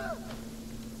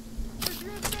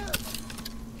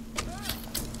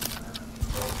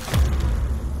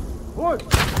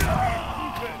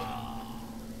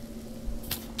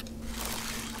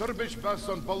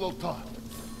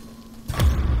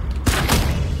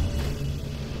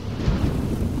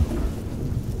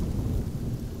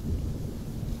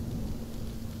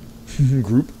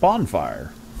 Group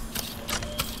bonfire.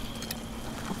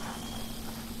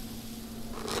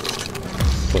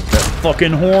 Put that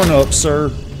fucking horn up,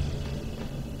 sir.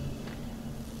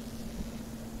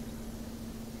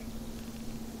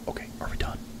 Okay, are we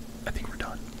done? I think we're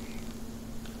done.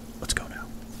 Let's go now.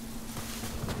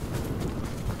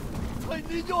 I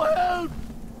need your help!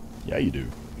 Yeah, you do.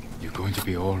 You're going to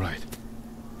be all right.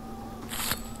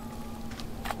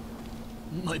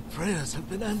 My prayers have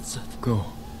been answered. Go.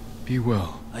 Be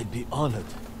well. I'd be honored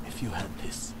if you had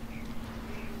this.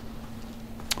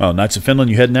 Oh, Knights of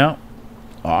Finland, you heading out?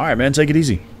 Alright, man, take it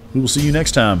easy. We will see you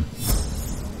next time.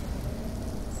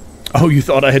 Oh, you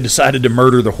thought I had decided to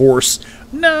murder the horse?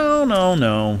 No, no,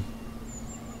 no.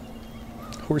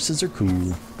 Horses are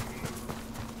cool.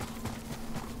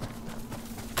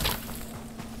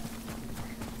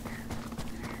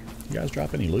 You guys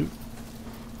drop any loot?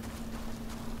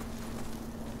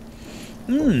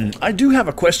 I do have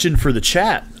a question for the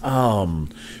chat.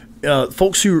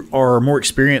 Folks who are more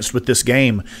experienced with this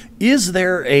game, is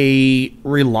there a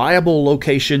reliable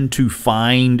location to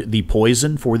find the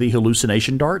poison for the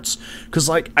hallucination darts? Because,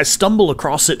 like, I stumble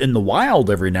across it in the wild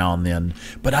every now and then,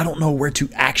 but I don't know where to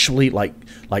actually, like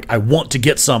I want to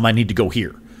get some, I need to go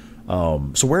here.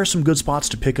 So where are some good spots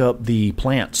to pick up the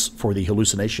plants for the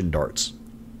hallucination darts?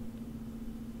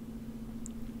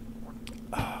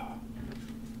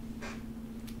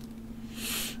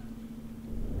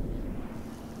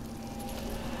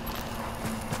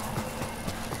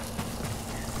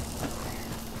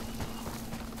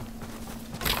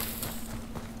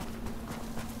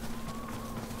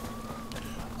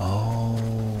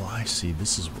 See,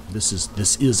 this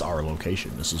is our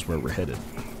location. This is where we're headed.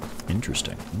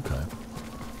 Interesting. Okay.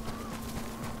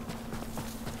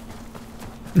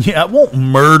 Yeah, I won't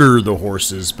murder the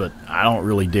horses, but I don't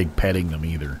really dig petting them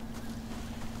either.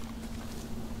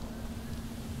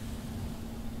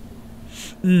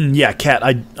 Yeah, Kat,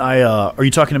 are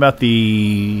you talking about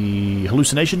the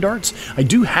hallucination darts? I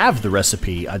do have the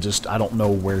recipe, I don't know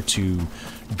where to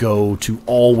go to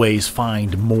always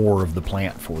find more of the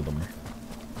plant for them.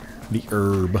 The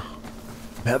herb.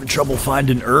 I'm having trouble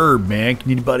finding herb, man.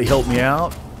 Can anybody help me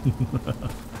out?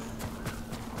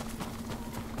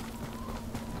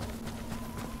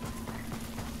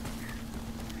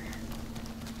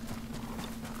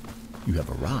 You have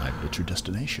arrived at your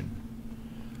destination.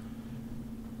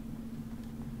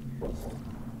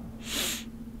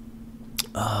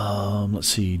 Let's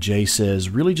see. Jay says,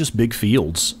 really just big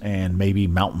fields and maybe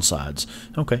mountainsides.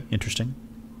 Okay, interesting.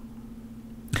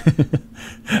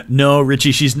 No,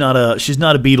 Richie, she's not a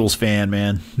Beatles fan,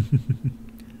 man.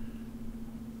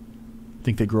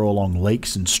 Think they grow along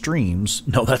lakes and streams.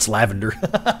 No, that's lavender.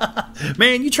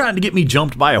 Man, you trying to get me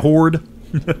jumped by a horde?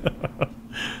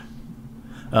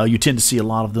 You tend to see a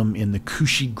lot of them in the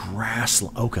cushy grass.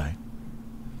 Okay.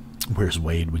 Where's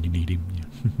Wade when you need him?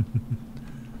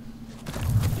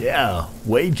 Yeah,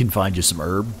 Wade can find you some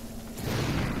herb.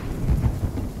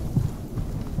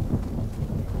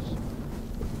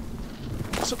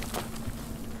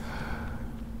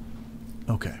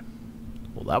 Okay.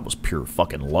 Well, that was pure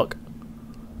fucking luck.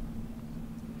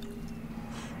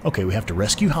 Okay, we have to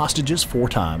rescue hostages 4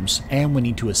 times, and we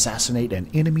need to assassinate an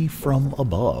enemy from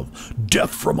above.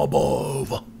 Death from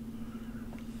above!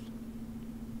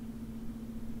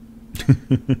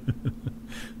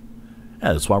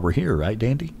 Yeah, that's why we're here, right,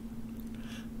 Dandy?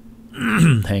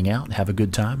 Hang out, have a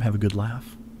good time, have a good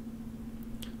laugh.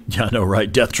 Yeah, I know,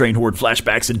 right? Death Train Horde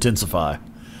flashbacks intensify.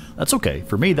 That's okay.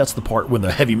 For me, that's the part when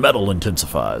the heavy metal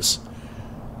intensifies.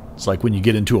 It's like when you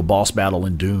get into a boss battle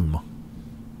in Doom.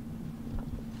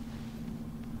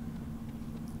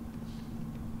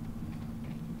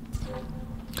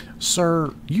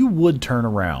 Sir, you would turn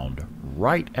around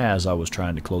right as I was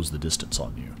trying to close the distance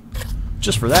on you.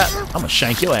 Just for that, I'm gonna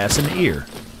shank your ass in the ear.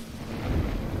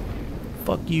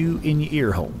 Fuck you in your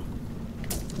ear hole.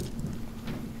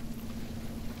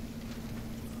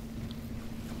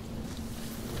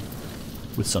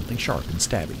 With something sharp and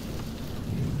stabby.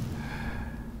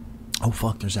 Oh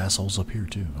fuck, there's assholes up here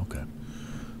too. Okay.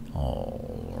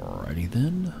 Alrighty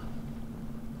then.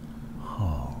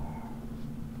 Oh.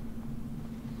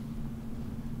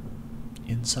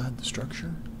 Inside the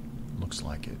structure? Looks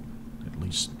like it. At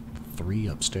least 3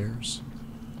 upstairs.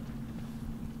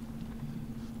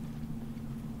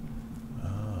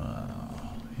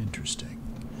 Interesting.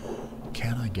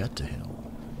 Can I get to him?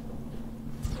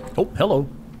 Oh, hello.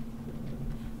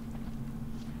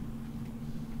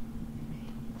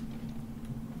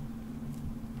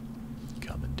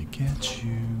 Coming to get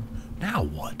you. Now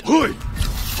what?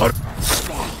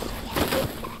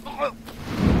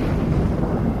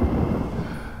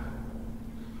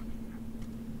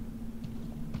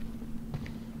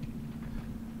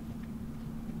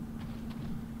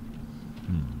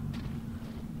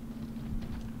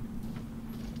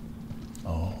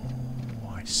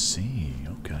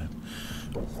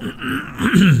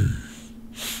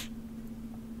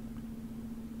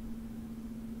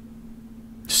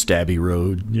 Stabby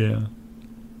Road, yeah.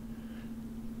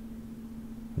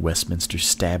 Westminster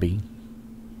Stabby.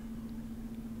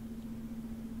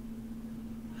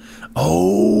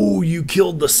 Oh, you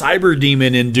killed the Cyber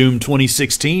Demon in Doom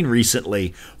 2016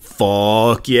 recently.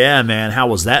 Fuck yeah, man. How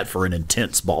was that for an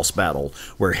intense boss battle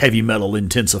where heavy metal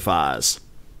intensifies?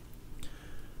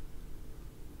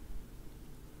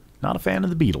 Not a fan of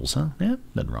the Beatles, huh? Yeah,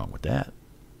 nothing wrong with that.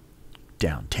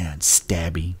 Downtown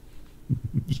Stabby.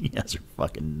 You guys are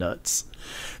fucking nuts.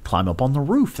 Climb up on the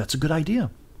roof. That's a good idea.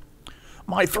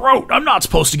 My throat! I'm not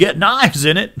supposed to get knives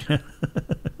in it!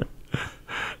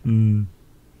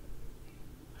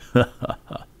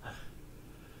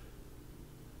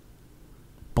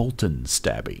 Bolton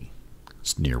Stabby.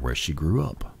 It's near where she grew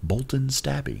up. Bolton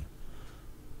Stabby.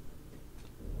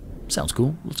 Sounds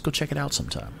cool. Let's go check it out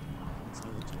sometime.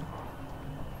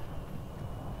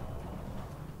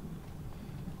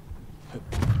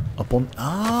 Up on...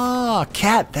 Ah,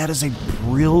 Cat, that is a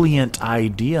brilliant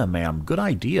idea, ma'am. Good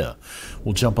idea.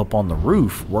 We'll jump up on the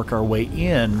roof, work our way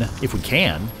in, if we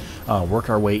can. Work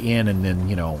our way in and then,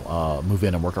 you know, move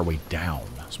in and work our way down.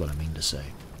 That's what I mean to say.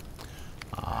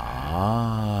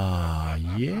 Ah,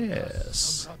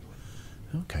 yes.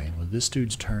 Okay, well, this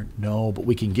dude's turn... No, but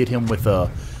we can get him with a...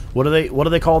 What do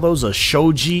they call those? A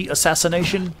shoji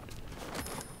assassination?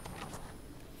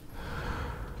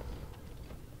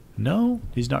 No?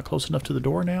 He's not close enough to the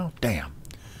door now? Damn.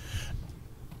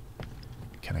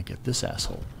 Can I get this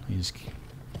asshole? He's...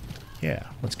 Yeah,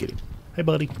 let's get him. Hey,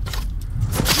 buddy.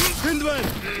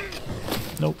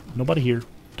 Nope, nobody here.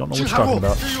 Don't know what you're talking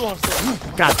about.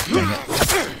 God dang it.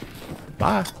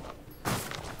 Bye.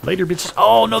 Later, bitches.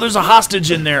 Oh, no, there's a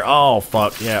hostage in there. Oh,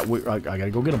 fuck. Yeah, I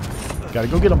gotta go get him. Gotta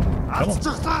go get him. Come on.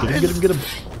 Get him, get him, get him.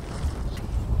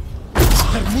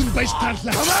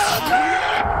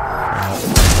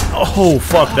 Oh,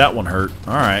 fuck. That one hurt.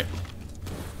 Alright.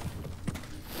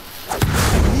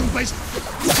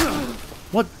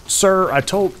 What, sir?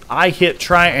 I hit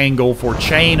triangle for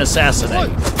chain assassinate.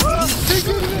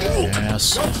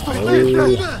 Yes.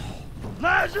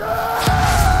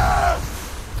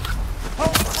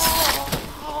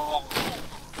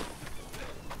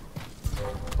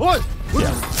 Oh.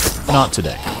 Yeah. Not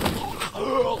today.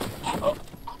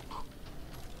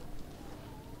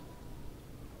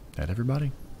 That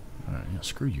everybody? Alright, yeah,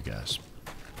 screw you guys.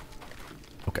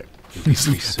 Okay.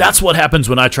 That's what happens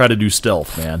when I try to do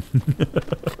stealth, man.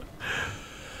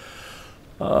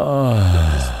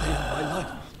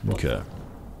 Okay.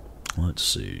 Let's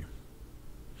see.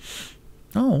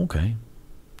 Oh, okay.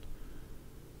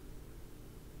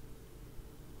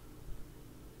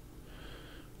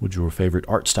 Would your favorite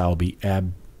art style be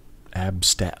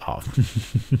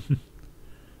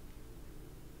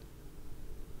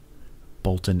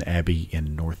Bolton Abbey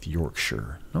in North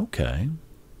Yorkshire. Okay.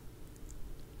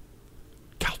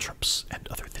 Caltrops and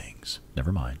other things.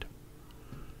 Never mind.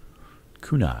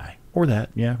 Kunai. Or that.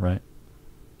 Yeah, right.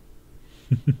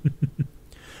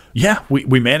 Yeah,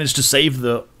 we managed to save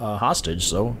the hostage,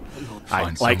 so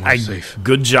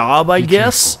good job, I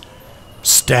guess.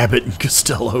 Stab it in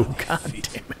Costello. God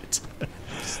damn it.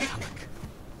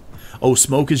 Oh,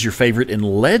 smoke is your favorite in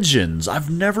Legends. I've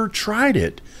never tried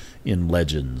it in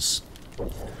Legends.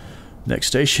 Next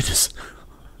station is...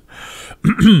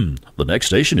 The next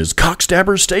station is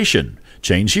Cockstabber Station.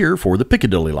 Change here for the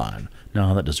Piccadilly line.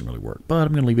 No, that doesn't really work, but I'm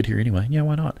going to leave it here anyway. Yeah,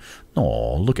 why not?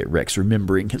 Oh, look at Rex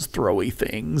remembering his throwy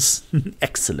things.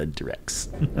 Excellent, Rex.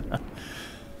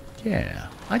 Yeah,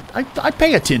 I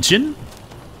pay attention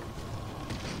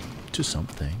to some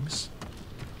things.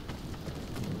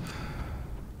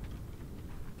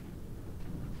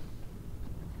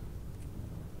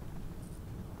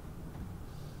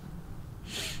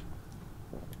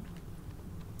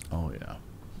 Oh, yeah.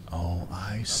 Oh,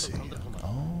 I see.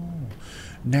 Oh.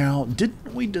 Now,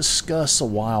 didn't we discuss a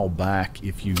while back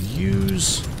if you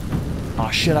use... Oh,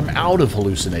 shit, I'm out of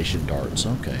hallucination darts.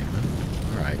 Okay.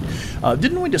 Alright.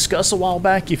 Didn't we discuss a while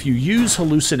back if you use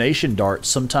hallucination darts,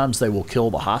 sometimes they will kill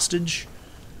the hostage?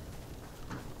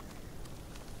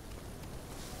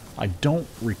 I don't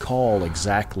recall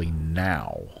exactly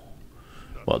now.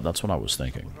 But that's what I was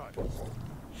thinking.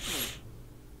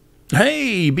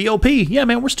 Hey, BOP. Yeah,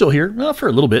 man, we're still here. Well, for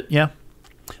a little bit, yeah.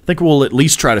 I think we'll at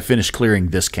least try to finish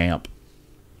clearing this camp.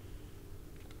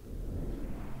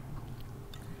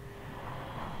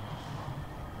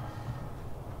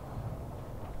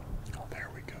 Oh, there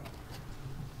we go.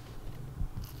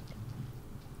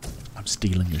 I'm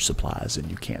stealing your supplies and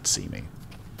you can't see me.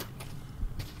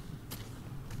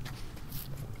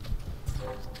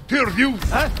 Here, you!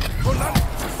 Huh?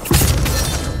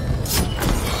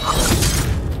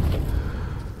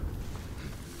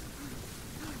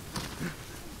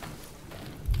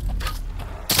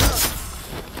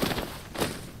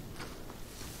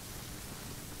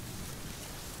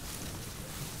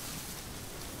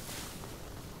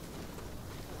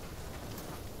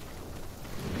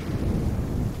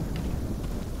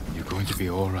 Be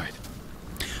all right.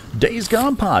 Days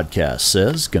Gone podcast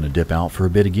says gonna dip out for a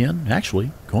bit again.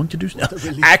 Actually going to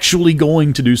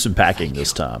do some packing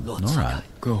this time. All right.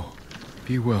 Go.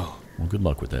 Be well. Well, good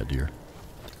luck with that, dear.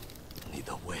 Need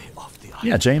a way off the island.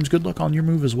 Yeah, James. Good luck on your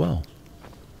move as well.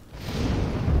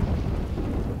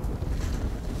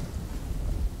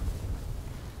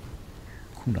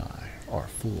 Kunai are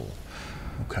full.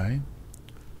 Okay.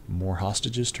 More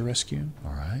hostages to rescue.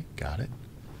 All right. Got it.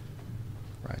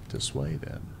 Right this way,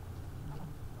 then.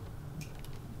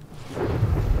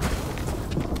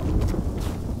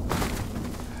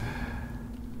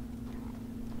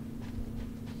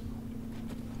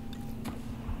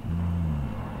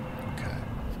 Okay.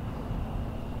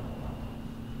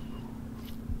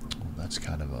 Well, that's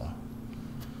kind of a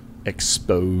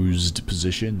exposed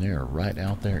position there, right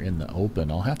out there in the open.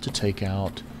 I'll have to take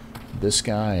out this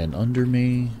guy, and under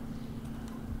me,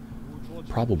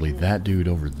 probably that dude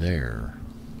over there.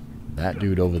 That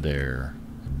dude over there,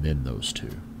 and then those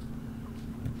two.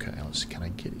 Okay, let's see. Can I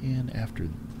get in after...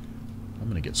 I'm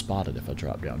going to get spotted if I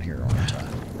drop down here, aren't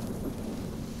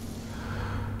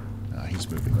I? He's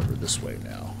moving over this way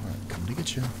now. Alright, coming to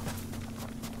get you.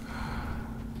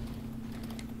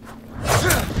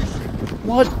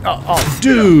 What? Oh,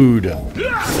 dude!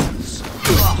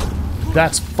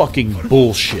 That's fucking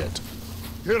bullshit.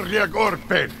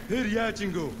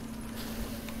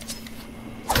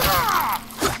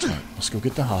 Let's go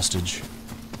get the hostage.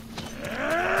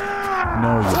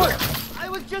 No, you don't. I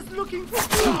was just looking for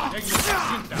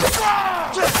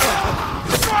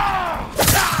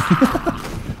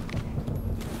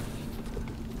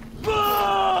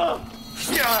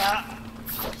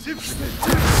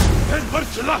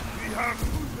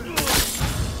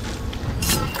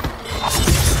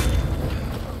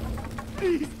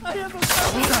Please, I have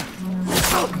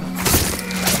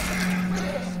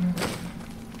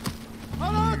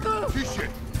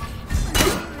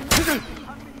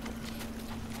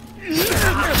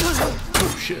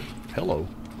Oh shit. Hello.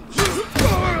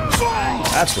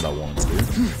 That's what I wanted to do.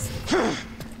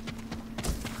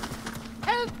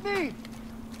 Help me!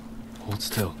 Hold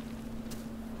still.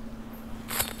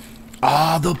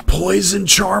 Ah, the poison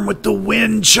charm with the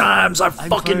wind chimes. I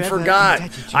fucking forever forgot.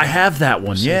 indebted to I you. have that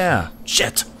one. Yeah.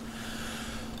 Shit.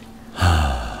 You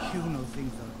know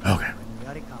things are Okay.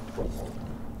 when we are come.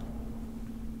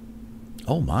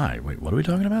 Oh my. Wait, what are we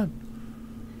talking about?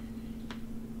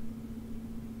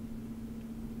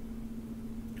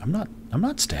 I'm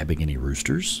not stabbing any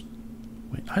roosters.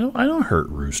 Wait, I don't hurt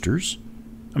roosters.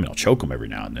 I mean, I'll choke them every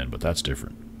now and then, but that's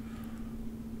different.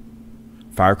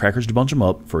 Firecrackers to bunch them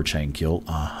up for a chain kill.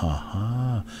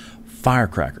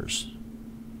 Firecrackers.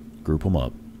 Group them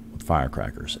up with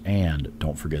firecrackers. And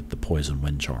don't forget the poison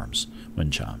wind chimes.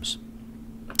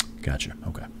 Gotcha.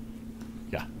 Okay.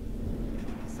 Yeah.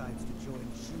 Decides to join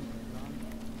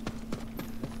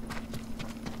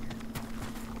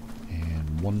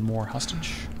And one more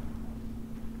hostage.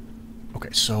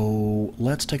 Okay, so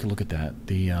let's take a look at that.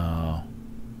 The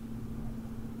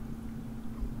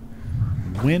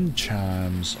wind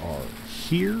chimes are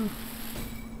here.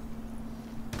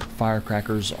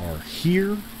 Firecrackers are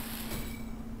here.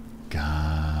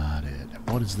 Got it.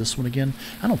 What is this one again?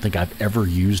 I don't think I've ever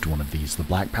used one of these. The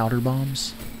black powder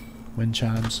bombs. Wind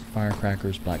chimes,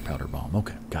 firecrackers, black powder bomb.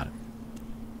 Okay, got it.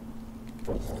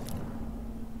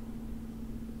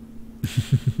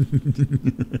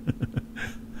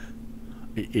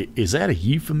 Is that a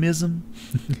euphemism?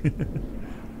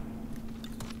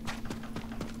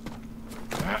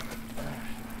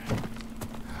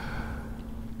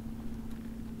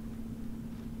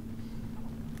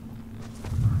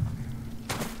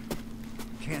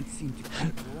 Can't seem to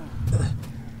keep warm.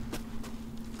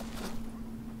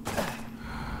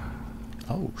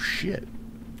 Oh, shit.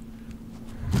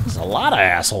 There's a lot of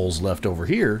assholes left over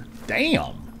here.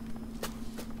 Damn.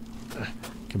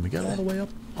 Can we get all the way up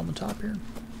on the top here?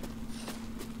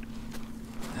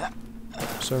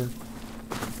 Sir.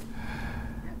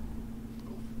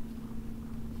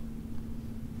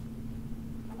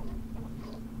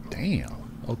 Damn.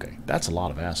 Okay, that's a lot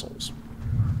of assholes.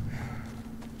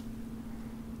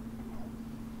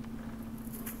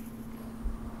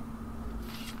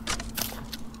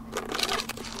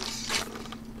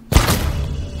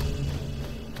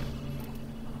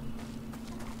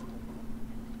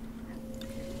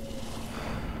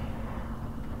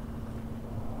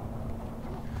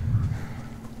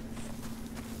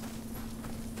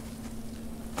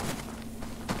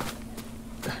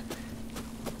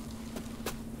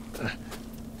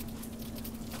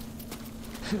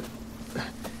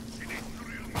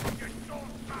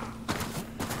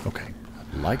 Okay,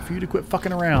 I'd like for you to quit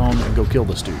fucking around and go kill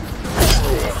this dude.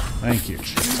 Thank you.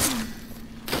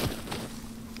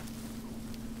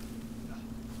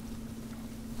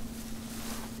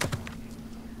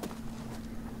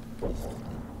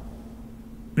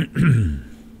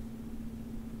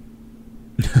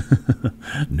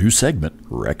 New segment,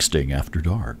 Rexting After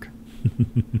Dark.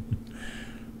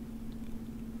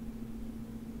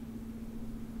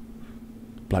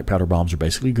 Black powder bombs are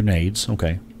basically grenades.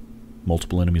 Okay.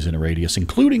 Multiple enemies in a radius,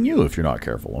 including you if you're not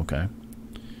careful. Okay.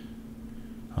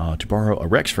 To borrow a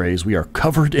Rex phrase, we are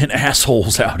covered in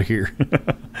assholes out here.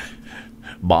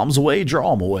 Bombs away,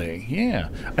 draw them away. Yeah.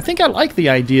 I think I like the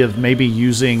idea of maybe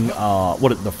using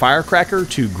the firecracker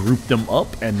to group them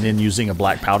up and then using a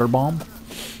black powder bomb.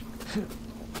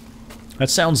 That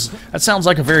sounds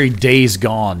like a very Days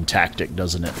Gone tactic,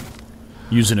 doesn't it?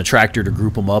 Using a tractor to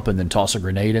group them up and then toss a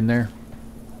grenade in there.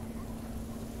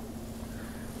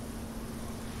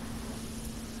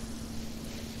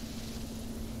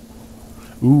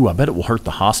 Ooh, I bet it will hurt the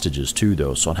hostages too,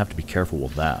 though, so I'd have to be careful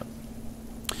with that.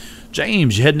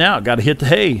 James, you heading out? Got to hit the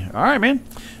hay. All right, man.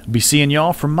 Be seeing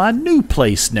y'all from my new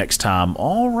place next time.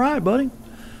 All right, buddy.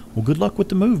 Well, good luck with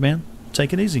the move, man.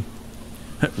 Take it easy.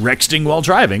 Rexting while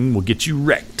driving will get you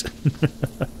wrecked.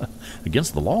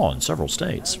 Against the law in several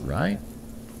states, right?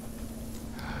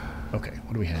 Okay,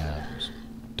 what do we have?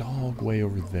 Dog way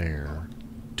over there.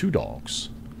 2 dogs.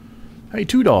 Hey,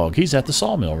 2 dog. He's at the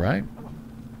sawmill, right?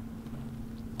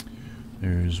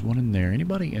 There's one in there.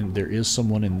 Anybody? And there is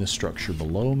someone in this structure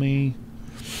below me.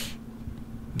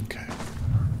 Okay.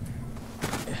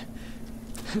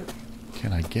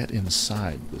 Can I get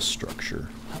inside this structure?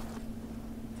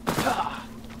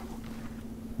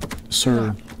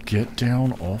 Sir, get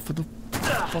down off of the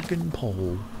fucking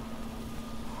pole.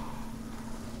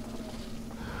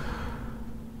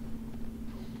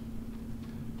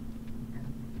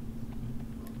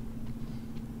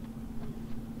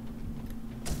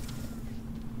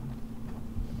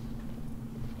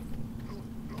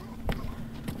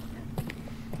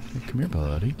 Come here,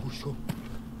 buddy.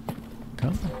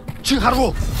 Come.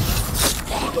 칭하라고.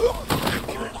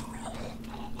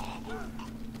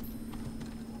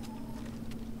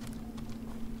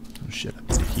 Oh shit,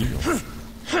 I need to heal.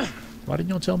 Why didn't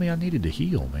y'all tell me I needed to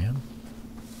heal, man?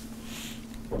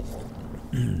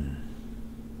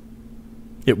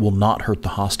 It will not hurt the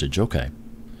hostage. Okay.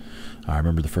 I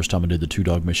remember the first time I did the 2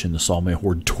 dog mission, the Sawmill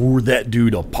Horde tore that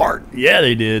dude apart. Yeah,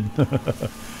 they did.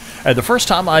 And the first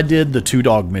time I did the 2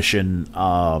 dog mission,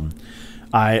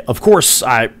 of course,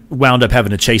 I wound up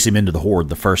having to chase him into the Horde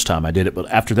the first time I did it. But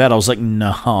after that, I was like,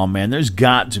 no, man, there's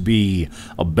got to be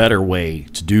a better way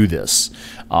to do this.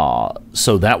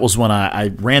 So that was when I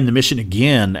ran the mission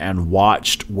again and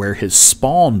watched where his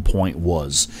spawn point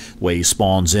was, the way he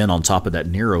spawns in on top of that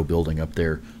Nero building up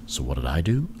there. So what did I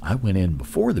do? I went in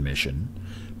before the mission,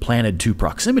 planted 2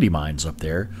 proximity mines up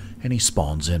there, and he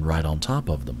spawns in right on top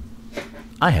of them.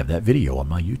 I have that video on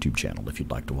my YouTube channel if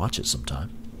you'd like to watch it sometime.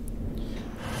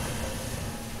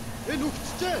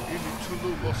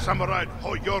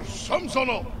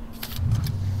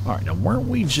 Alright, now weren't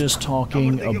we just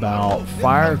talking about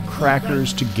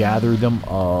firecrackers to gather them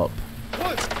up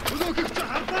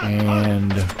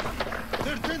and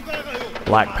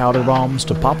black powder bombs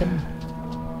to pop them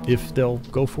if they'll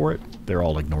go for it? They're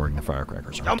all ignoring the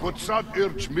firecrackers. Assholes.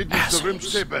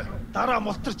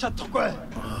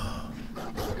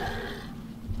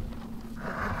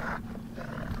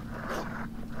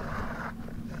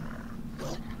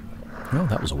 Well,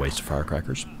 that was a waste of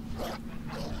firecrackers.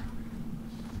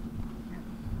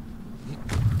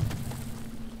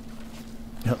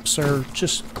 Yep, sir,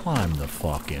 just climb the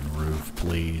fucking roof,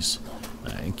 please.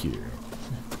 Thank you.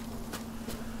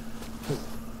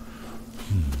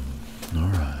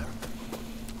 Alright. I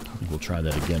think we'll try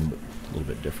that again, but a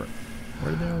little bit different.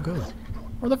 Where did they all go?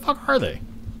 Where the fuck are they?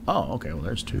 Oh, okay, well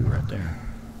there's 2 right there.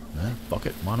 Fuck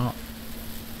it, why not?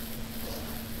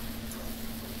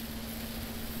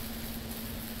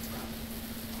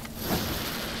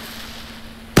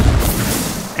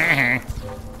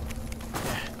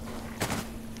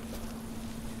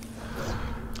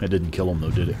 It didn't kill them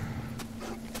though, did it?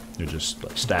 They're just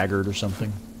like staggered or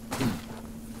something.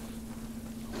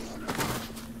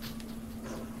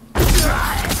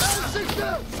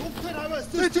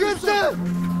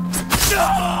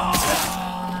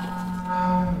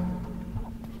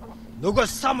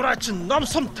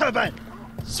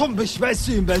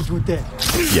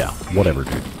 Yeah, whatever,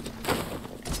 dude.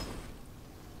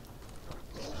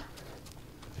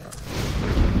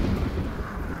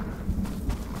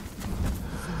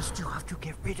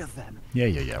 Rid of them.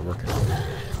 Yeah, working on it.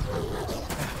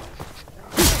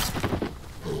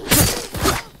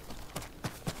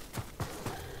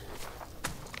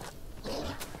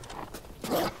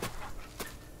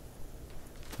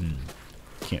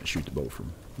 Can't shoot the bow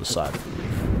from the side of the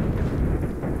roof.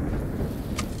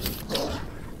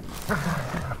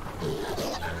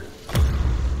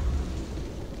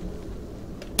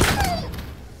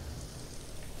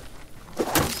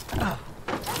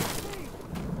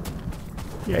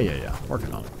 Yeah,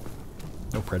 working on it.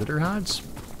 No predator hides?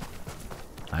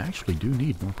 I actually do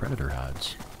need more predator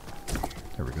hides.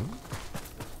 There we go.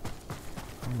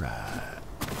 Alright.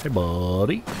 Hey,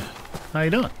 buddy. How you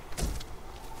doing?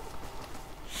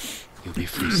 You'll be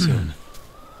free soon.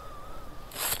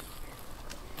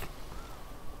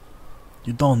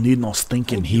 You don't need no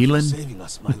stinking healing. Saving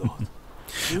us, my lord.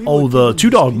 Oh, the 2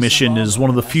 dog mission is one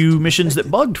of the few missions that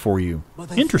bugged for you.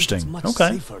 Interesting.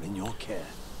 Okay.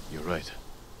 You're right.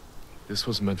 This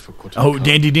was meant for Kotal. Oh,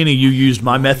 Dandy Denny, you used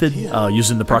my method,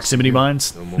 using the proximity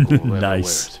mines.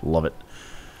 Nice. Love it.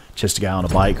 Just a guy on a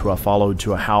bike who I followed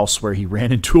to a house where he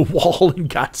ran into a wall and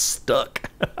got stuck.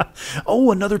 Oh,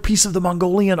 another piece of the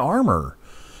Mongolian armor.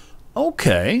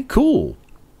 Okay, cool.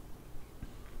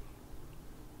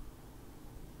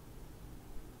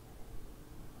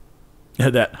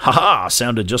 That haha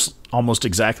sounded just almost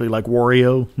exactly like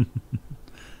Wario.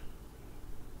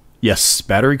 Yes,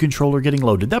 battery controller getting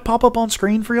low. Did that pop up on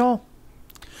screen for y'all?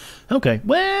 Okay,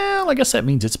 well, I guess that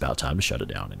means it's about time to shut it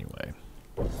down anyway.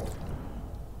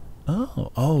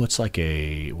 Oh, it's like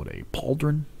a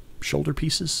pauldron? Shoulder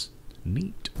pieces?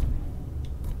 Neat.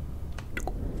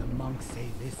 The monks say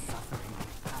this suffering will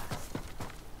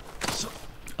pass.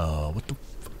 What the...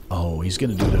 Oh, he's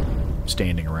gonna do the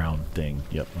standing around thing.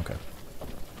 Yep, okay.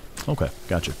 Okay,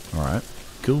 gotcha. Alright.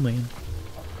 Cool, man.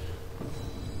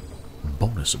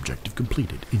 Bonus objective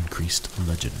completed. Increased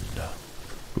legend.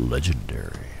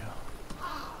 Legendary.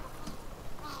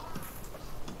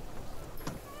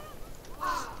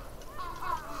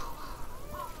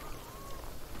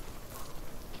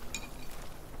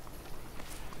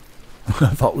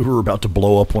 I thought we were about to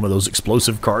blow up one of those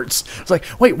explosive carts. It's like,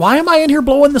 wait, why am I in here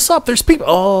blowing this up? There's people.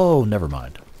 Oh, never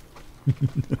mind.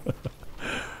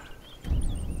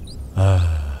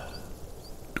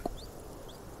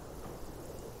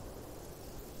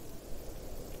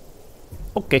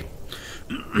 Okay.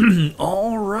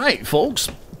 All right, folks.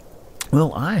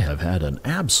 Well, I have had an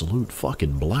absolute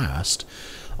fucking blast.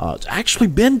 It's actually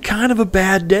been kind of a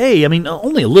bad day. I mean,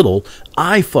 only a little.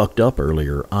 I fucked up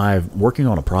earlier. I'm working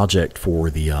on a project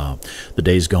for the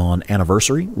Days Gone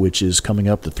anniversary, which is coming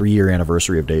up. The 3-year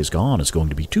anniversary of Days Gone is going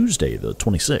to be Tuesday, the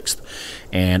 26th.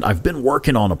 And I've been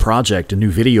working on a project, a new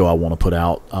video I want to put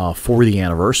out for the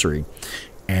anniversary.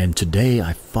 And today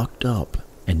I fucked up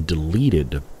and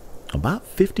deleted about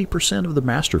 50% of the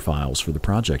master files for the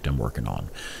project I'm working on.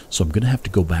 So I'm going to have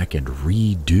to go back and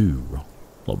redo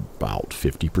about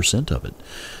 50% of it.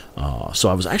 So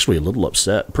I was actually a little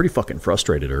upset, pretty fucking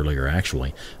frustrated earlier,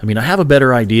 actually. I mean, I have a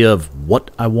better idea of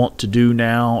what I want to do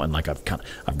now, and like I've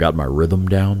got my rhythm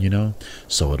down, you know,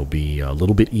 so it'll be a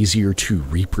little bit easier to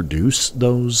reproduce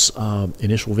those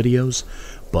initial videos.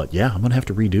 But yeah, I'm gonna have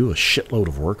to redo a shitload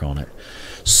of work on it.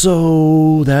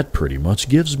 So that pretty much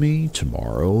gives me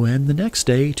tomorrow and the next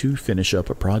day to finish up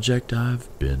a project I've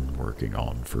been working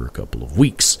on for a couple of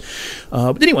weeks.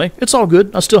 But anyway, it's all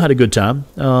good. I still had a good time.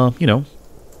 You know,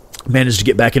 managed to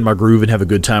get back in my groove and have a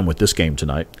good time with this game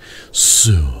tonight.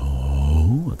 So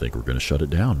I think we're going to shut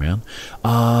it down, man.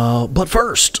 But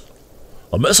first,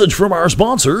 a message from our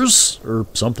sponsors, or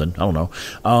something, I don't know.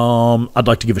 I'd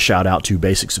like to give a shout out to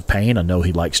Basics of Pain. I know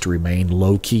he likes to remain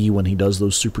low-key when he does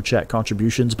those super chat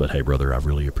contributions, but hey, brother, I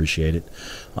really appreciate it.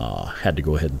 Had to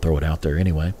go ahead and throw it out there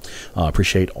anyway. I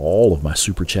appreciate all of my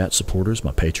super chat supporters,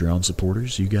 my Patreon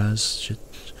supporters. You guys,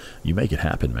 you make it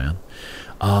happen, man.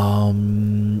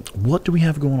 What do we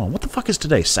have going on? What the fuck is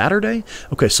today? Saturday?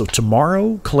 Okay, so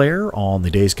tomorrow, Claire on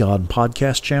the Days Gone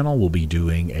podcast channel will be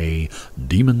doing a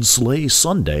Demon Slay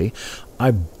Sunday. I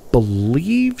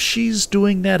believe she's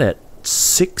doing that at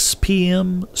 6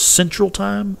 p.m. Central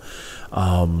Time.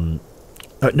 No,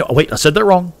 wait, I said that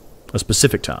wrong. That's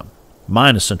Pacific Time.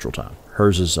 Mine is Central Time.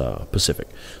 Hers is Pacific.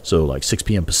 So like 6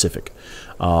 p.m. Pacific.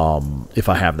 If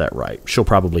I have that right. She'll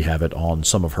probably have it on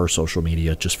some of her social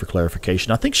media just for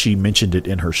clarification. I think she mentioned it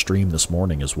in her stream this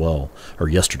morning as well. Or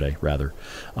yesterday, rather.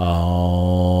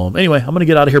 Anyway, I'm going to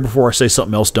get out of here before I say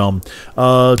something else dumb.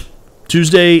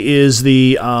 Tuesday is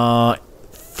the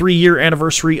 3-year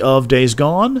anniversary of Days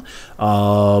Gone.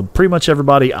 Pretty much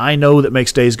everybody I know that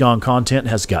makes Days Gone content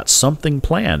has got something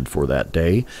planned for that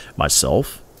day.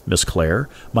 Myself, Miss Claire,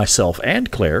 myself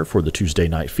and Claire for the Tuesday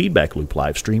night feedback loop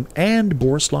live stream, and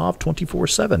Borislav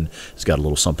 24/7 has got a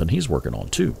little something he's working on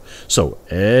too. So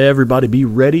everybody be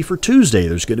ready for Tuesday.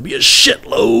 There's going to be a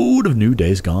shitload of new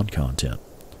Days Gone content.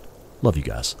 Love you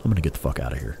guys. I'm going to get the fuck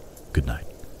out of here. Good night.